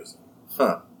terrorism.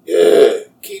 Huh. Yeah,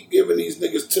 keep giving these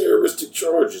niggas terroristic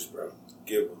charges, bro.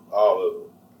 Give them all of them.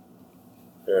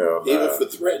 Hell Even for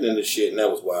threatening the shit, and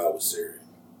that was why I was serious.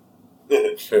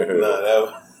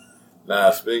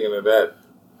 Nah, speaking of that,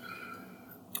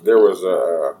 there was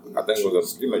I think it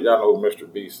was y'all know who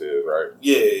Mr. Beast is, right?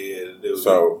 Yeah.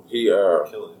 So he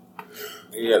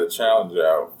had a challenge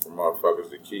out for motherfuckers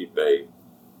to keep it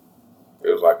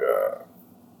was like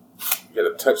you had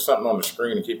to touch something on the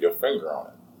screen and keep your finger on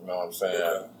it. You know what I'm saying?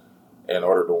 Okay. In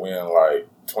order to win like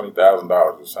 $20,000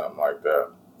 or something like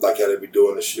that. Like how they be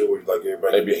doing the shit where like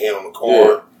everybody They be hand on the car.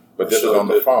 Yeah, but this is on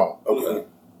the phone. Okay.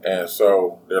 And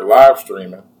so they're live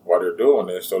streaming while they're doing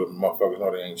this, so the motherfuckers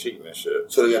know they ain't cheating and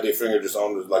shit. So they got their finger just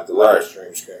on the live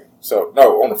stream screen. So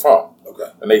no, on the phone.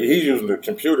 Okay. And he's using the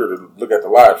computer to look at the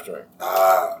live stream.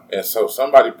 And so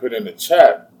somebody put in the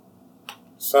chat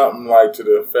something like to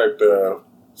the effect of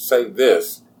 "say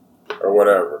this" or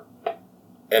whatever,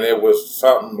 and it was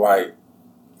something like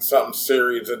something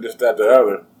Siri and this, that, the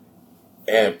other,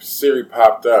 and Siri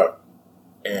popped up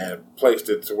and placed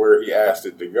it to where he asked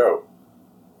it to go,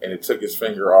 and it took his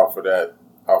finger off of that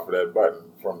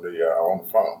button from the on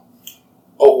the phone.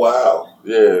 Oh wow!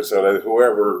 Yeah, so that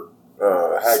whoever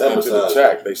hacked into the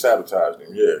chat, they sabotaged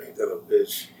him. Yeah, ain't that a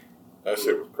bitch? That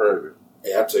shit was crazy.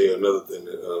 Hey, I'll tell you another thing.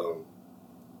 That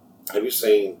have you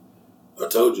seen? I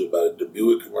told you about it. The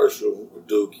Buick commercial where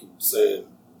dude keeps saying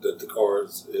that the car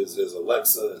is his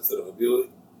Alexa instead of a Buick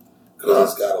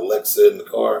because it's got Alexa in the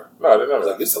car. No, they never.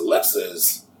 Like this Alexa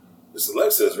is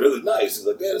really nice. He's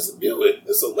like, "That is a Buick.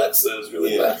 This Alexa is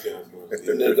really nice."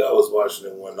 And then I was watching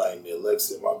it one night, and the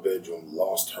Alexa in my bedroom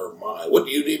lost her mind. What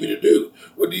do you need me to do?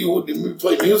 What do you want me to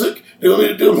play music? You want me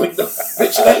to do? I'm like, no,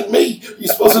 bitch, it ain't me. You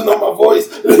supposed to know my voice.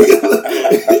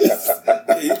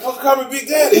 You supposed to call me Big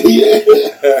Daddy. Yeah.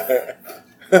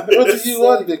 What do you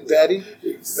want, Big Daddy?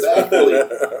 Exactly.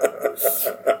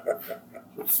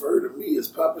 Refer to me as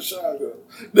Papa Shango.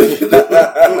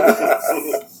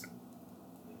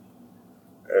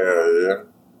 Hell yeah.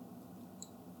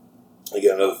 You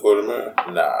got another Florida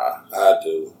man? Nah. I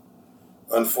do.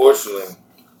 Unfortunately,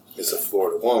 it's a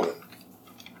Florida woman.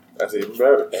 That's even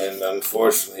better. And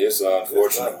unfortunately, it's unfortunate.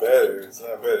 It's not better. It's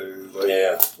like,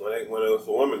 yeah. When it's a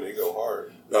woman, they go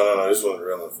hard. No. This one's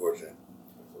real unfortunate.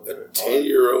 A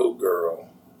 10-year-old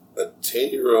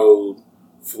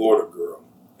Florida girl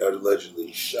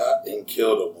allegedly shot and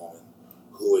killed a woman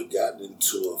who had gotten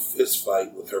into a fist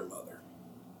fight with her mother.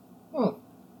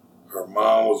 Her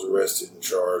mom was arrested and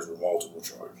charged with multiple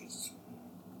charges.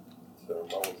 So her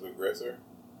mom was the aggressor?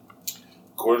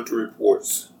 According to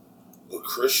reports,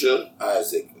 Lucretia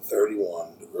Isaac,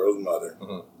 31, the girl's mother,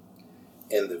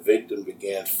 and the victim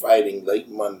began fighting late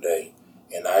Monday,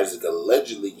 and Isaac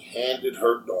allegedly handed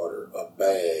her daughter a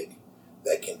bag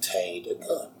that contained a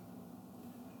gun.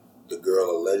 The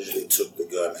girl allegedly took the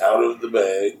gun out of the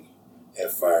bag and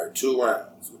fired 2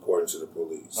 rounds, according to the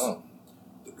police.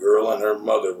 The girl and her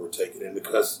mother were taken into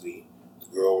custody. The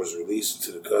girl was released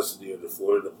into the custody of the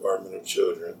Florida Department of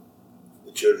Children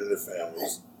and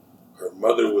Families. Her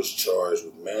mother was charged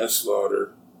with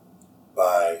manslaughter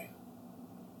by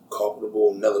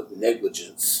culpable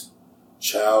negligence,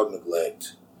 child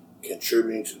neglect,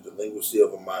 contributing to the delinquency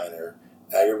of a minor,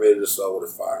 aggravated assault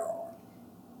with a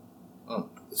firearm.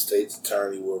 The state's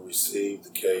attorney will receive the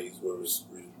case. The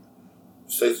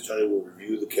state's attorney will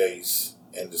review the case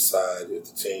and decide if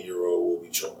the 10-year-old will be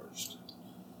charged.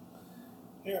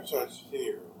 Yeah, I'm sorry, it's a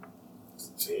 10-year-old.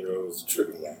 10-year-old is a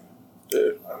tricky man.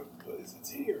 Yeah. But it's a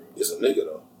 10-year-old. It's a nigga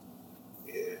though.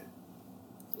 Yeah.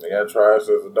 They gotta try us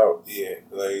as adults. Yeah.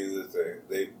 Like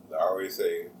they always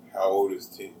say, how old is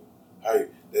 10?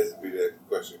 That's be that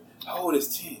question. How old is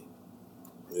 10?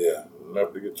 Yeah.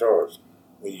 Enough to get charged.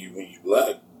 When you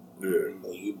black. Yeah.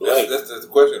 When you black. That's the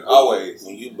question. Always.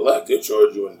 When you black, they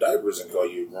charge you in diapers and call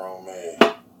you a grown man.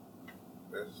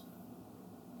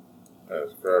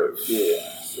 That's crazy. Yeah.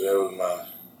 So that was my.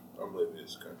 I'm living in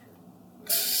this country. I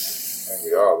think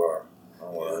we all are. You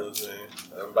know what I'm saying?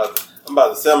 I'm about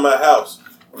to sell my house.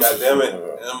 God damn it.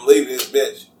 And I'm leaving this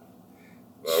bitch.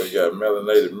 So you got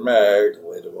Melanated Mag. The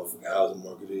way the motherfucking housing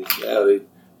market is now, the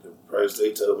price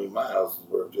they told me my house was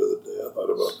worth the other day. I thought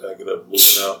about packing up and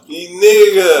moving out. You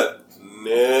nigga.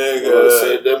 When I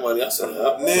said that money, I said,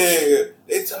 nigga.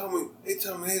 They told me it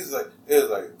was like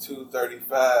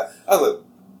 $235. I was like,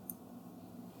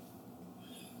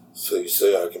 so you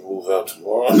say I can move out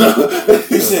tomorrow?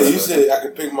 you said I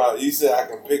can pick my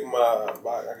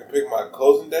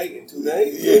closing date in 2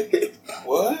 days? Yeah.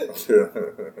 What? Yeah,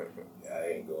 I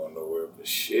ain't going nowhere but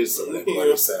shit. So that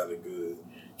money sounded good.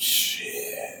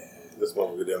 Shit. This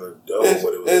motherfucker down the door,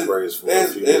 what it was raised for.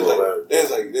 There's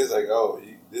like, oh,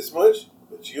 this much?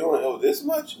 But you only owe this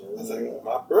much? I was like,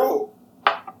 my bro,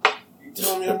 you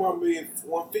telling me I'm going to be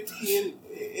 $150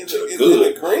 in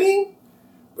the green?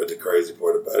 But the crazy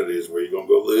part about it is where you going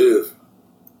to go live.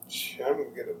 Shit, I'm going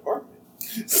to get an apartment.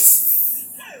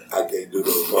 I can't do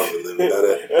the apartment living.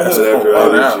 That's after all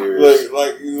these years.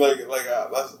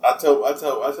 I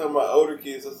tell my older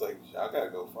kids, I was like, I gotta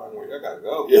go find where y'all gotta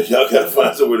go. Yeah, y'all gotta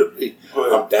find somewhere to be.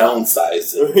 But I'm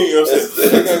downsizing. You know what I'm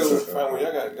saying? I gotta go find where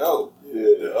y'all gotta go. Yeah.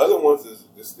 The other ones is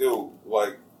still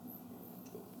like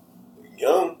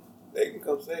young. They can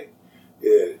come stay.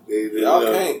 Yeah, y'all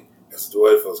can't. That's the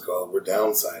way folks call it. We're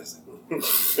downsizing.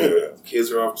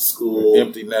 Kids are off to school.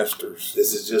 Empty nesters.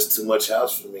 This is just too much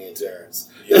house for me and Terrence.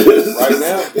 Yeah, right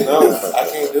now, no, I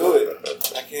can't do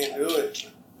it. I can't do it.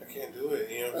 You know what I'm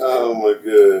saying? Oh my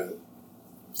god.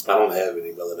 I don't have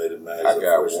any melanated mags. I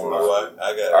got one.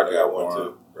 I got one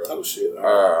too. Bro. Oh shit. I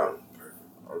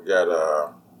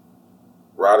got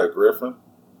Ryder Griffin.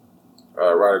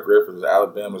 Ryder Griffin is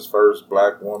Alabama's first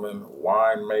black woman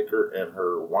winemaker, and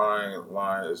her wine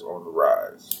line is on the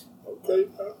rise. Okay.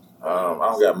 I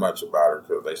don't got much about her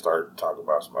because they started to talk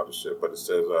about some other shit. But it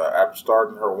says after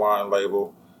starting her wine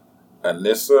label,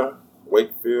 Anissa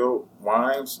Wakefield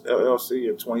Wines LLC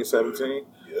in 2017,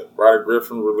 Ryder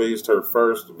Griffin released her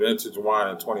first vintage wine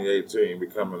in 2018,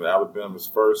 becoming Alabama's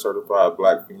first certified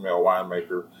black female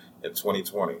winemaker in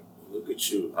 2020. Look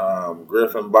at you.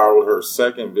 Griffin bottled her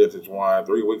second vintage wine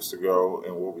 3 weeks ago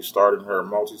and will be starting her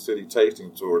multi-city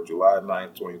tasting tour July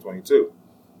 9th, 2022.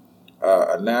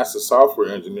 A NASA software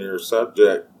engineer,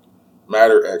 subject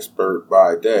matter expert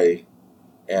by day,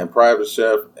 and private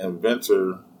chef and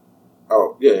vintner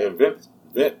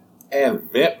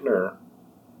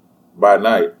by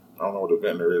night. I don't know what a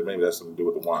vintner is. Maybe that's something to do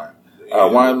with the wine.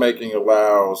 Winemaking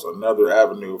allows another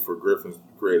avenue for Griffin's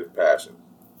creative passion.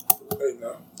 Hey,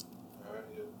 no.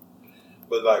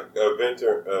 But like a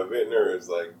vintner is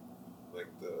like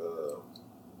the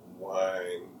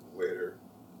wine waiter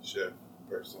chef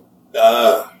person. You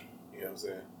know what I'm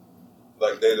saying?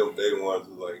 Like they the ones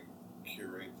who like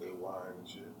curate the wine and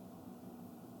shit.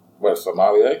 What,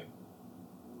 sommelier?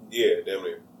 Yeah, damn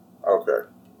near. Okay.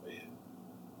 Yeah.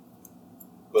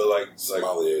 But like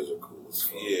sommeliers are cool as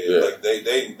fuck. Yeah, like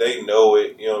they know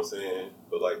it, you know what I'm saying?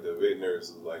 But like the vintners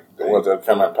is like the ones that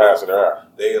come and pass it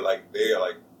out. They are like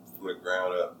from the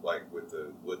ground up, like with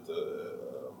the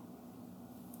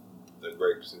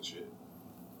grapes and shit.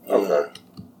 Okay.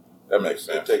 That makes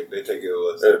sense. They take it a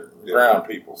little ground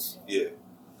peoples. Yeah.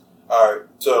 All right.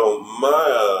 So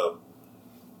my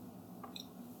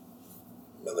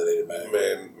melanated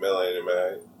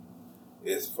mag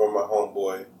is from my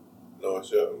homeboy Noah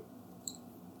Shelton.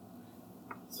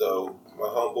 So my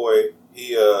homeboy,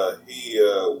 he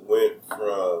went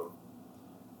from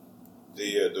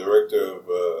the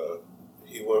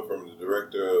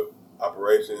director of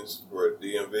operations for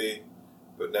DMV,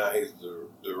 but now he's the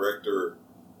director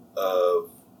of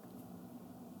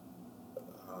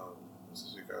what's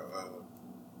this called?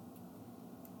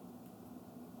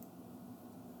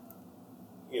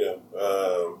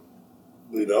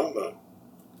 We don't know.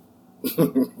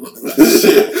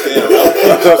 Shit, damn.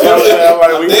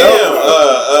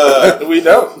 We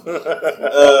don't.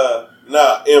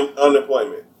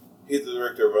 Unemployment. He's the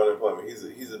director of unemployment.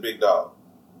 He's a big dog.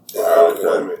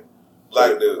 Unemployment.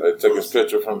 Black dude. They took his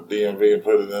picture from the DMV and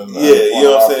put it in. You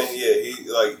know what I'm saying? Yeah,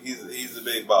 he's the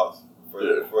big boss for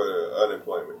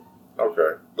unemployment.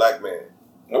 Okay. Black man.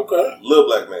 Okay. Little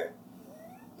black man.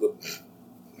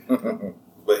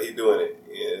 But he doing it.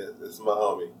 Yeah, it's my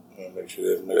homie. Make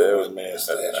sure that was man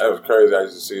stash. That was crazy. I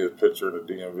used to see his picture in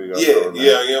the DMV.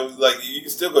 Yeah. Like you can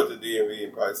still go to the DMV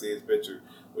and probably see his picture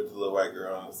with the little white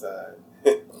girl on the side.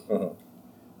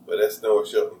 But that's Noah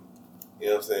Shelton. You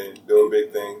know what I'm saying? Doing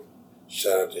big things.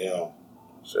 Shout out to him.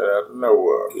 Shout out to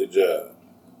Noah. Good job.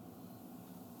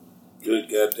 Good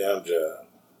goddamn job.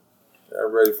 Y'all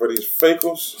ready for these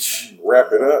fakels?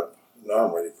 Wrap it up. No,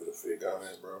 I'm ready for the fake. Go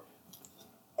ahead, bro.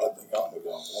 I think I'm going to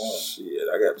go one. Shit,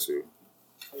 I got two.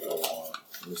 I got one.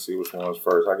 Let me see which one's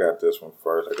first. I got this one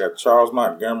first. I got Charles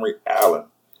Montgomery Allen. It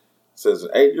says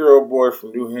an 8-year-old boy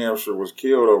from New Hampshire was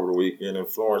killed over the weekend in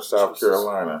Florence, South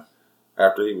Carolina,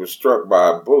 after he was struck by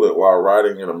a bullet while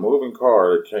riding in a moving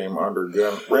car that came under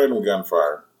random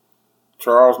gunfire.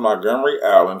 Charles Montgomery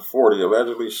Allen, 40,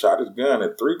 allegedly shot his gun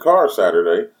at 3 cars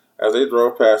Saturday as they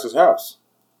drove past his house.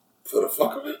 For the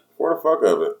fuck of it? For the fuck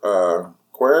of it.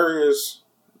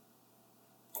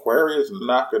 Aquarius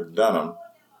Naka Dunham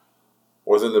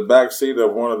was in the back seat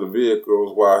of one of the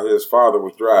vehicles while his father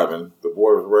was driving. The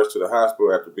boy was rushed to the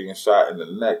hospital after being shot in the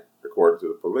neck, according to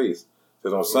the police. It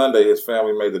says on Sunday, his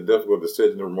family made the difficult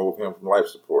decision to remove him from life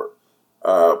support.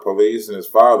 Police said his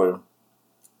father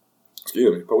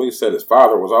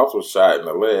was also shot in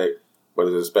the leg, but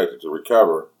is expected to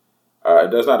recover.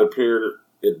 It does not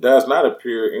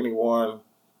appear anyone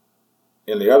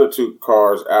in the other 2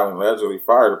 cars Allen allegedly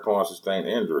fired upon sustained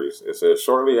injuries. It says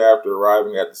shortly after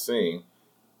arriving at the scene,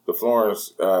 the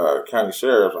Florence County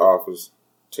Sheriff's Office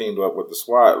teamed up with the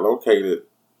SWAT, located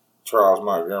Charles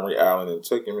Montgomery Allen, and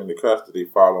took him into custody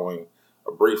following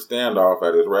a brief standoff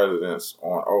at his residence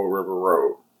on Old River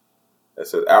Road. It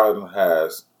says Allen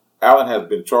has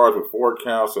been charged with 4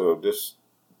 counts of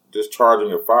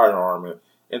discharging a firearm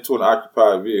into an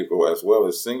occupied vehicle, as well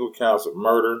as single counts of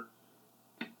murder,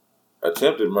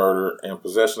 attempted murder, and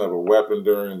possession of a weapon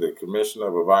during the commission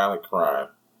of a violent crime.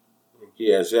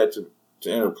 He has yet to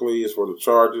enter pleas for the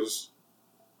charges.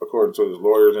 According to his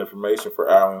lawyer's information for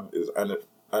Allen is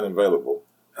unavailable.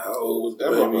 How old was the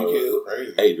baby killed?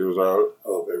 Crazy. 8 years old. I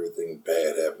hope everything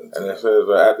bad happens. And it says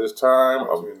at this time,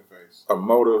 a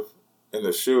motive in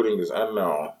the shooting is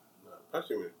unknown. Punch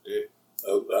him in the dick. I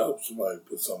hope somebody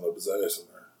put something up his ass in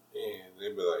there. And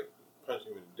they'd be like, punch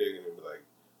him in the dick, and they'd be like,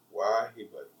 why? He'd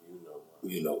be like,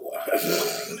 you know why.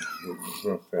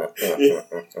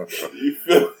 You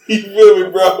feel me,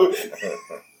 bro?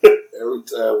 Every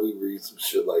time we read some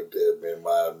shit like that, man,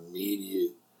 my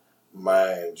immediate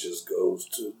mind just goes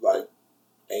to, like,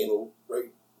 anal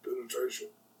rape penetration.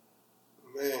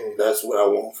 Man. That's what I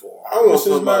want for him. I want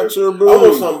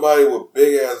somebody with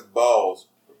big-ass balls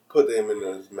put them in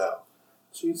his mouth.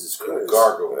 Jesus Christ.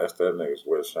 Gargle. That's that nigga's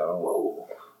wish. Whoa.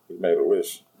 He made a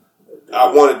wish. I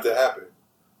want it to happen.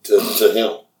 To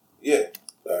him. Yeah.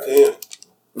 Right. To him.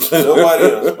 Nobody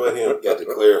else but him. Got to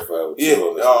clarify with you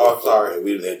on this. Oh, I'm sorry.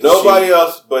 We didn't have Nobody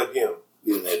else but him.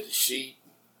 We didn't have the sheet,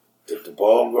 the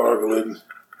ball gargling.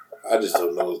 I just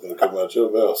don't know what's going to come out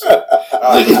your mouth. So.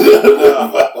 I'm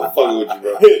fucking with you,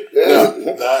 bro.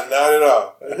 No, not at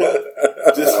all.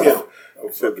 Just him.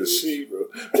 I'm fucking the sheet, bro.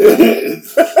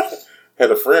 Had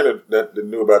a friend that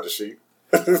knew about the sheet.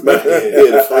 He had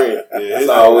a friend. It's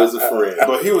always a friend.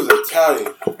 But he was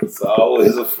Italian. It's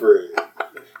always a friend.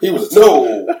 He was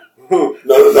No, not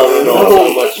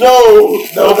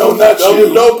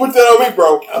you. Don't put that on me,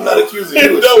 bro. I'm not accusing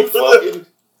you of sheet fucking.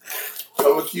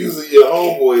 I'm accusing your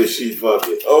homeboy of sheet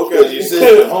fucking. Okay. You said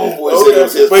your homeboy said it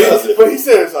was his cousin. But he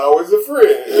said it's always a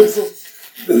friend.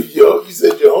 You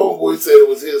said your homeboy said it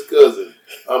was his cousin.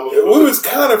 We was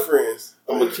kind of friends.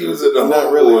 I'm accusing the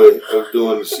homeboy of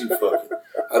doing the sheep fucking.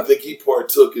 I think he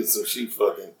partook in some sheep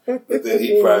fucking, but then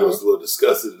he probably was a little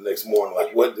disgusted the next morning,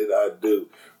 like, what did I do?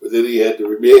 But then he had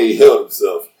to, he held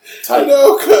himself tight.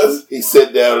 Because he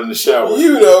sat down in the shower.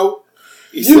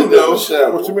 He sat down in the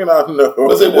shower. What you mean I know?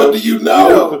 I said, what do you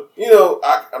know?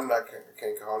 I'm not, I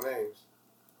can't call names.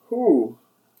 Who?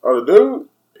 Oh, the dude?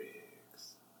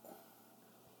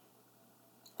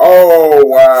 Oh,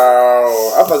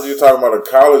 wow. I thought you were talking about a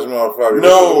college motherfucker.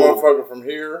 No. This is a motherfucker from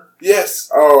here? Yes.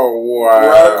 Oh, wow.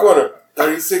 Right corner.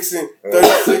 36 behind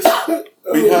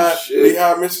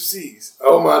Mr. C's.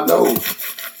 Oh, my nose.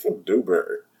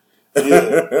 Dewberry.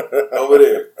 Yeah. Over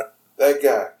there. That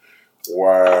guy.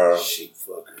 Wow. Sheep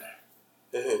fucker.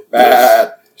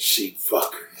 Bad. Sheep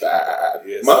fucker. Bad.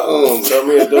 Yes. Don't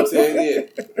say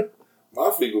it again. My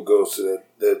fecal goes to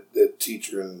that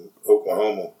teacher in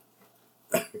Oklahoma.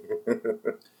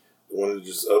 The one that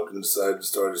just up and decided to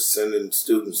start sending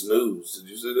students news. Did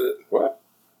you see that? What?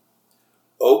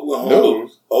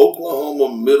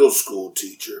 Oklahoma middle school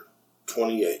teacher,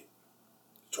 20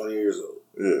 years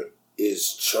old,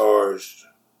 is charged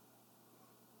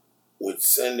with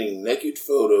sending naked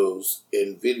photos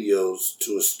and videos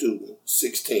to a student,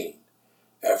 16,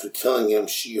 after telling him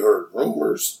she heard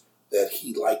rumors that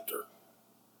he liked her.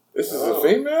 This is a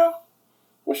female?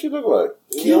 What she look like?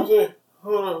 You know what I'm saying?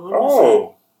 Hold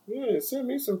on. Let me Yeah, send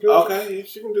me some pictures. Okay, yeah,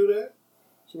 she can do that.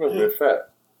 She must have been fat.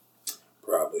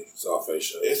 Probably. It's all face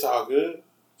show. It's all good.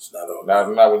 It's not all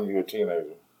Not when you're a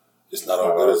teenager. It's not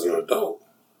all good as an adult.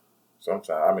 Sometimes,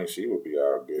 I mean, she would be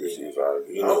all good if she was all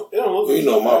good. You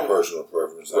know my personal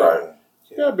preference. Right.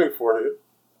 She got a big forehead.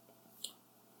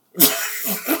 He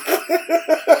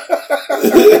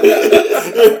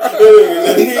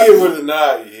with a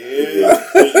nod. You know.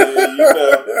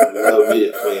 I love me a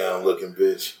clown-looking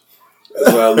bitch.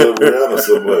 That's why I love Rihanna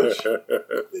so much.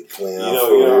 Big clown. You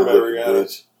know, I met Rihanna.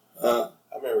 Bitch. Huh?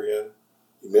 I met Rihanna.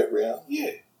 You met Rihanna?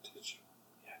 Yeah. Did you?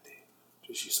 Yeah, I did.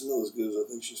 Did she smell as good as I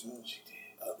think she smelled? She did.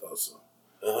 I thought so.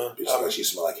 Bitch, like she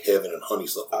smelled like heaven and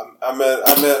honeysuckle. I met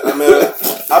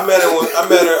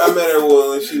her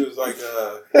when she was like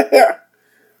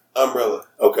Umbrella.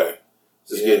 Okay.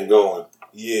 Just getting going.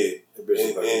 Yeah.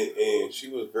 And she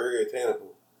was very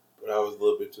attainable, but I was a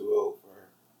little bit too old for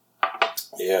her.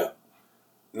 Yeah.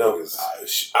 No,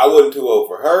 I wasn't too old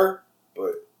for her,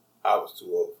 but I was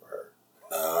too old for her.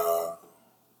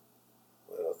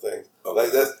 One of those things. Okay.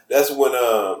 Like that's when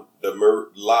the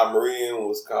La Marine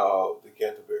was called the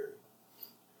Canterbury.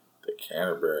 The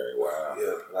Canterbury, wow.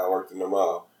 Yeah, and I worked in the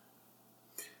mall.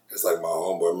 It's like my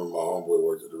homeboy. I remember my homeboy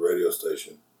worked at the radio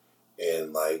station,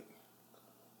 and like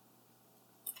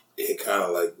it kind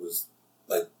of like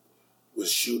was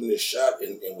shooting his shot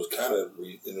and was kind of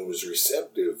and it was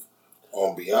receptive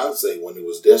on Beyonce when it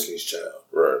was Destiny's Child,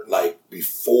 right? Like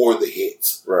before the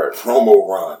hits, right? Promo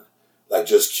run, like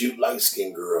just cute light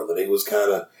skinned girl, and they was kind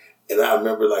of. And I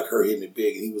remember like her hitting it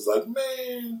big, and he was like,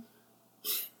 "Man,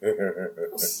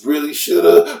 really should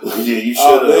have. Yeah, you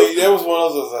should have." That was one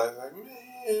of those. I was like,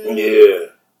 man,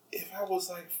 yeah. If I was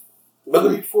like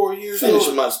 3-4 years finish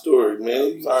old. my story,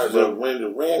 man. Sorry, bro.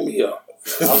 Ran me up.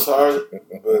 I'm sorry,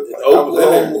 but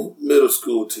Oklahoma middle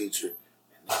school teacher. And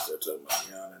they started talking about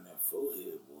Rihanna and that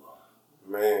forehead,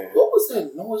 boy. Man, what was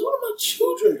that noise? What are my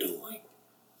children doing?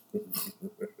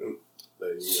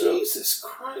 Jesus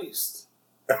Christ!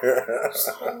 It's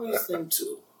always them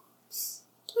two.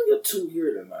 I got two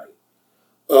here tonight.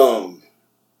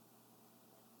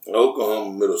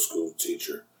 Oklahoma middle school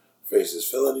teacher faces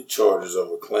felony charges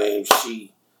over claims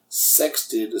she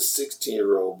sexted a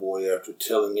 16-year-old boy after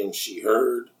telling him she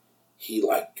heard he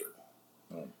liked her.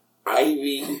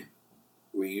 Ivy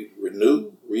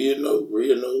Renew,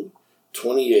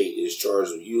 28, is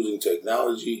charged with using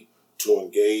technology to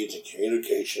engage in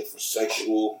communication for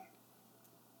sexual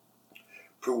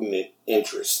prudent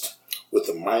interest with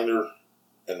a minor,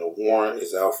 and the warrant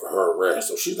is out for her arrest.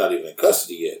 So she's not even in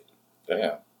custody yet.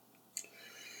 Damn.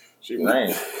 She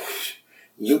ran.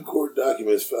 New court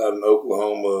documents filed in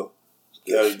Oklahoma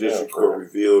County District Court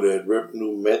revealed that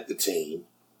Revenue met the teen,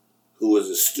 who was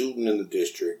a student in the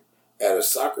district, at a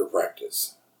soccer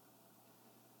practice.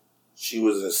 She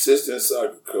was an assistant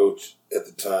soccer coach at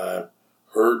the time,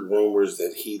 heard rumors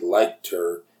that he liked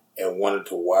her and wanted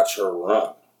to watch her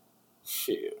run.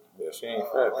 Shit. Yeah, she ain't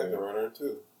fat. I like the runner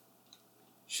too.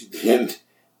 She then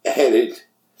added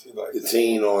the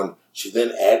teen on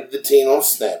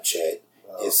Snapchat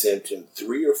and sent him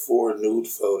 3 or 4 nude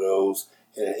photos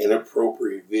and an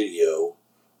inappropriate video,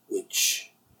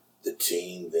 which the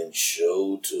teen then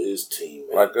showed to his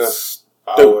teammates. Like a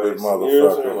stupid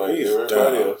motherfucker. Like he's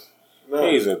dumb. No.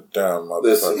 He's a dumb motherfucker.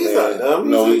 Listen, he's not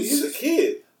dumb. He's a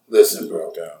kid. Listen,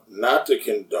 bro. Not to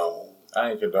condone.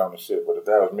 I ain't condoning shit, but if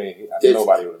that was me,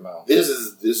 nobody would have known. This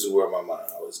is where my mind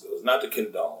always goes. Not to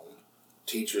condone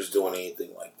teachers doing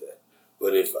anything like that.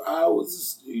 But if I was a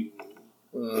student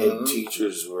and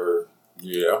teachers were...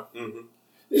 Yeah. Mm-hmm.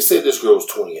 They said this girl was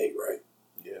 28, right?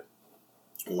 Yeah.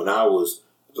 When I was...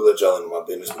 To let y'all into my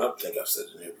business, but I think I've said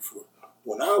it in here before.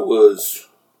 When I was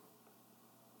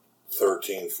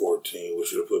 13, 14,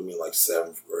 which would have put me in like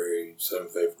 7th,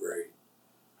 8th grade,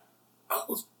 I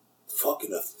was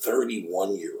fucking a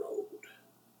 31-year-old.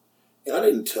 And I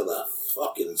didn't tell a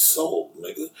fucking soul,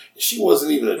 nigga. She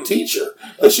wasn't even a teacher.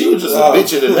 Like, she was just a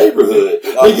bitch in the neighborhood.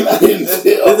 Nigga, I didn't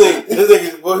tell. This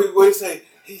nigga, what he say?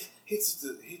 He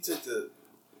took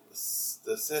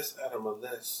the cess out of my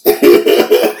less.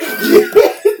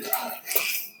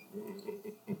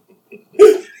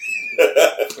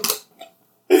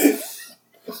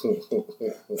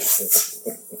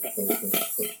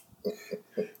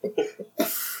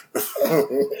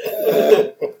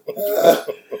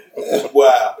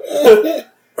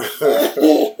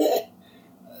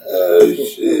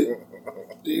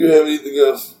 anything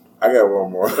else? I got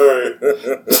one more. All right.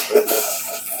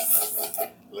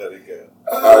 Let it go.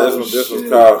 This was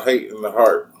called Hate in the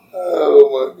Heart. Oh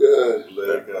my God. Let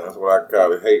it go. That's what I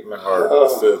call it, Hate in the Heart. Oh.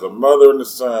 It says, a mother and a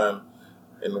son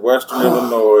in western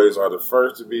Illinois are the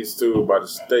first to be sued by the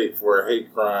state for a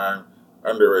hate crime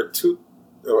under a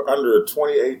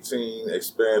 2018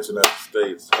 expansion of the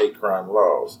state's hate crime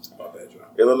laws.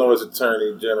 Illinois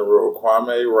Attorney General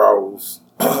Kwame Rawls'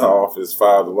 office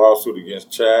filed a lawsuit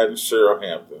against Chad and Cheryl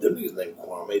Hampton, Them niggas named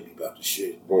Kwame be about the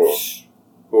shit.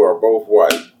 who are both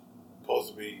white.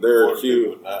 Supposed to be They're for the accused.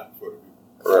 people, not for the people.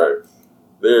 Right.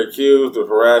 They're accused of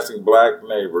harassing black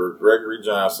neighbor Gregory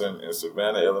Johnson in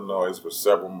Savannah, Illinois for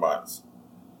several months.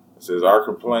 It says, our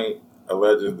complaint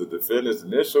alleges the defendants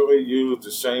initially used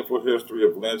the shameful history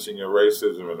of lynching and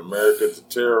racism in America to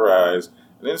terrorize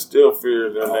and instill fear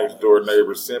in their next-door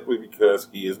neighbor simply because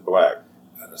he is black.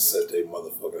 I done set their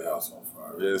motherfucking house on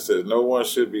fire. Yeah, it says, no one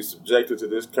should be subjected to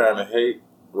this kind of hate,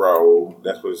 Raul.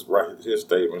 That's what's right, his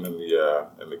statement in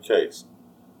the case.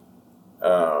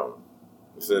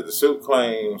 It said the suit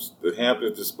claims the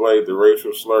Hamptons displayed the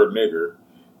racial slur nigger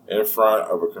in front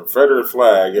of a Confederate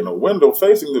flag in a window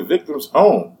facing the victim's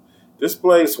home,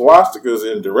 displayed swastikas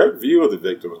in direct view of the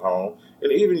victim's home,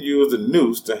 and even used a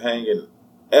noose to hang an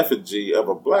effigy of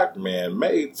a black man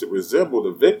made to resemble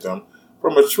the victim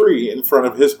from a tree in front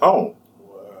of his home.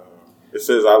 Wow. It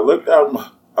says, I looked out of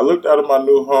my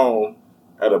new home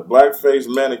at a black-faced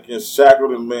mannequin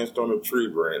shackled and lynched on a tree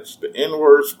branch. The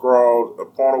N-word scrawled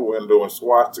upon a window in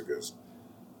swastikas.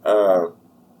 Our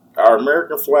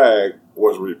American flag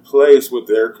was replaced with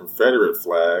their Confederate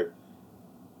flag.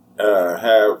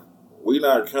 Have we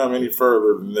not come any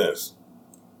further than this?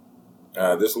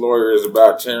 This lawyer is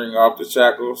about tearing off the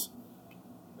shackles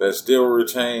that still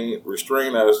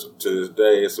restrain us to this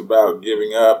day. It's about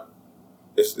giving up.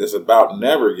 It's about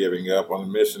never giving up on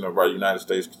the mission of our United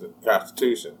States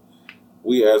Constitution.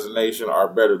 We as a nation are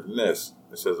better than this.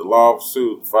 It says a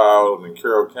lawsuit filed in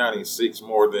Carroll County seeks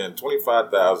more than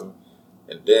 $25,000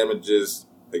 in damages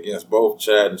against both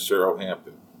Chad and Cheryl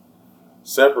Hampton.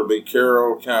 Separately,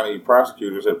 Carroll County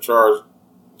prosecutors have charged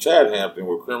Chad Hampton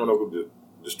with criminal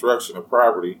destruction of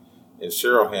property and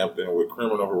Cheryl Hampton with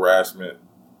criminal harassment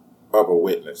of a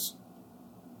witness.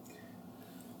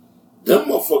 Them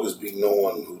motherfuckers be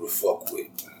knowing who to fuck with.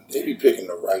 They be picking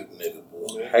the right nigga,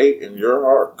 boy. Hate in your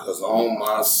heart. Cause on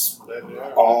my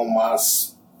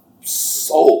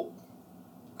soul,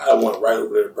 I went right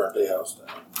over there and burnt their house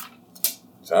down.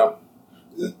 So,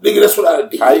 Nigga, that's what I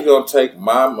did. how you gonna take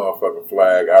my motherfucking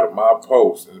flag out of my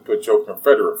post and put your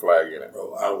Confederate flag in it?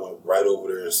 Bro, I went right over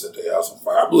there and set their house on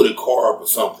fire. I blew their car up or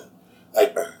something.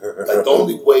 Like the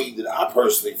only way that I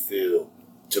personally feel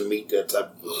to meet that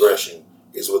type of aggression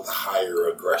is with a higher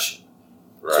aggression.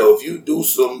 Right. So if you do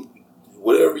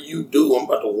whatever you do, I'm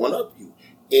about to one-up you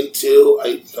until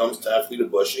it comes time for you to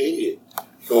bust your head.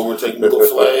 Come over and take my little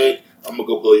flag. I'm going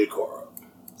to go blow your car up.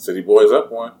 City Boys up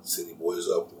one. City Boys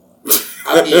up one.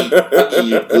 I give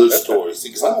you a good story. See,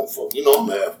 because I don't fuck. You know, I'm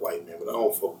half white, man, but I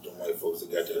don't fuck with them white folks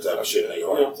that got that type of shit in their You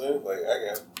know heart. what I'm saying? Like,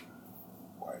 I got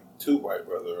two white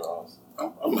brothers.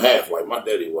 I'm half white. My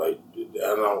daddy white. I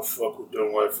don't fuck with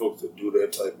them white folks that do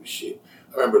that type of shit.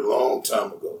 I remember a long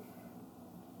time ago.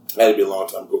 It had to be a long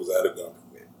time ago because I had a gun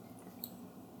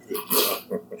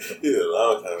permit. Yeah, a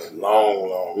long time.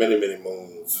 Long, many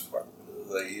moons. It's like,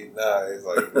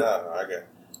 I got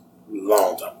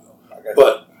Long time ago. I got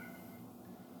But,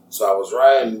 so I was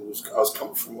riding, I was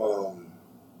coming from,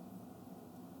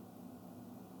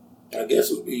 I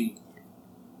guess it would be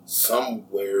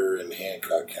somewhere in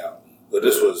Hancock County. But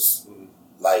this was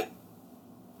like,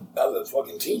 I was a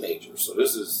fucking teenager. So I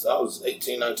was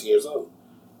 18, 19 years old.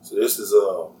 So this is,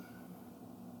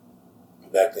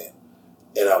 back then.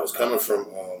 And I was coming from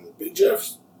Big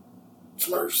Jeff's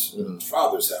Smurf's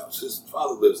father's house. His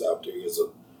father lives out there. He has a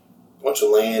bunch of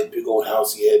land, big old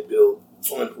house he had built,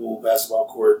 swimming pool, basketball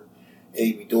court, and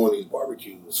he'd be doing these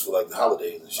barbecues for like the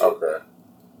holidays and shit. Okay.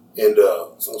 And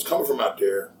so I was coming from out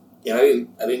there, and I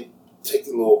didn't take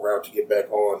the little route to get back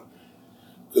on,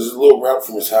 because there's a little route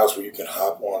from his house where you can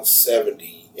hop on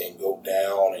 70 and go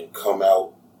down and come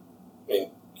out, and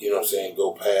you know what I'm saying,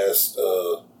 go past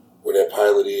where that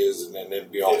pilot is, and then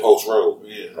be on Post Road.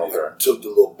 Yeah. Okay. I took the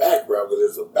little back route, because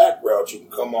there's a back route you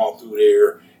can come on through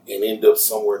there and end up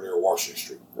somewhere near Washington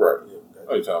Street. Right.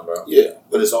 What are you talking about? Yeah,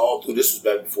 but it's all through. This was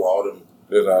back before all them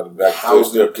There's all the back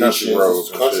housing country additions, roads,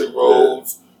 and country shit.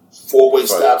 roads, four-way Like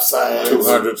stop signs,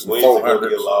 200s and We ain't gonna 400s.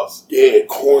 get lost. yeah,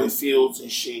 cornfields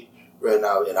and shit. Right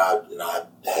now, and I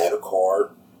had a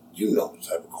car. You know the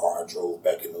type of car I drove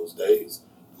back in those days.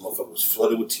 The motherfucker was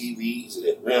flooded with TVs. It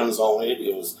had rims on it.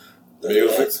 It was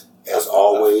Music. As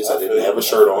always, I didn't have a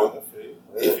shirt on.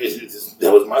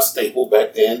 That was my staple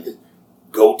back then.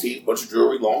 Goatee, bunch of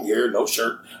jewelry, long hair, no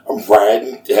shirt. I'm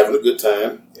riding, having a good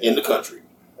time in the country.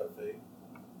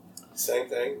 Same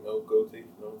thing, no goatee,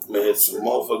 no. Man, some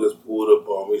motherfuckers pulled up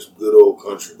on me, some good old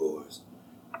country boys.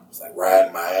 It's like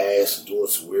riding my ass and doing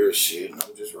some weird shit, and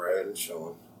I'm just riding,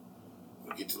 showing.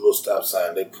 We get to the little stop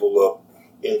sign, they pull up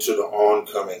into the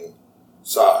oncoming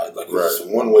side, like it's a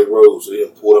one-way road, so they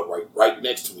done pulled up right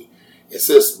next to me. It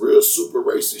says some real super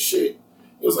racist shit.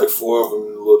 It was like 4 of them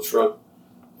in the little truck,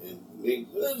 and they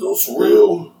was some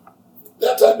real,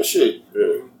 that type of shit.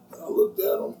 Yeah. I looked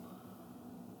at them,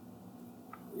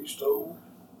 reached over,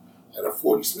 had a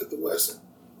 40 Smith & Wesson,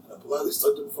 and I politely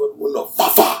stuck to the front window,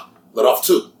 fa-fa, let off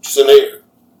 2, just in the air.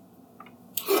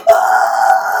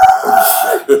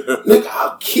 Nigga,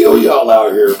 I'll kill y'all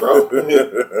out here, bro.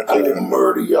 I will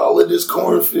murder y'all in this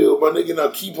cornfield, my nigga. Now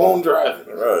keep on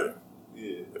driving. Right.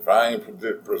 Yeah. If I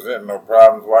ain't presenting no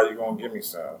problems, why you gonna give me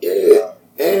some? Yeah.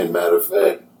 And matter of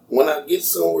fact, when I get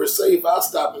somewhere safe, I'll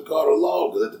stop and call the law,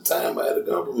 because at the time I had a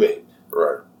gun permit.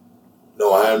 Right.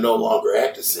 No, I am no longer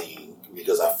at the scene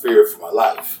because I fear for my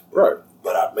life. Right.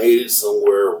 But I made it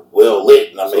somewhere well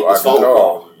lit, and I made this phone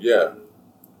call. Yeah.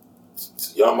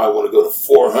 So y'all might want to go to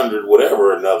 400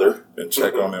 whatever or another and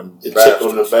check on them. And check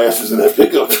on the bastards in that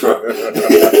pickup truck.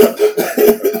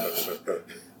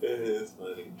 It's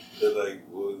funny.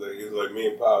 It's like me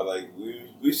and Paul. Like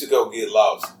we should go get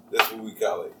lost. That's what we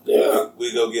call it. Yeah.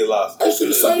 We go get lost. I used to do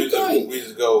the same thing. We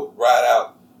just go ride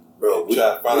out. Bro, we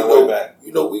try to find our way back.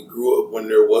 You know, we grew up when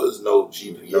there was no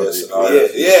GPS. And all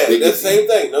that. Yeah, the that's the same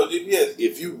thing. No GPS.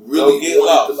 If you really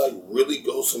wanted to really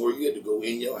go somewhere, you had to go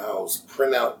in your house,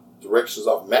 print out directions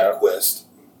off MapQuest.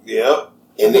 Yep.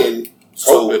 And then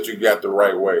hope that you got the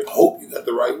right way. Hope you got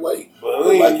the right way.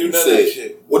 But like you said,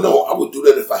 shit. Well, no, I would do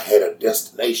that if I had a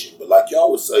destination. But like y'all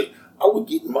would say, I would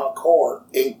get in my car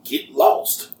and get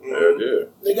lost. Yeah.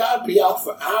 Nigga, I'd be out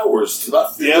for hours till I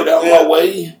figured out my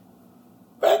way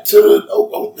back to the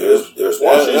there's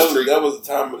Washington Street. That was the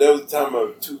time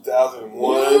of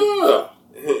 2001.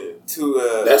 Yeah.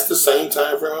 That's the same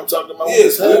time frame I'm talking about.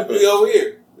 Yeah, we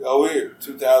over here.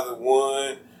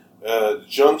 2001,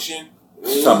 Junction.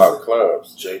 You're talking about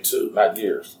clubs. J2. Not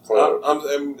years. Clubs.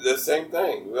 I'm the same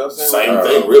thing. You know what I'm saying? Same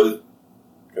thing, really.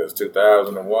 Because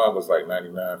 2001 was like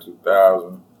 99,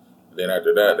 2000. Then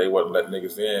after that, they wasn't letting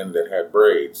niggas in that had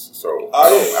braids. So I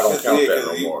don't count that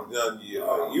no more.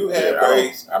 You had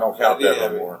braids. I don't count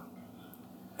that no more.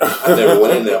 I never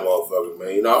went in that motherfucker,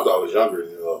 man. You know, I was always younger,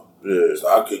 Yeah. So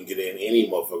I couldn't get in any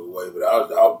motherfucking way. But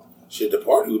the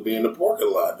party would be in the parking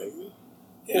lot, nigga.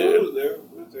 Yeah, we was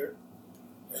there.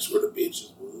 That's where the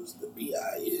bitches was, the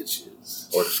bitches.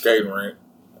 Or the skating rink.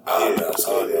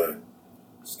 Skating rink.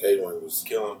 Skating rink was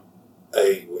killing.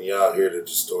 Hey, when y'all hear the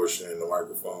distortion in the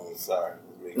microphone, sorry,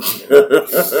 it's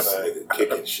me.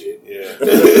 Kicking shit. Yeah.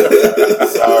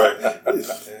 Sorry. I'll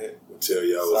tell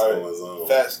y'all what's going on.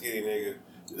 Fat skinny nigga.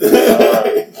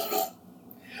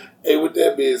 Hey, with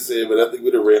that being said, but I think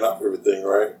we done ran off everything,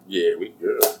 right? Yeah, we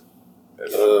good.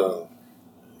 That's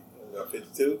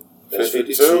 52. That's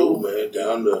 52, man.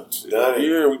 Down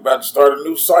here. We about to start a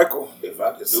new cycle. If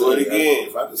I could do it again.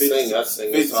 If I could sing, I'd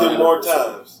sing 52 more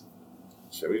times.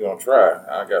 So we gonna try.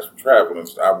 I got some traveling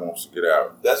I want to get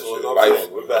out. That's what we're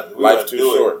saying. Life's too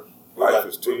short. Life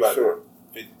is too short.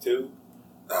 52.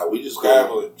 Nah, we just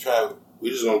traveling. We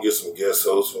just gonna get some guest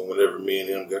hosts from whenever me and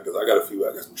him got, because I got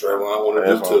some traveling I want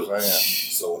to do too. What I'm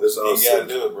saying. So when it's all you gotta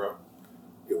do it, bro.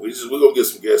 Yeah, we're gonna get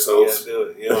some guest hosts.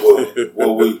 Do it.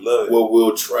 What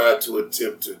we'll try to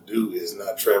attempt to do is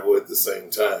not travel at the same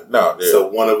time. No, yeah. So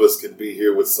one of us can be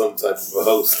here with some type of a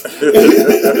host.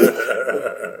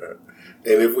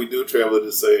 And if we do travel at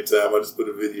the same time, I just put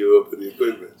a video up of the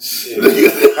equipment. But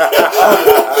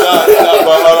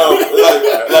hold on.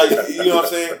 Like, you know what I'm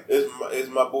saying? It's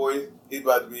my boy. He's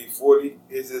about to be 40.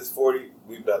 It's his 40.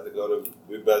 We about to go to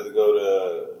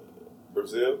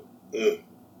Brazil.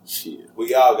 Shit.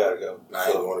 We all gotta go. I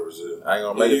ain't going to Brazil. I ain't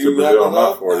gonna make it to Brazil on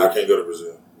my 40. I can't go to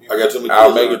Brazil. I got too many kids.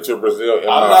 I'll make it to Brazil in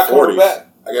I'm my not 40s. coming back.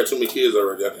 I got too many kids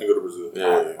already. I can't go to Brazil.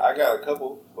 Yeah. I got a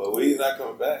couple, but we's not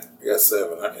coming back. I got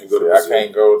 7. I can't go to Brazil. I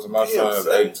can't go to my son's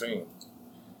 18.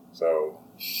 So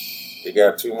they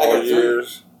got 2 more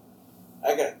years.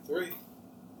 I got 3.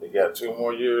 They got 2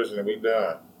 more years and then we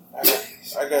done. I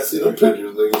got see 3. them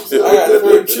pictures, nigga. I got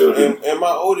 3 children, and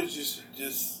my oldest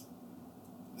just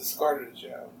discarded the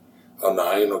child. Oh no,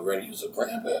 I ain't no granny. You was a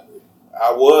grandpa.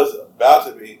 I was about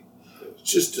to be.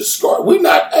 Just discard. We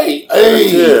not. Hey.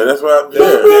 Yeah, that's what I'm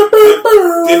doing.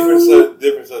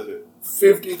 Different subject.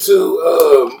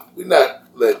 52. We not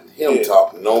letting him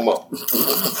talk no more.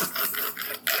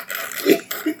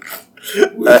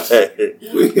 Hey,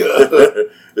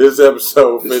 this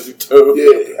episode 52.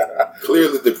 Yeah,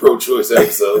 clearly the pro-choice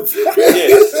episode.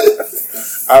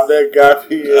 Yes. I'm that guy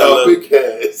here. Oh, big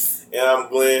ass. And I'm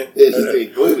Glenn. Hey,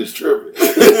 Glenn is tripping. All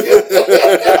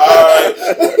right.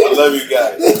 I love you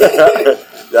guys.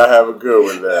 Y'all have a good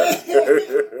one now.